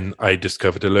 But then I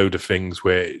discovered a load of things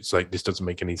where it's like, this doesn't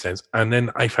make any sense. And then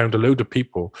I found a load of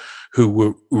people who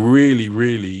were really,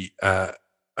 really,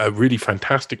 really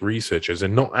fantastic researchers,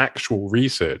 and not actual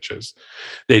researchers.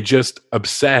 They're just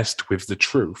obsessed with the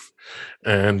truth,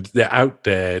 and they're out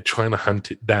there trying to hunt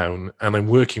it down. And I'm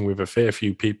working with a fair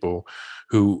few people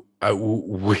who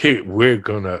we're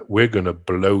gonna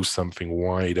blow something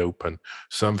wide open,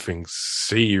 something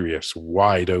serious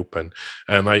wide open.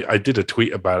 And I did a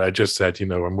tweet about it. I just said,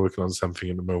 I'm working on something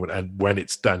at the moment, and when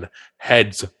it's done,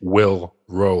 heads will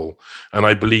roll. And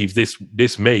I believe this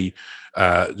may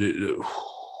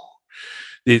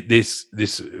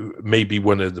this may be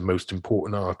one of the most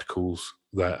important articles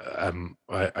that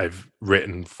I've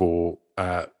written for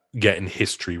getting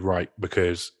history right,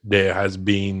 because there has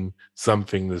been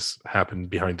something that's happened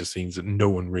behind the scenes that no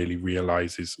one really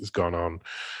realizes has gone on.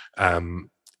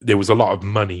 There was a lot of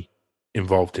money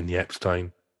involved in the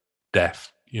Epstein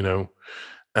death,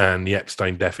 and the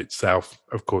Epstein death itself,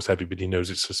 of course, everybody knows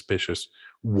it's suspicious.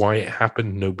 Why it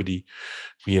happened, nobody,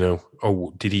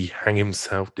 did he hang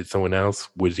himself? Did someone else?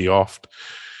 Was he off?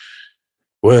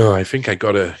 Well, I think I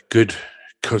got a good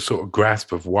sort of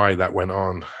grasp of why that went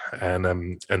on,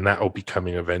 and that'll be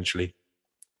coming eventually.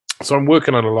 So I'm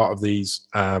working on a lot of these.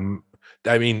 What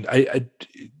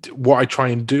I try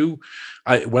and do,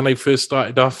 when I first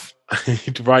started off,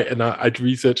 I'd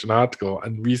research an article,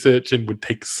 and researching would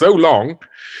take so long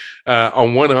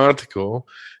on one article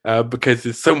because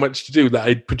there's so much to do that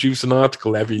I'd produce an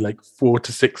article every like 4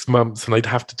 to 6 months, and I'd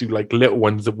have to do like little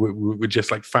ones that were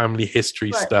just like family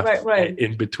history stuff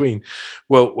in between.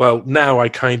 Well, now I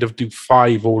kind of do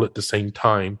 5 all at the same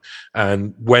time,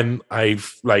 and when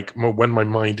when my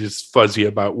mind is fuzzy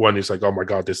about one, it's like, oh my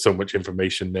god, there's so much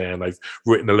information there, and I've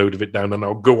written a load of it down, and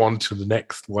I'll go on to the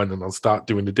next one, and I'll start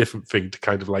doing a different thing to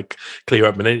kind of like clear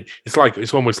up. And then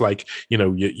it's almost like, you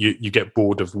know, you get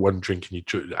bored of one drink and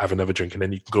you have another drink, and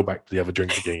then you can go back to the other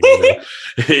drink again. You know?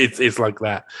 It's like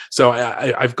that. So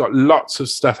I've got lots of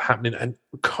stuff happening, and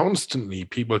constantly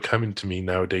people are coming to me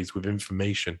nowadays with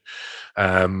information.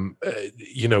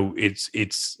 You know, it's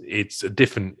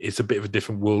a bit of a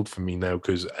different world for me now,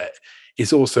 because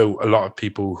it's also a lot of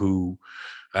people who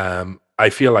I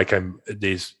feel like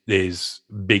there's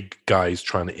big guys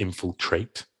trying to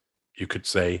infiltrate, you could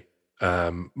say,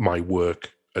 my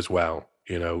work as well.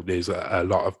 You know, there's a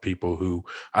lot of people who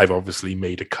I've obviously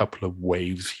made a couple of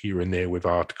waves here and there with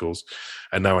articles,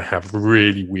 and now I have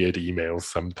really weird emails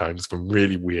sometimes from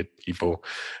really weird people,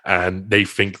 and they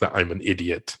think that I'm an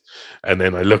idiot. And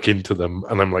then I look into them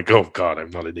and I'm like, oh God,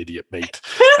 I'm not an idiot, mate.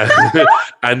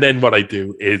 And then what I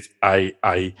do is I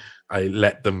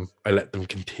let them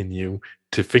continue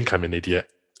to think I'm an idiot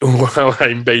while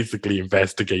I'm basically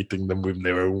investigating them with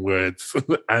their own words.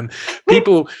 And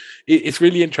people, it's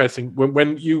really interesting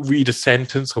when you read a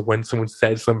sentence, or when someone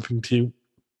says something to you,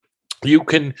 you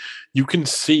can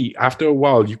see after a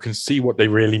while, you can see what they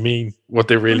really mean, what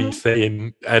they're really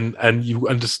saying, and you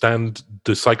understand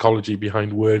the psychology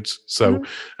behind words. So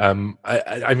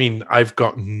I mean, I've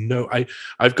got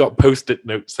post-it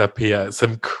notes up here,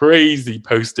 some crazy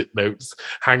post-it notes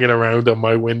hanging around on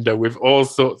my window with all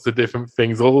sorts of different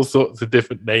things, all sorts of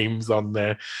different names on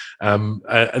there,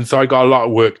 and so I got a lot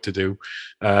of work to do.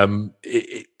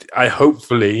 I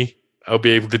hopefully I'll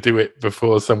be able to do it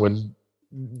before someone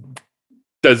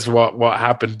does what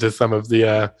happened to some of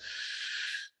the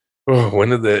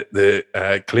one of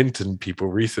the Clinton people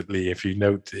recently. If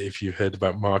you heard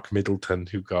about Mark Middleton,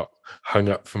 who got hung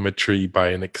up from a tree by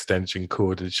an extension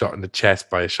cord and shot in the chest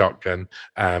by a shotgun,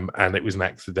 and it was an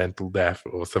accidental death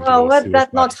or something. Well, let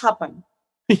that not happen.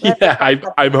 Yeah,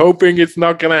 I'm hoping it's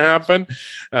not going to happen.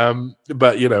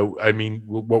 But, you know, I mean,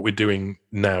 what we're doing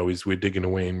now is we're digging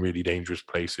away in really dangerous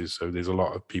places. So there's a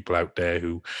lot of people out there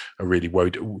who are really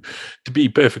worried. To be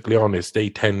perfectly honest, they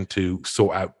tend to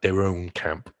sort out their own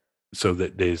camp so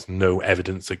that there's no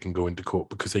evidence that can go into court,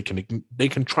 because they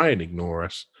can try and ignore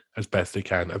us as best they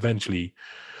can. Eventually,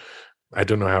 I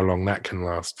don't know how long that can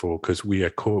last for, because we are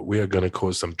going to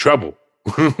cause some trouble.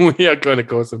 We are going to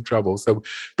cause some trouble. So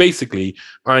basically,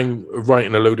 I'm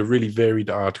writing a load of really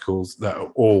varied articles that are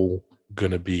all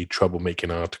going to be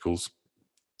troublemaking articles.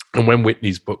 And when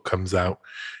Whitney's book comes out,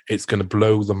 it's going to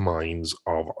blow the minds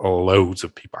of loads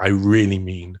of people. I really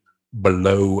mean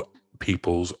blow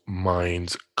people's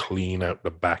minds clean out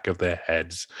the back of their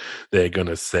heads. They're going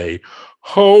to say,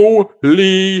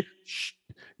 holy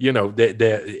you know,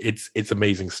 it's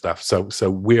amazing stuff. So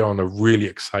we're on a really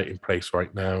exciting place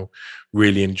right now,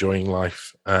 really enjoying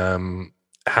life.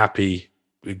 Happy,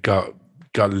 we got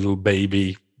a little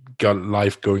baby, got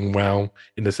life going well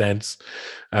in a sense.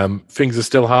 Things are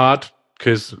still hard,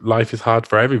 because life is hard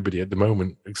for everybody at the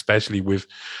moment, especially with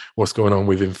what's going on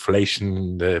with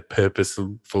inflation, the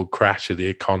purposeful crash of the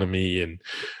economy,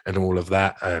 and all of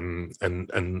that,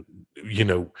 and you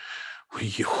know.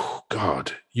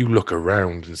 God, you look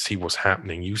around and see what's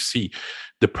happening. You see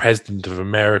the president of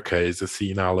America is a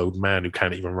senile old man who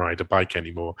can't even ride a bike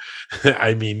anymore.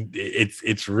 I mean,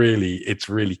 it's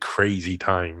really crazy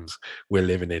times we're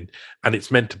living in, and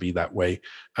it's meant to be that way.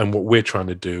 And what we're trying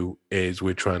to do is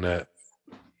we're trying to,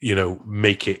 you know,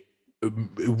 make it.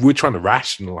 We're trying to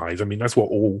rationalize. I mean, that's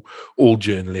what all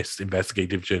journalists,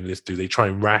 investigative journalists do. They try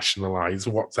and rationalize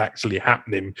what's actually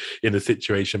happening in a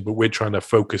situation, but we're trying to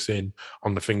focus in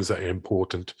on the things that are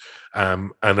important.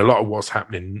 And a lot of what's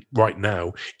happening right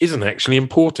now isn't actually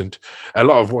important. A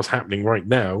lot of what's happening right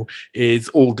now is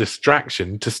all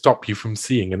distraction to stop you from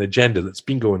seeing an agenda that's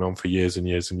been going on for years and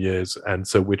years and years. And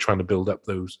so we're trying to build up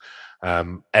those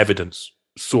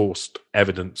sourced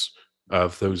evidence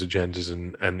of those agendas,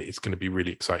 and it's going to be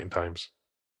really exciting times.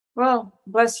 Well,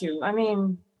 bless you. I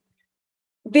mean,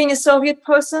 being a Soviet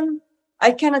person,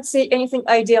 I cannot say anything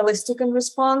idealistic in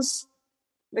response,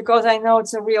 because I know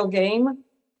it's a real game.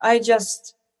 I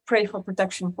just pray for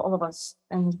protection for all of us,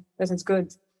 and that it's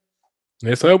good.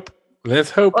 Let's hope.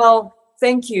 Well,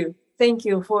 thank you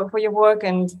for your work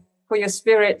and for your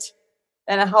spirit,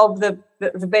 and I hope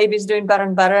the baby's doing better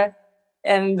and better.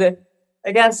 And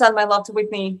again, send my love to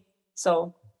Whitney.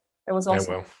 So it was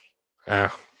awesome.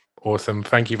 Yeah, well, Awesome.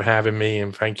 Thank you for having me,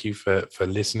 and thank you for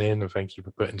listening, and thank you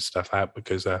for putting stuff out,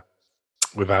 because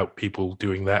without people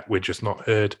doing that, we're just not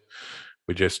heard.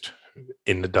 We're just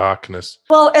in the darkness.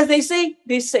 Well, as they say,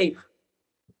 be safe.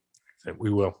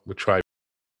 We'll try.